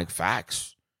 I'm like,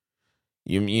 facts.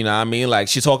 You know what I mean? Like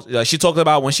she talked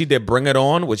about when she did Bring It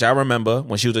On, which I remember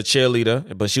when she was a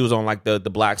cheerleader, but she was on like the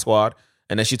Black Squad.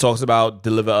 And then she talks about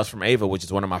Deliver Us from Ava, which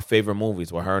is one of my favorite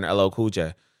movies with her and LL Cool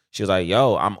J. She was like,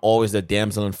 yo, I'm always the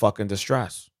damsel in fucking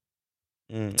distress.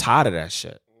 Tired of that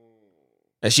shit.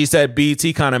 And she said BET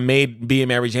kind of made being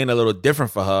Mary Jane a little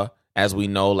different for her, as we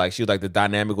know. Like, she was like, the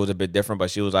dynamic was a bit different,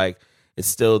 but she was like, it's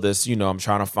still this, you know, I'm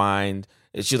trying to find.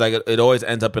 She's like, it always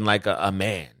ends up in like a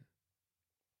man.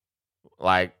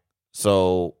 Like,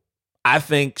 so I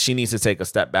think she needs to take a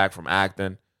step back from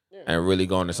acting and really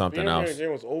go into something else. Mary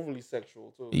Jane was overly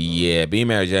sexual, too. Yeah, being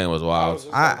Mary Jane was wild.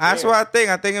 That's what I think.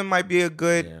 I think it might be a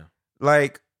good,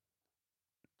 like.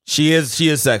 She is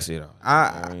sexy, though.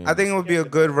 I think it would be a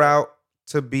good route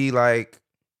to be like,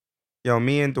 yo,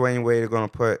 me and Dwayne Wade are going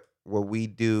to put what we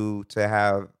do to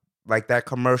have like that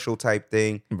commercial type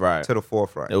thing to the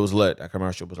forefront. It was lit. That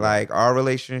commercial was lit. Like, our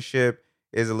relationship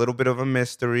is a little bit of a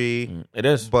mystery. It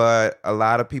is. But a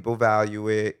lot of people value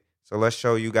it. So let's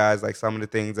show you guys like some of the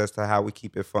things as to how we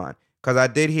keep it fun. Because I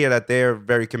did hear that they're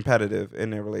very competitive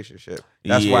in their relationship.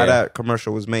 That's why that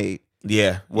commercial was made.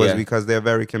 Because they're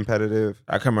very competitive.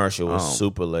 That commercial was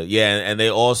super lit. Yeah, and they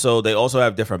also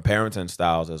have different parenting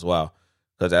styles as well.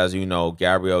 Because as you know,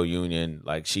 Gabrielle Union,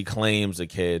 like, she claims the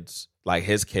kids, like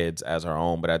his kids, as her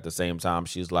own, but at the same time,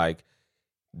 she's like,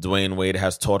 Dwayne Wade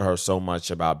has taught her so much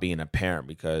about being a parent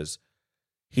because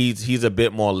he's a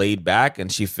bit more laid back,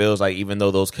 and she feels like even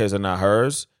though those kids are not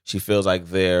hers, she feels like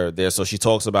they're there. So she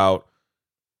talks about,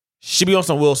 she be on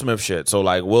some Will Smith shit. So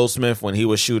like Will Smith, when he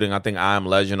was shooting, I think I Am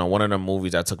Legend, on one of the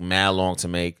movies that took mad long to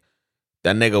make,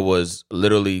 that nigga was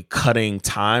literally cutting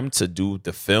time to do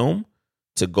the film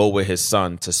to go with his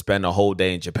son to spend a whole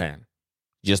day in Japan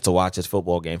just to watch his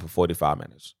football game for 45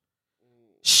 minutes.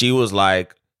 She was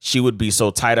like, she would be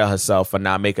so tight of herself for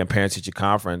not making parent-teacher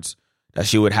conference that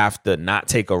she would have to not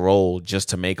take a role just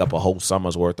to make up a whole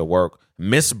summer's worth of work.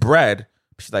 Miss bread.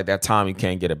 She's like, that time you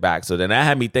can't get it back. So then that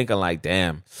had me thinking like,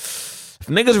 damn, if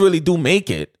niggas really do make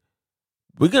it,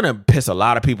 we're going to piss a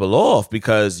lot of people off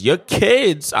because your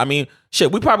kids, I mean,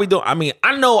 shit, we probably don't. I mean,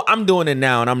 I know I'm doing it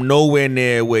now and I'm nowhere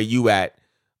near where you at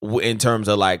in terms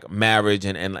of like marriage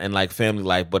and like family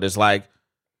life. But it's like,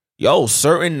 yo,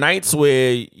 certain nights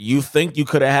where you think you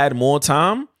could have had more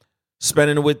time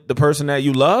spending it with the person that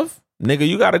you love, nigga,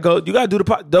 you got to go. You got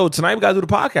to do tonight we got to do the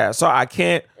podcast. So I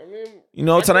can't. You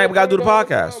know, tonight we got to do the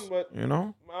podcast. Time, you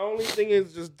know? My only thing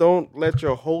is just don't let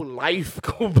your whole life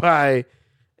go by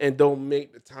and don't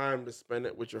make the time to spend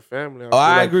it with your family.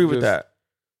 I agree with that.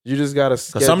 You just got to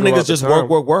schedule. Some niggas just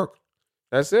work.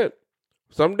 That's it.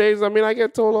 Some days, I mean, I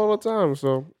get told all the time,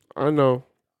 so I know.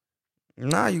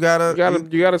 Nah, you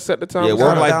gotta set the time. Yeah,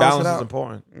 work-life balance is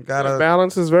important.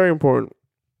 Balance is very important.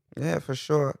 Yeah, for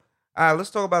sure. All right, let's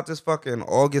talk about this fucking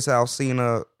August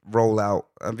Alsina rollout.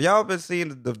 Have y'all been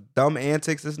seeing the dumb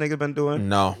antics this nigga been doing?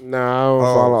 No. I don't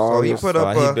follow. So he put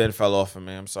up. He been fell off for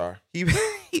me. I'm sorry. He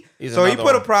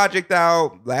put a project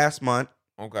out last month.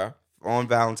 Okay. On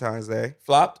Valentine's Day.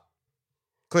 Flopped?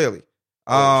 Clearly.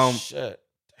 Shit.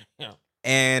 Damn.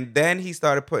 And then he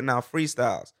started putting out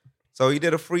freestyles. So he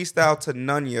did a freestyle to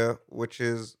Nunya, which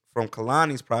is from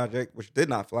Kalani's project, which did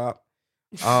not flop.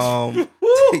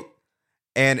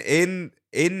 And in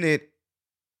it,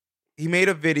 he made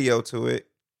a video to it,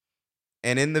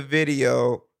 and in the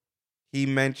video, he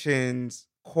mentions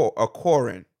a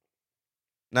Corin.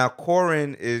 Now,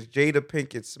 Corin is Jada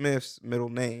Pinkett Smith's middle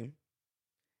name.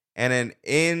 And then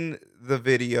in the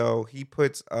video, he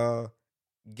puts a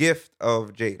gift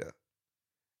of Jada.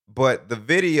 But the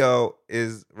video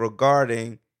is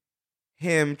regarding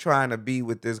him trying to be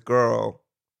with this girl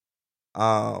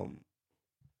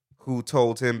who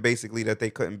told him basically that they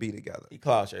couldn't be together. He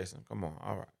cloud chasing. Come on.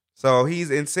 All right. So he's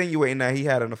insinuating that he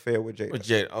had an affair with Jada. With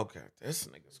Jada. Okay. This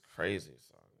nigga's crazy.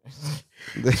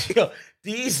 Yo,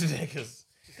 these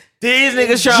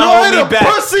niggas trying to hold me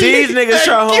back. These niggas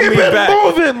trying to hold me back.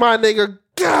 Moving, my nigga.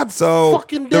 God, so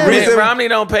fucking damn. The reason Romney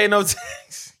don't pay no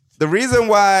tax. The reason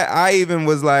why I even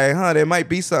was like, there might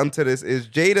be something to this is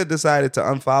Jada decided to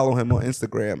unfollow him on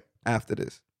Instagram after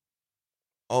this.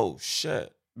 Oh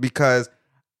shit. Because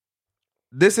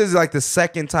this is like the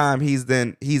second time he's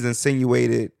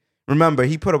insinuated. Remember,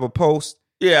 he put up a post.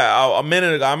 Yeah, a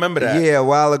minute ago. I remember that. Yeah, a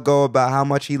while ago about how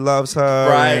much he loves her.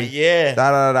 Right, yeah.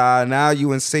 Now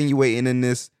you insinuating in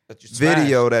this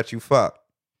video that you fuck.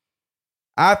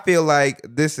 I feel like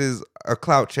this is a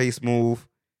clout chase move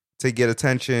to get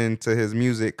attention to his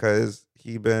music because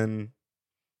he been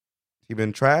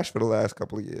trash for the last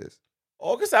couple of years.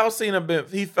 August Alsina a bit.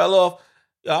 He fell off.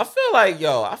 I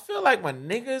feel like my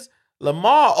niggas.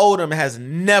 Lamar Odom has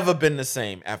never been the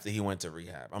same after he went to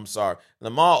rehab. I'm sorry.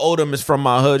 Lamar Odom is from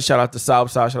my hood. Shout out to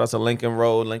Southside. Shout out to Lincoln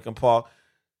Road, Lincoln Park.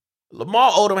 Lamar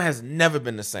Odom has never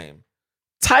been the same.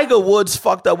 Tiger Woods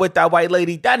fucked up with that white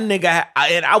lady. That nigga,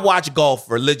 and I watch golf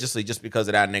religiously just because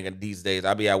of that nigga these days.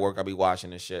 I be at work, I be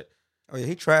watching this shit. Oh yeah,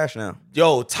 he trash now.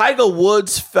 Yo, Tiger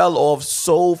Woods fell off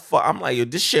so far. I'm like, yo,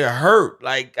 this shit hurt.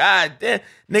 Like, god damn,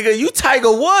 nigga, you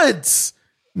Tiger Woods.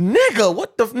 Nigga,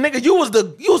 what the nigga? You was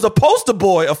the poster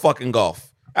boy of fucking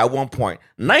golf at one point.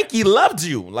 Nike loved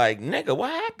you. Like, nigga, what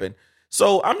happened?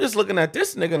 So I'm just looking at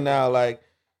this nigga now. Like,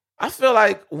 I feel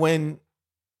like when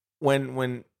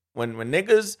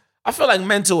niggas, I feel like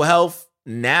mental health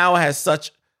now has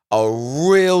such a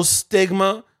real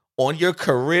stigma on your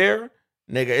career.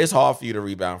 Nigga, it's hard for you to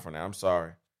rebound from that. I'm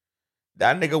sorry.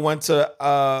 That nigga went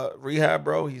to rehab,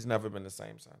 bro. He's never been the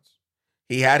same since.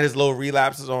 He had his little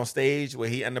relapses on stage where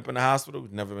he ended up in the hospital.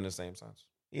 He's never been the same since.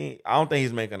 I don't think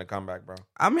he's making a comeback, bro.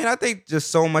 I mean, I think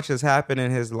just so much has happened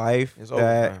in his life It's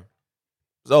that over.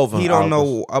 It's over. he don't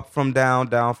know up from down,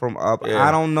 down from up. Yeah.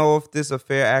 I don't know if this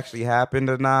affair actually happened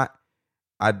or not.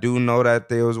 I do know that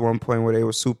there was one point where they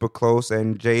were super close,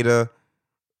 and Jada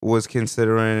was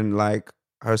considering like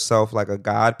herself like a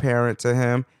godparent to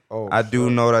him. Oh, I do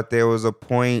know that there was a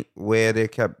point where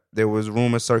there was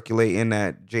rumors circulating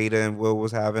that Jada and Will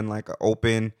was having like an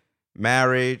open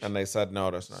marriage, and they said no,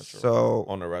 that's not true. So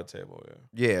on the red table,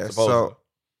 yeah. Supposedly.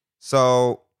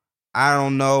 So I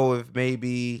don't know if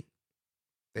maybe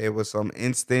there was some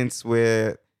instance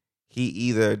where he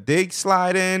either did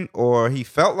slide in or he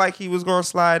felt like he was going to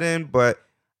slide in, but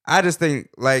I just think,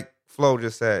 like Flo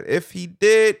just said, if he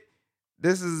did,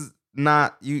 this is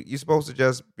not you're supposed to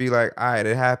just be like, all right,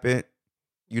 it happened.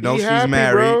 You know she's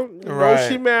married. Bro. You know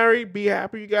she married. Be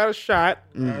happy you got a shot.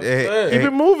 Keep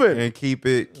it moving. And keep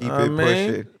it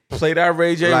pushing. Play that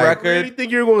Ray J Like, record. You really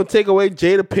think you're going to take away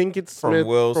Jada Pinkett Smith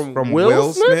from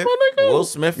Will Smith? My nigga? Will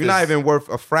Smith You're not even worth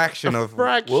a fraction of.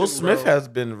 Will Smith has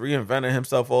been reinventing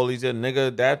himself all these years.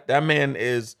 Nigga, that man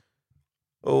is.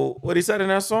 Oh, what he said in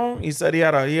that song? He said he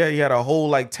had a whole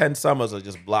like 10 summers of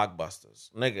just blockbusters.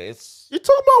 Nigga, it's you're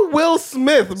talking about Will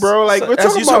Smith, bro. Like we're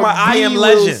talking about I Am Will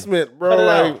Legend. Smith, bro.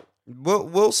 Like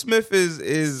Will Smith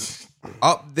is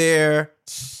up there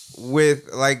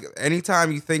with like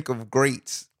anytime you think of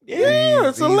greats. Yeah,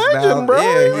 it's a legend, now, bro.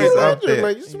 Yeah, he's up legend. there.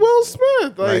 Like it's Will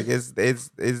Smith. Like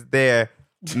it's there.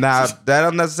 Now that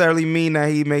don't necessarily mean that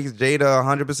he makes Jada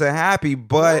 100% happy,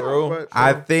 but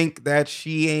I think that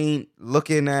she ain't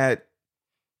looking at,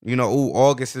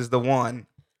 August is the one.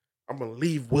 I'm gonna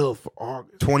leave Will for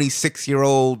August.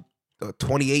 26-year-old,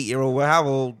 28-year-old, however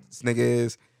old this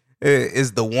nigga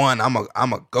is the one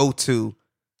I'm a go to.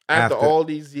 After all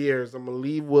these years, I'm gonna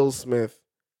leave Will Smith,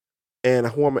 and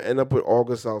who I'm gonna end up with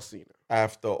August Alsina.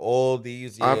 After all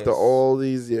these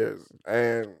years,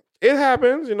 and it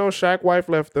happens. Shaq's wife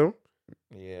left him.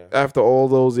 Yeah. After all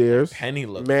those years, Penny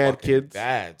looked mad fucking kids.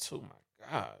 bad too. My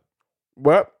God.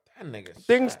 What? That nigga.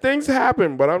 Things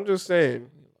happen, but I'm just saying.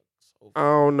 I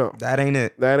don't know. That ain't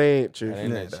it. That ain't Chief. That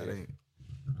ain't.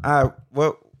 All right,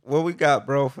 what we got,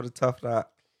 bro, for the tough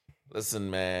dot? Listen,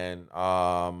 man.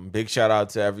 Big shout out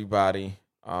to everybody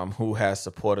who has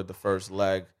supported the first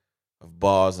leg of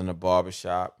Bars in the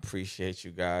Barbershop. Appreciate you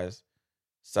guys.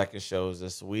 Second shows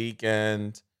this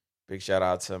weekend. Big shout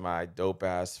out to my dope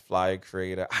ass flyer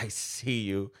creator. I see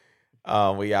you.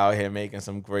 We out here making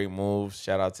some great moves.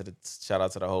 Shout out to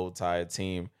the whole entire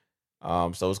team.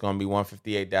 So it's gonna be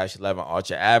 158-11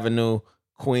 Archer Avenue,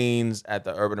 Queens, at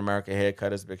the Urban America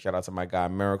Haircutters. Big shout out to my guy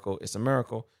Miracle. It's a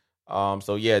miracle.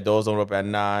 So yeah, doors open up at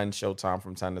 9. Showtime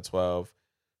from 10 to 12.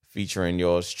 Featuring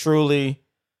yours truly,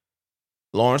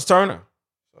 Lawrence Turner.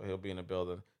 So he'll be in the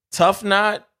building. Tough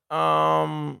Knot.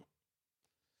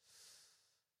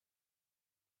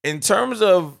 In terms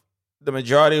of the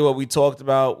majority of what we talked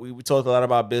about, we talked a lot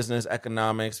about business,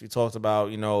 economics. We talked about,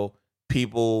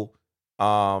 people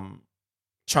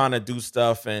trying to do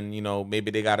stuff and,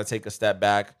 maybe they got to take a step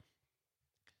back.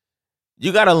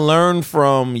 You got to learn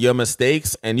from your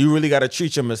mistakes, and you really got to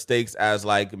treat your mistakes as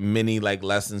like mini like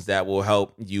lessons that will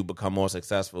help you become more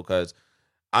successful. Because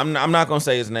I'm not going to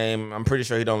say his name. I'm pretty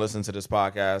sure he don't listen to this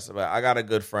podcast, but I got a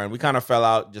good friend. We kind of fell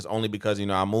out just only because,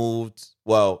 I moved.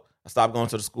 Well, I stopped going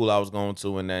to the school I was going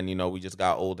to, and then, we just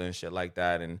got older and shit like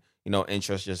that. And,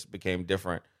 interests just became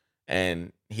different.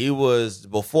 And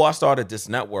before I started this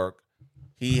network,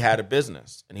 he had a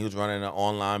business, and he was running an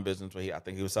online business where I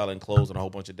think he was selling clothes and a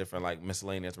whole bunch of different like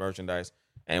miscellaneous merchandise.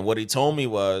 And what he told me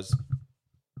was,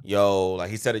 yo, like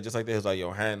he said it just like this. He was like,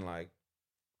 yo, Hen, like,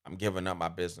 I'm giving up my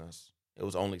business. It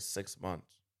was only 6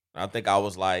 months. And I think I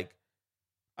was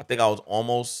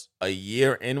almost a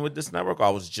year in with this network. I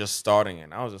was just starting it.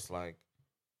 And I was just like,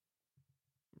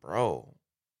 bro,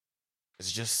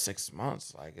 it's just 6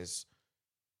 months.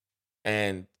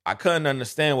 And I couldn't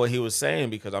understand what he was saying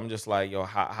because I'm just like, yo,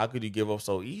 how could you give up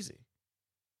so easy?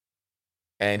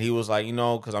 And he was like,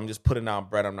 because I'm just putting out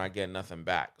bread, I'm not getting nothing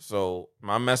back. So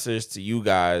my message to you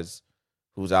guys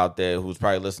who's out there, who's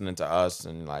probably listening to us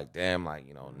and like, damn, like,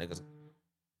 niggas.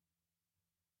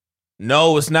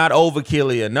 No, it's not over,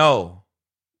 Kelia. No.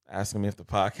 Asking me if the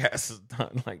podcast is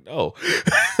done. Like, no.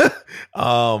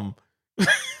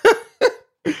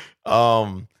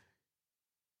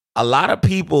 A lot of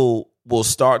people will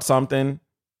start something,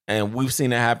 and we've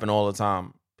seen it happen all the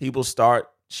time. People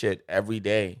start shit every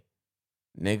day.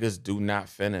 Niggas do not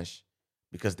finish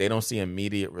because they don't see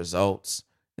immediate results.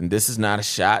 And this is not a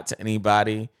shot to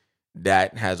anybody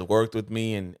that has worked with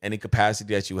me in any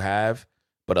capacity that you have.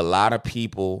 But a lot of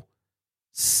people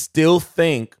still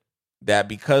think that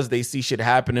because they see shit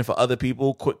happening for other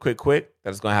people quick, that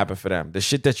it's going to happen for them. The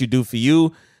shit that you do for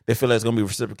you, they feel like it's going to be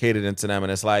reciprocated into them.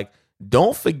 And it's like,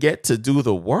 don't forget to do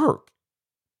the work.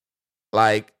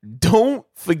 Like, don't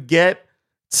forget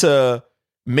to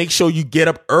make sure you get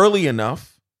up early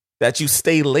enough, that you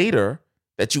stay later,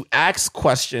 that you ask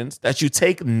questions, that you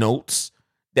take notes,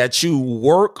 that you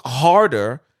work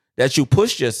harder, that you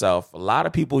push yourself. A lot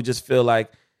of people just feel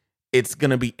like it's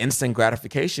going to be instant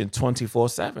gratification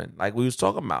 24/7. Like we was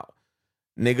talking about.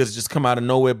 Niggas just come out of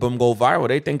nowhere, boom, go viral.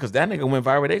 They think because that nigga went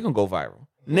viral, they can go viral.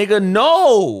 Nigga,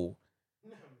 no.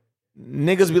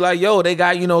 Niggas be like, yo, they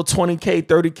got, 20K,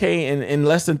 30K in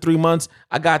less than 3 months.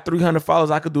 I got 300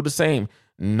 followers. I could do the same.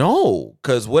 No,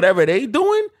 because whatever they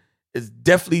doing is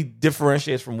definitely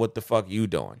differentiates from what the fuck you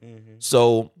doing. Mm-hmm.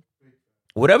 So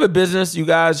whatever business you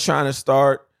guys trying to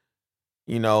start,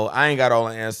 I ain't got all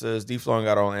the answers. D-Flow ain't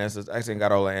got all the answers. X ain't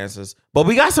got all the answers. But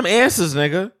we got some answers,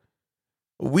 nigga.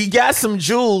 We got some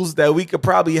jewels that we could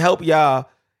probably help y'all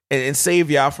and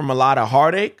save y'all from a lot of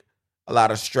heartache, a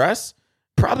lot of stress.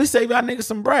 Probably save y'all niggas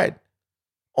some bread.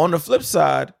 On the flip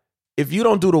side, if you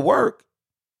don't do the work,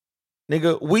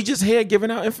 nigga, we just here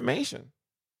giving out information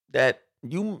that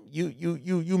you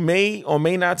may or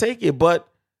may not take it, but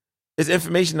it's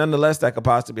information nonetheless that could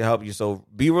possibly help you. So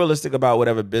be realistic about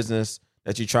whatever business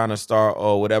that you're trying to start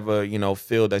or whatever,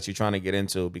 field that you're trying to get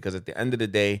into. Because at the end of the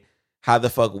day, how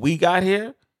the fuck we got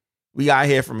here? We got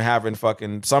here from having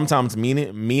fucking sometimes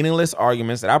meaningless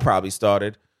arguments that I probably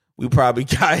started. We probably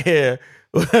got here.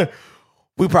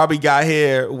 We probably got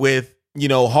here with,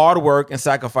 hard work and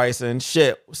sacrificing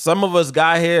shit. Some of us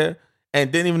got here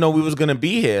and didn't even know we was going to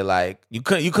be here. Like you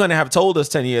couldn't have told us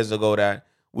 10 years ago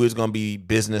we was going to be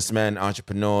businessmen,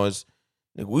 entrepreneurs.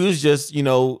 Like, we was just,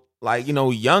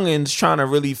 youngins trying to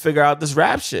really figure out this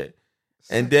rap shit.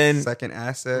 And then second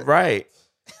asset. Right.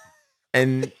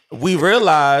 And we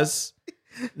realized,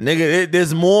 nigga,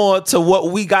 there's more to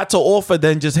what we got to offer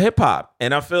than just hip hop.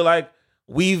 And I feel like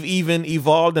we've even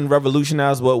evolved and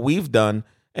revolutionized what we've done.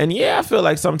 And yeah, I feel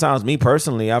like sometimes, me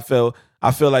personally, I feel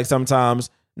like sometimes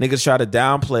niggas try to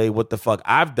downplay what the fuck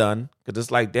I've done. Cause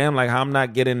it's like, damn, like I'm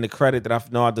not getting the credit that I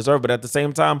know I deserve. But at the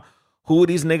same time, who are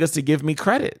these niggas to give me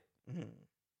credit?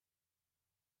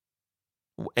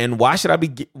 And why should I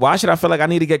feel like I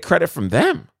need to get credit from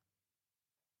them?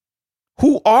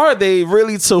 Who are they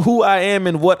really to who I am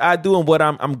and what I do and what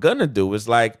I'm gonna do? It's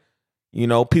like, You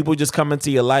know, people just come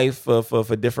into your life for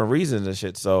different reasons and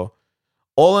shit. So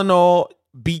all in all,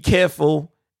 be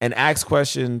careful and ask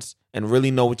questions and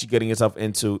really know what you're getting yourself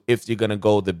into if you're going to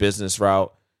go the business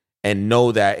route, and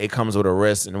know that it comes with a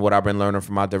risk. And what I've been learning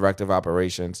from my director of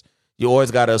operations, you always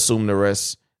got to assume the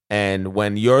risk. And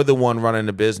when you're the one running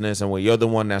the business and when you're the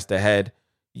one that's the head,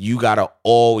 you got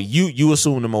to you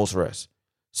assume the most risk.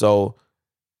 So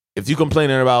if you're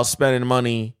complaining about spending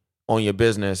money on your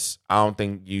business, I don't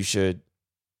think you should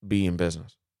be in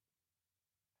business.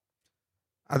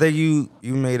 I think you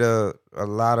made a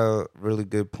lot of really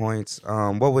good points.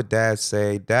 What would Dad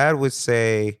say? Dad would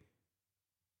say,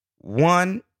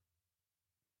 one,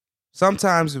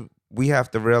 sometimes we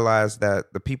have to realize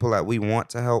that the people that we want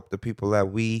to help, the people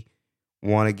that we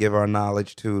want to give our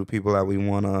knowledge to, the people that we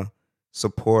want to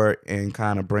support and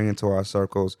kind of bring into our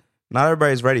circles, not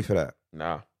everybody's ready for that.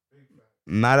 No.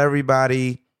 Not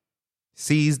everybody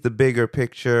sees the bigger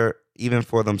picture even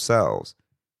for themselves.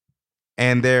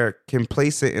 And they're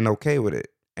complacent and okay with it.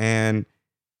 And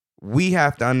we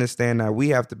have to understand that we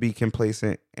have to be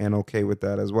complacent and okay with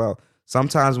that as well.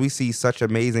 Sometimes we see such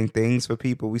amazing things for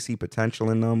people. We see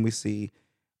potential in them. We see,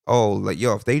 oh, like,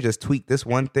 yo, if they just tweak this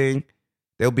one thing,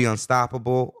 they'll be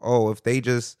unstoppable. Oh, if they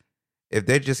just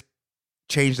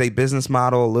change their business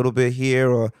model a little bit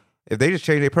here, or if they just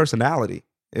change their personality,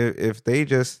 if they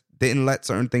just didn't let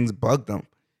certain things bug them,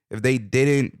 if they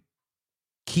didn't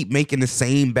keep making the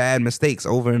same bad mistakes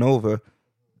over and over,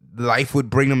 life would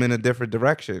bring them in a different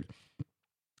direction.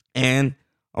 And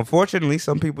unfortunately,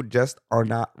 some people just are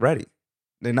not ready.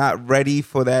 They're not ready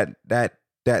for that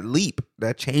leap,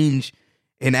 that change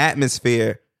in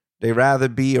atmosphere. They rather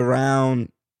be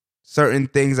around certain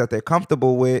things that they're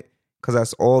comfortable with because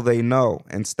that's all they know.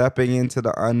 And stepping into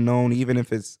the unknown, even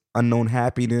if it's unknown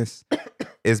happiness,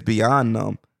 is beyond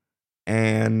them.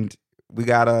 And we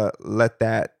gotta let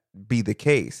that be the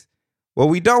case. What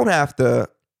we don't have to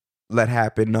let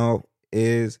happen, though,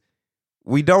 is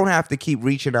we don't have to keep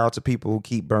reaching out to people who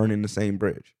keep burning the same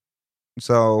bridge.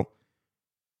 So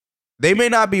they may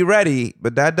not be ready,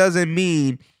 but that doesn't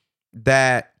mean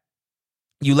that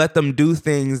you let them do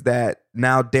things that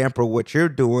now damper what you're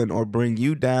doing or bring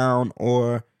you down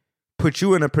or put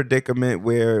you in a predicament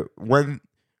where when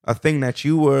a thing that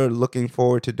you were looking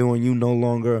forward to doing, you no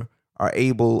longer are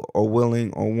able or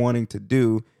willing or wanting to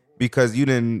do because you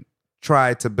didn't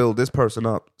try to build this person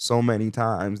up so many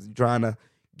times. You're trying to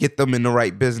get them in the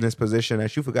right business position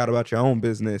that you forgot about your own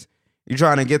business. You're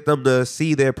trying to get them to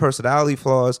see their personality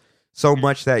flaws so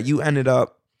much that you ended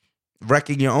up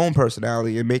wrecking your own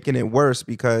personality and making it worse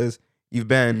because you've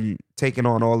been taking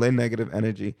on all their negative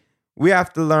energy. We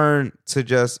have to learn to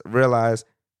just realize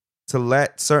to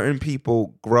let certain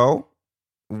people grow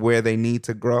where they need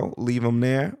to grow, leave them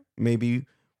there, maybe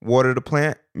water the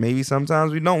plant. Maybe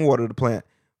sometimes we don't water the plant,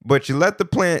 but you let the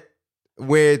plant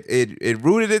where it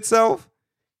rooted itself,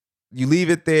 you leave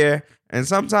it there, and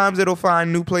sometimes it'll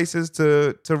find new places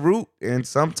to root, and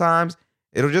sometimes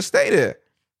it'll just stay there.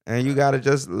 And you got to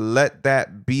just let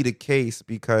that be the case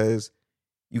because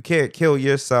you can't kill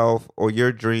yourself or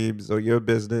your dreams or your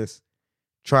business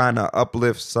trying to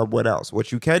uplift someone else.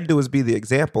 What you can do is be the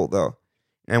example, though.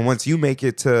 And once you make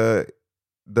it to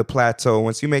the plateau,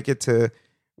 once you make it to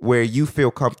where you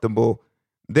feel comfortable,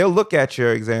 they'll look at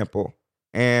your example.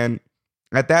 And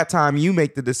at that time, you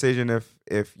make the decision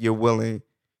if you're willing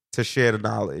to share the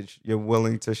knowledge, you're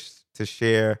willing to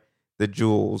share the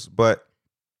jewels. But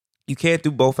you can't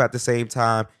do both at the same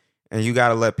time, and you got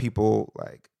to let people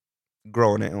like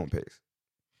grow in their own pace.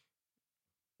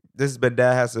 This has been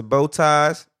Dad Has Some Bow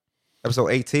Ties, episode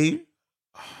 18,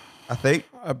 I think.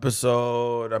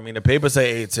 The papers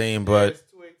say 18, but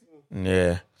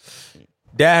yeah.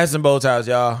 Dad Has Some Bow Ties,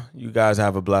 y'all. You guys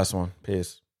have a blessed one.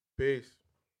 Peace. Peace.